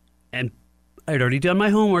 And I'd already done my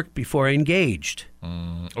homework before I engaged.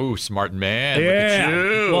 Oh, smart man. Yeah. Look at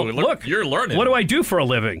you. Well, look, you're learning. What do I do for a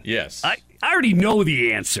living? Yes. I already know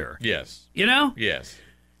the answer. Yes. Yes.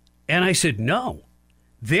 And I said, no.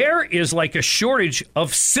 There is like a shortage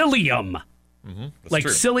of psyllium. Like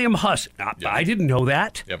true. psyllium husk. I didn't know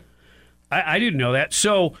that. Yep. I didn't know that.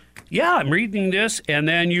 So, yeah, I'm reading this, and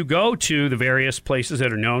then you go to the various places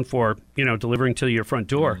that are known for, delivering to your front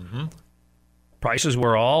door. Prices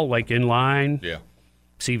were all, like, in line. Yeah.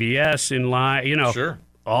 CVS in line, Sure.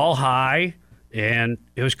 all high, and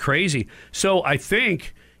it was crazy. So I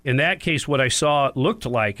think, in that case, what I saw looked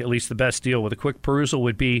like, at least the best deal with a quick perusal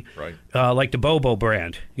would be like the Bobo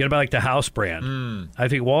brand. You got to buy like the house brand. I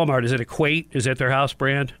think Walmart, is it Equate? Is that their house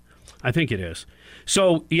brand? I think it is.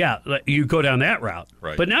 So, yeah, you go down that route.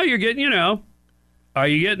 Right. But now you're getting, are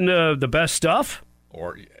you getting the best stuff?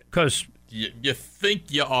 Or because you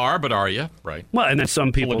think you are, but are you? Right. Well, and then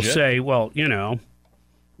some people Legit. say, well,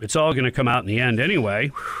 it's all going to come out in the end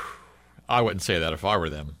anyway. I wouldn't say that if I were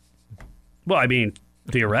them. Well, I mean,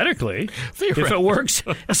 theoretically. If it works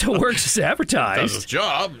as advertised. Does its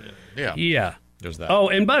job. Yeah. Yeah. There's that. Oh,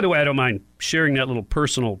 and by the way, I don't mind sharing that little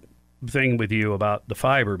personal thing with you about the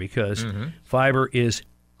fiber, because fiber is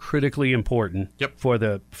critically important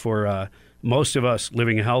for most of us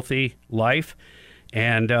living a healthy life.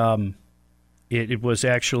 And it was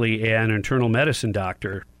actually an internal medicine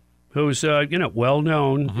doctor who's well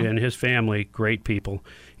known in his family, great people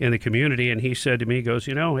in the community, and he said to me, he goes,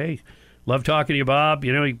 hey, love talking to you, Bob,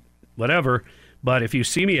 whatever, but if you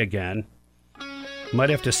see me again, might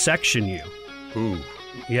have to section you. Ooh.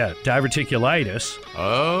 Yeah, diverticulitis.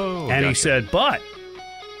 Oh. And he said, but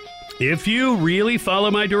if you really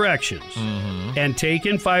follow my directions and take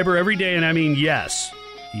in fiber every day, and I mean, yes,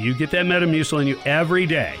 you get that Metamucil in you every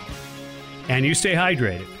day, and you stay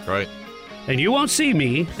hydrated. Right. And you won't see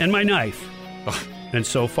me and my knife. And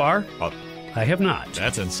so far, I have not.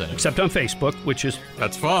 That's incentive. Except on Facebook, which is...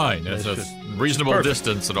 That's fine. That's reasonable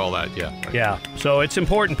distance and all that, yeah. Yeah, so it's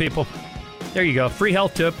important, people. There you go. Free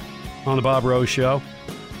health tip on the Bob Rose Show.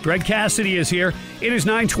 Greg Cassidy is here. It is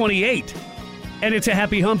 9:28, and it's a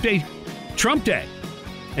happy Hump Day, Trump Day.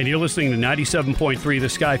 And you're listening to 97.3 The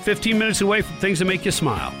Sky, 15 minutes away from things that make you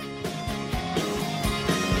smile.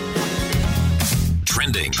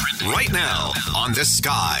 Trending right now on The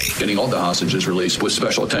Sky. Getting all the hostages released with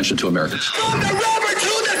special attention to Americans.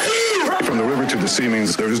 From the river to the sea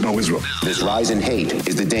means there is no Israel. This rise in hate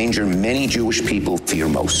is the danger many Jewish people fear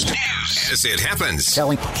most. News as it happens.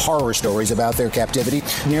 Telling horror stories about their captivity.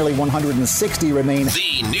 Nearly 160 remain.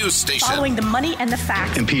 The news station. Following the money and the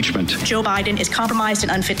facts. Impeachment. Joe Biden is compromised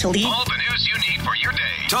and unfit to lead. All the news you need for your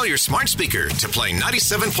day. Tell your smart speaker to play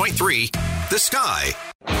 97.3 The Sky.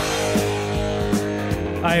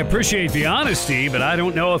 I appreciate the honesty, but I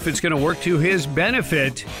don't know if it's going to work to his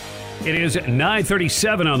benefit. It is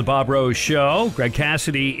 9:37 on the Bob Rose Show. Greg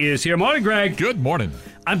Cassidy is here. Morning, Greg. Good morning.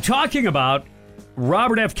 I'm talking about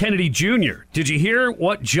Robert F. Kennedy Jr. Did you hear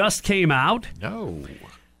what just came out? No.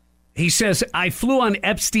 He says, I flew on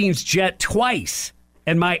Epstein's jet twice,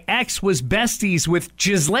 and my ex was besties with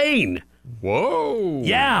Ghislaine. Whoa.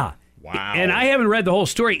 Yeah. Wow. And I haven't read the whole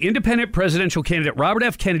story. Independent presidential candidate Robert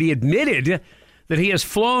F. Kennedy admitted that he has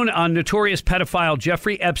flown on notorious pedophile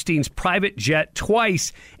Jeffrey Epstein's private jet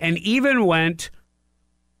twice and even went,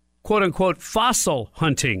 quote-unquote, fossil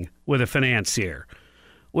hunting with a financier,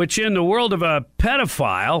 which in the world of a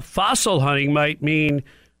pedophile, fossil hunting might mean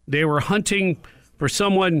they were hunting for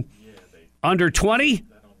someone under 20.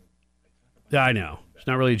 I know. It's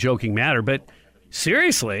not really a joking matter, but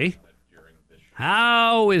seriously,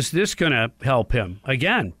 how is this going to help him?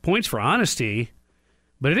 Again, points for honesty,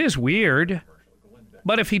 but it is weird.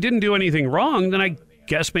 But if he didn't do anything wrong, then I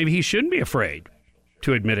guess maybe he shouldn't be afraid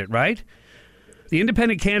to admit it, right? The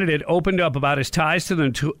independent candidate opened up about his ties to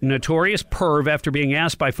the notorious perv after being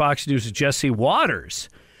asked by Fox News' Jesse Waters.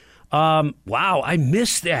 Wow, I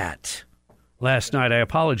missed that last night. I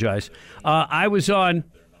apologize. I was on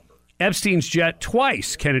Epstein's jet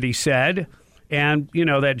twice, Kennedy said. And, you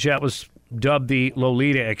know, that jet was dubbed the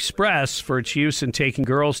Lolita Express for its use in taking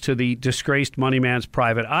girls to the disgraced money man's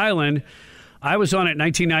private island. I was on it in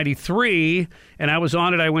 1993, and I was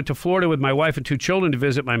on it. I went to Florida with my wife and 2 children to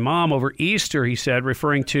visit my mom over Easter, he said,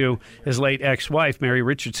 referring to his late ex-wife, Mary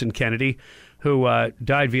Richardson Kennedy, who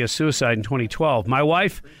died via suicide in 2012. My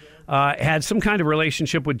wife had some kind of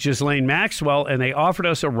relationship with Ghislaine Maxwell, and they offered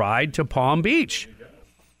us a ride to Palm Beach.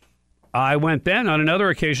 I went then. On another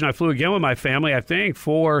occasion, I flew again with my family, I think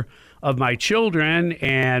 4 of my children,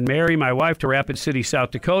 and Mary, my wife, to Rapid City,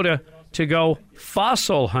 South Dakota, to go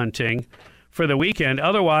fossil hunting for the weekend.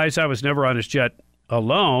 Otherwise, I was never on his jet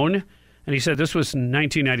alone. And he said this was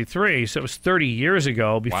 1993, so it was 30 years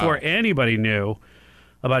ago, before anybody knew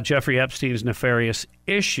about Jeffrey Epstein's nefarious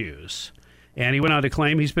issues. And he went on to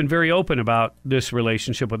claim he's been very open about this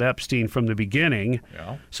relationship with Epstein from the beginning.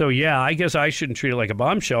 Yeah. So, yeah, I guess I shouldn't treat it like a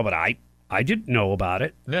bombshell, but I didn't know about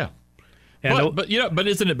it. Yeah. And but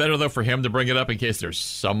isn't it better, though, for him to bring it up in case there's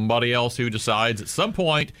somebody else who decides at some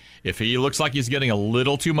point, if he looks like he's getting a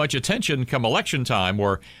little too much attention come election time,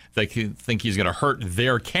 or they think he's going to hurt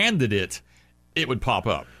their candidate, it would pop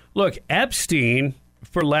up. Look, Epstein,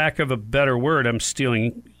 for lack of a better word, I'm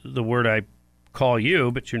stealing the word I call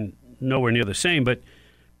you, but you're nowhere near the same, but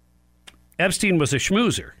Epstein was a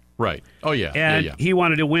schmoozer. Right. Oh, yeah. And he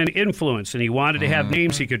wanted to win influence, and he wanted to have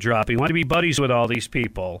names he could drop. He wanted to be buddies with all these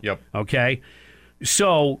people. Yep. Okay?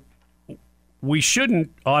 So we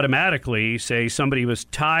shouldn't automatically say somebody was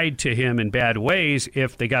tied to him in bad ways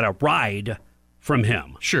if they got a ride from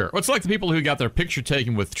him. Sure. Well, it's like the people who got their picture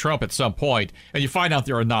taken with Trump at some point, and you find out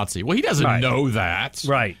they're a Nazi. Well, he doesn't know that.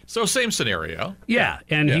 Right. So same scenario. Yeah.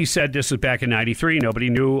 And he said this was back in 93.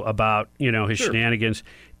 Nobody knew about, his shenanigans.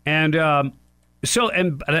 And so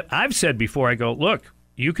I've said before, I go, look,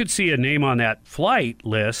 you could see a name on that flight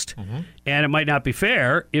list, and it might not be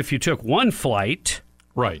fair if you took one flight.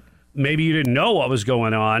 Right. Maybe you didn't know what was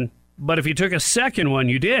going on, but if you took a second one,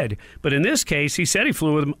 you did. But in this case, he said he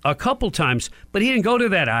flew with him a couple times, but he didn't go to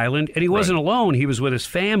that island, and he wasn't alone. He was with his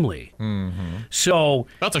family. So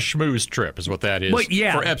that's a schmooze trip is what that is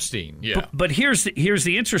for Epstein. Yeah. But here's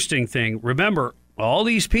the interesting thing. Remember, all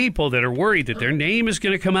these people that are worried that their name is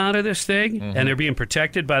going to come out of this thing, and they're being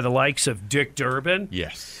protected by the likes of Dick Durbin.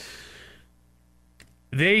 Yes.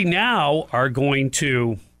 They now are going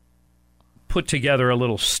to put together a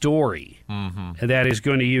little story, and that is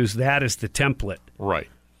going to use that as the template. Right.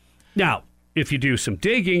 Now, if you do some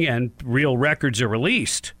digging and real records are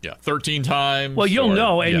released. 13 times. Well, you'll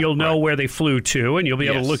know, and you'll know where they flew to, and you'll be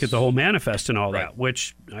able to look at the whole manifest and all that,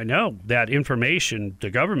 which I know that information,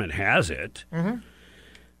 the government has it.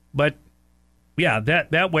 But, yeah,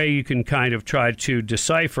 that way you can kind of try to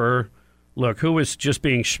decipher, look, who was just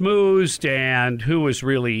being schmoozed and who was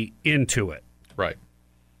really into it. Right.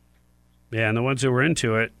 Yeah, and the ones that were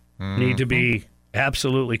into it need to be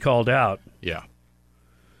absolutely called out. Yeah.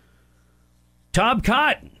 Tom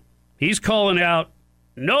Cotton, he's calling out,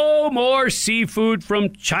 no more seafood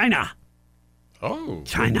from China. Oh.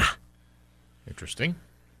 China. Interesting.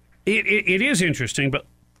 It is interesting, but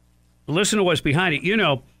listen to what's behind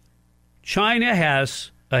it. China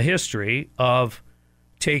has a history of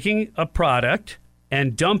taking a product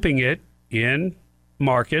and dumping it in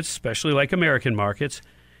markets, especially like American markets,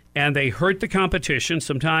 and they hurt the competition,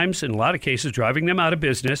 sometimes, in a lot of cases, driving them out of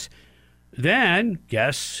business. Then,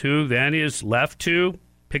 guess who then is left to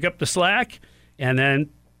pick up the slack and then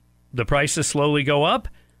the prices slowly go up,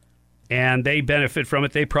 and they benefit from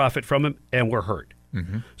it, they profit from it, and we're hurt.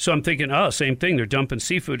 Mm-hmm. So I'm thinking, same thing, they're dumping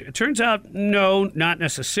seafood. It turns out, no, not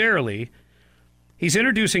necessarily. He's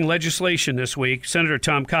introducing legislation this week, Senator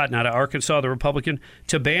Tom Cotton out of Arkansas, the Republican,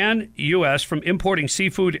 to ban U.S. from importing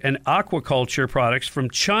seafood and aquaculture products from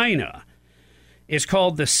China. It's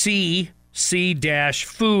called the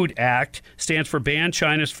C-Food Act, stands for Ban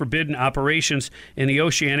China's Forbidden Operations in the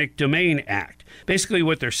Oceanic Domain Act. Basically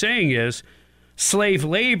what they're saying is slave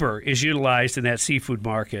labor is utilized in that seafood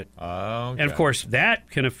market. Okay. And, of course, that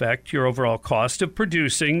can affect your overall cost of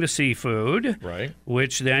producing the seafood, right?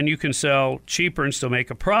 Which then you can sell cheaper and still make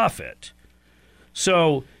a profit.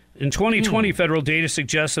 So in 2020, federal data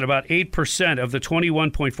suggests that about 8% of the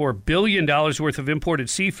 $21.4 billion worth of imported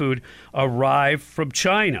seafood arrived from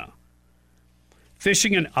China.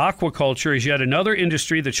 Fishing and aquaculture is yet another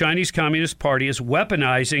industry the Chinese Communist Party is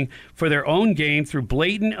weaponizing for their own gain through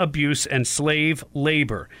blatant abuse and slave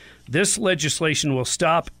labor. This legislation will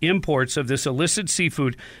stop imports of this illicit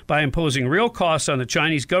seafood by imposing real costs on the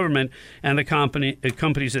Chinese government and the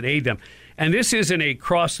companies that aid them. And this isn't a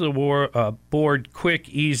across-the-board, quick,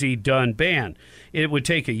 easy, done ban. It would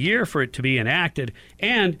take a year for it to be enacted,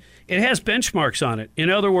 and it has benchmarks on it.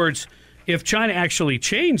 In other words, if China actually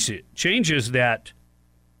changes that,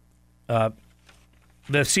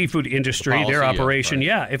 the seafood industry, policy, their operation,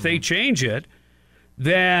 if they Mm-hmm. change it,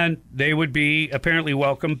 then they would be apparently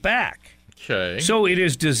welcome back. Okay. So it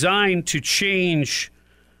is designed to change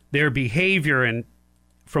their behavior and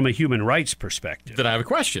from a human rights perspective. Then I have a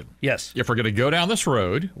question. Yes. If we're going to go down this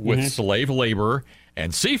road with slave labor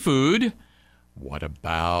and seafood, what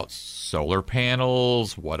about solar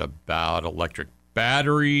panels? What about electric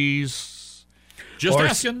batteries? Just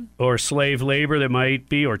asking. Or slave labor that might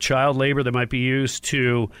be, or child labor that might be used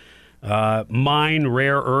to mine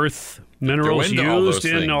rare earth minerals used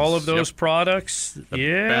in all of those products.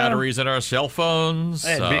 Batteries in our cell phones.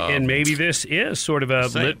 And maybe this is sort of a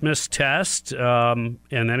litmus test, and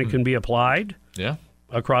then it can be applied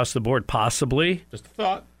across the board, possibly. Just a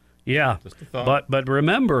thought. Yeah. Just a thought. But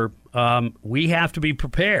remember, we have to be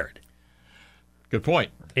prepared. Good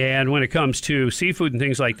point. And when it comes to seafood and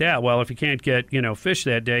things like that, well, if you can't get, fish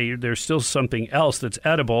that day, there's still something else that's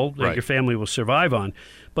edible that your family will survive on.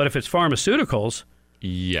 But if it's pharmaceuticals,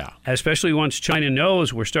 especially once China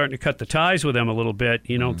knows we're starting to cut the ties with them a little bit,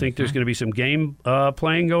 you don't think there's going to be some game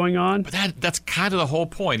playing going on? But that's kind of the whole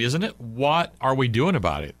point, isn't it? What are we doing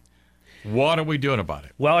about it? What are we doing about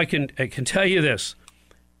it? Well, I can tell you this.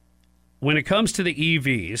 When it comes to the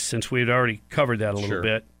EVs, since we had already covered that a little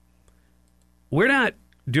bit, we're not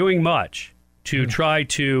doing much to try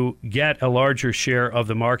to get a larger share of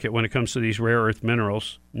the market when it comes to these rare earth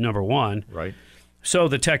minerals, number one. Right. So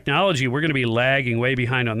the technology, we're going to be lagging way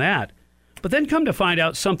behind on that. But then come to find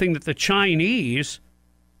out something that the Chinese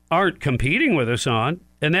aren't competing with us on,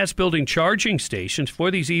 and that's building charging stations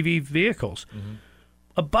for these EV vehicles. Mm-hmm.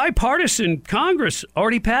 A bipartisan Congress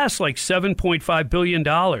already passed like $7.5 billion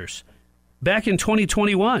back in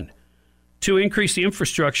 2021 to increase the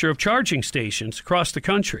infrastructure of charging stations across the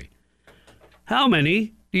country. How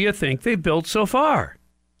many do you think they've built so far?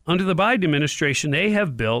 Under the Biden administration, they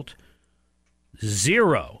have built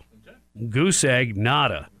 0. Goose egg,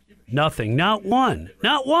 nada. Nothing. Not one.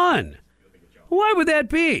 Not one. Why would that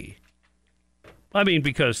be? I mean,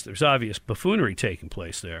 because there's obvious buffoonery taking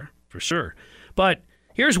place there, for sure. But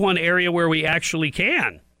here's one area where we actually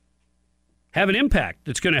can have an impact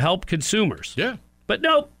that's going to help consumers. Yeah. But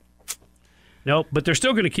nope. Nope, but they're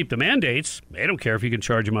still going to keep the mandates. They don't care if you can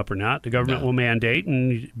charge them up or not. The government will mandate,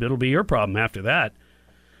 and it'll be your problem after that.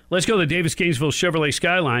 Let's go to the Davis-Gainesville Chevrolet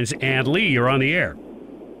Skylines. And Lee, you're on the air.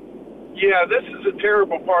 Yeah, this is a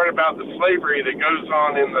terrible part about the slavery that goes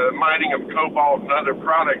on in the mining of cobalt and other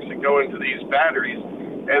products that go into these batteries.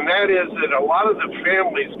 And that is that a lot of the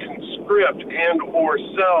families conscript and or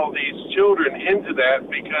sell these children into that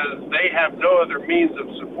because they have no other means of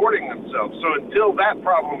supporting themselves. So until that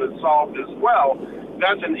problem is solved as well,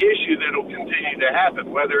 that's an issue that will continue to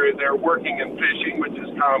happen, whether they're working in fishing, which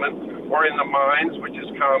is common, or in the mines, which is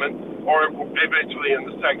common, or eventually in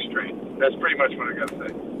the sex trade. That's pretty much what I got to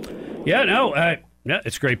say. Yeah, no,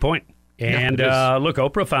 it's a great point. And look,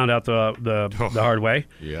 Oprah found out the hard way.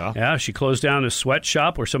 Yeah. She closed down a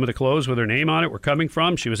sweatshop where some of the clothes with her name on it were coming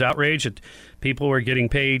from. She was outraged that people were getting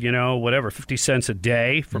paid, 50 cents a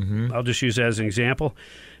day. I'll just use that as an example.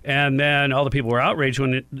 And then all the people were outraged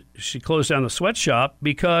when she closed down the sweatshop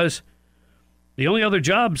because the only other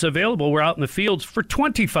jobs available were out in the fields for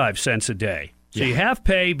 25 cents a day. So you have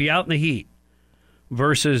pay, be out in the heat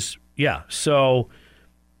versus, so...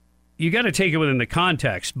 you got to take it within the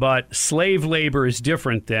context, but slave labor is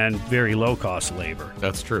different than very low-cost labor.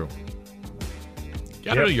 That's true.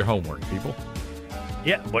 Got to do your homework, people.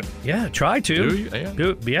 Yeah, try to. Do you?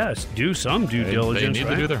 Yeah. Do some due diligence. They need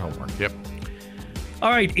to do their homework. Yep. All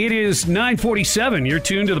right, it is 9:47. You're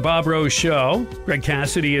tuned to the Bob Rose Show. Greg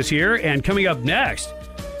Cassidy is here, and coming up next,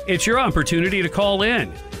 it's your opportunity to call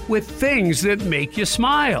in with things that make you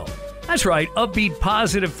smile. That's right, upbeat,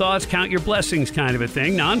 positive thoughts, count your blessings kind of a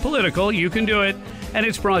thing. Non-political, you can do it. And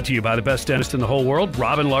it's brought to you by the best dentist in the whole world,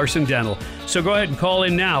 Robin Larson Dental. So go ahead and call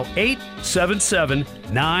in now,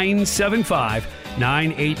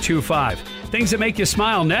 877-975-9825. Things that make you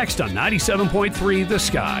smile next on 97.3 The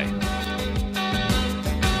Sky.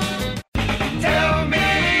 Tell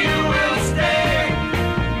me you will stay,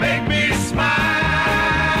 make me smile.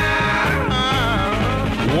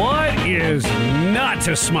 What is not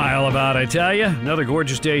to smile about, I tell you? Another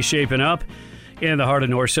gorgeous day shaping up in the heart of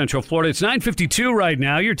North Central Florida. It's 9:52 right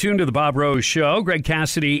now. You're tuned to the Bob Rose Show. Greg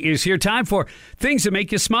Cassidy is here. Time for things that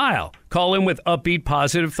make you smile. Call in with upbeat,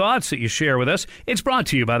 positive thoughts that you share with us. It's brought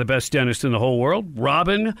to you by the best dentist in the whole world,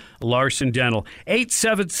 Robin Larson Dental.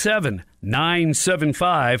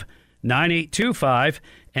 877-975-9825.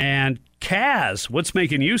 And Kaz, what's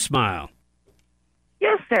making you smile?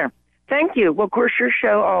 Yes, sir. Thank you. Well, of course, your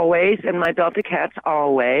show always, and my Delta cats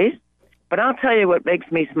always. But I'll tell you what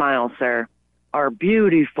makes me smile, sir. Our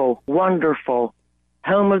beautiful, wonderful,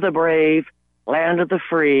 home of the brave, land of the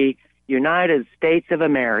free, United States of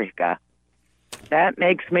America. That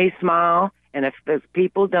makes me smile. And if those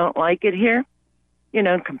people don't like it here,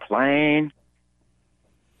 complain.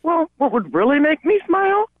 Well, what would really make me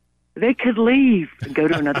smile? They could leave and go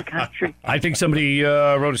to another country. I think somebody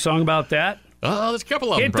wrote a song about that. There's a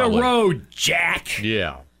couple of them. Hit the road, Jack.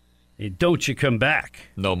 Yeah. Don't you come back.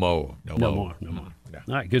 No more. No more.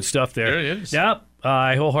 All right, good stuff there. There it is. Yep,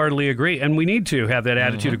 I wholeheartedly agree. And we need to have that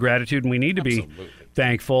attitude of gratitude, and we need to be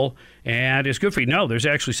thankful. And it's good for you. No, there's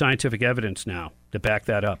actually scientific evidence now to back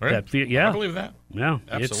that up. Right. I believe that. Yeah,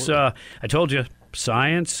 absolutely. I told you,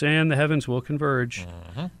 science and the heavens will converge.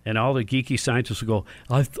 And all the geeky scientists will go,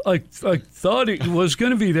 I thought it was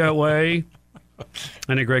going to be that way.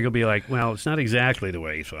 And then Greg will be like, well, it's not exactly the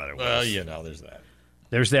way you thought it was. Well, there's that.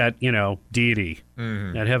 There's that, deity,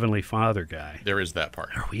 that Heavenly Father guy. There is that part.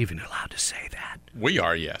 Are we even allowed to say that? We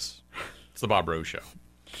are, yes. It's the Bob Rose Show.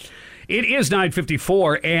 It is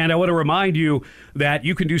 9:54, and I want to remind you that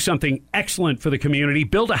you can do something excellent for the community.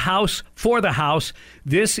 Build a house for the house.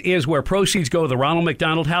 This is where proceeds go to the Ronald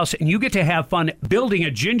McDonald House, and you get to have fun building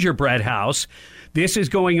a gingerbread house. This is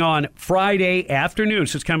going on Friday afternoon,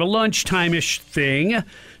 so it's kind of a lunchtime-ish thing.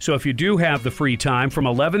 So if you do have the free time, from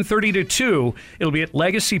 11:30 to 2, it'll be at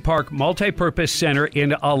Legacy Park Multipurpose Center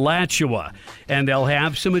in Alachua. And they'll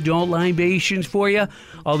have some adult libations for you,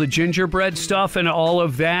 all the gingerbread stuff and all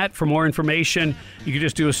of that. For more information, you can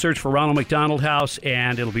just do a search for Ronald McDonald House,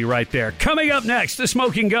 and it'll be right there. Coming up next, The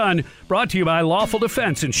Smoking Gun, brought to you by Lawful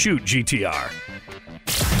Defense and Shoot GTR.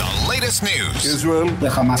 The latest news. Israel, the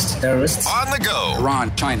Hamas terrorists. On the go.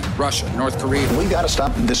 Iran, China, Russia, North Korea. We got to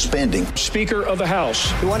stop the spending. Speaker of the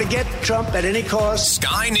House. We want to get Trump at any cost.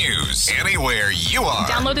 Sky News. Anywhere you are.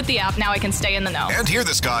 Downloaded the app. Now I can stay in the know. And hear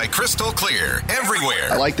the sky crystal clear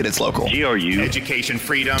everywhere. I like that it's local. GRU. Education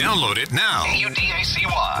freedom. Download it now. AUDACY.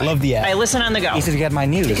 Love the app. I listen on the go. Easy to get my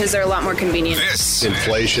news. Because they're a lot more convenient. This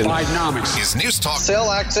Inflation. Bidenomics. is News Talk. Sell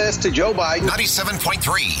access to Joe Biden.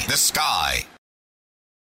 97.3 The Sky.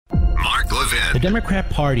 Mark Levin. The Democrat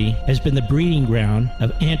Party has been the breeding ground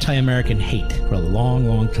of anti-American hate for a long,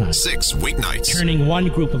 long time. 6 weeknights. Turning one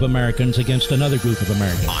group of Americans against another group of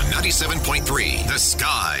Americans. On 97.3 The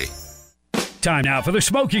Sky. Time now for The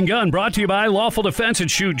Smoking Gun, brought to you by Lawful Defense and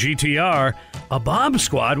Shoot GTR. A bomb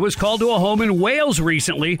squad was called to a home in Wales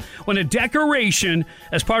recently when a decoration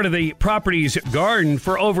as part of the property's garden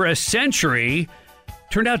for over a century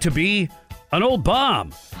turned out to be an old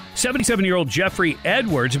bomb. 77-year-old Jeffrey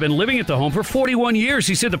Edwards had been living at the home for 41 years.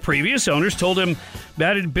 He said the previous owners told him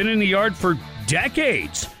that it had been in the yard for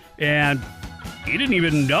decades. And he didn't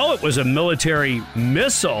even know it was a military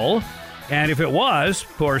missile. And if it was,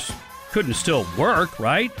 of course, couldn't still work,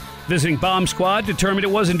 right? Visiting bomb squad determined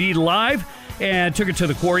it was indeed live and took it to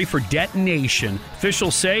the quarry for detonation.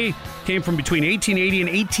 Officials say it came from between 1880 and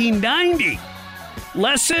 1890.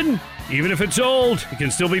 Lesson, even if it's old, it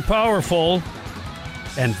can still be powerful.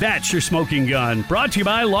 And that's your Smoking Gun. Brought to you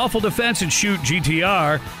by Lawful Defense and Shoot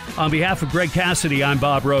GTR. On behalf of Greg Cassidy, I'm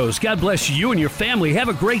Bob Rose. God bless you and your family. Have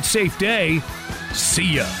a great, safe day.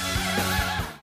 See ya.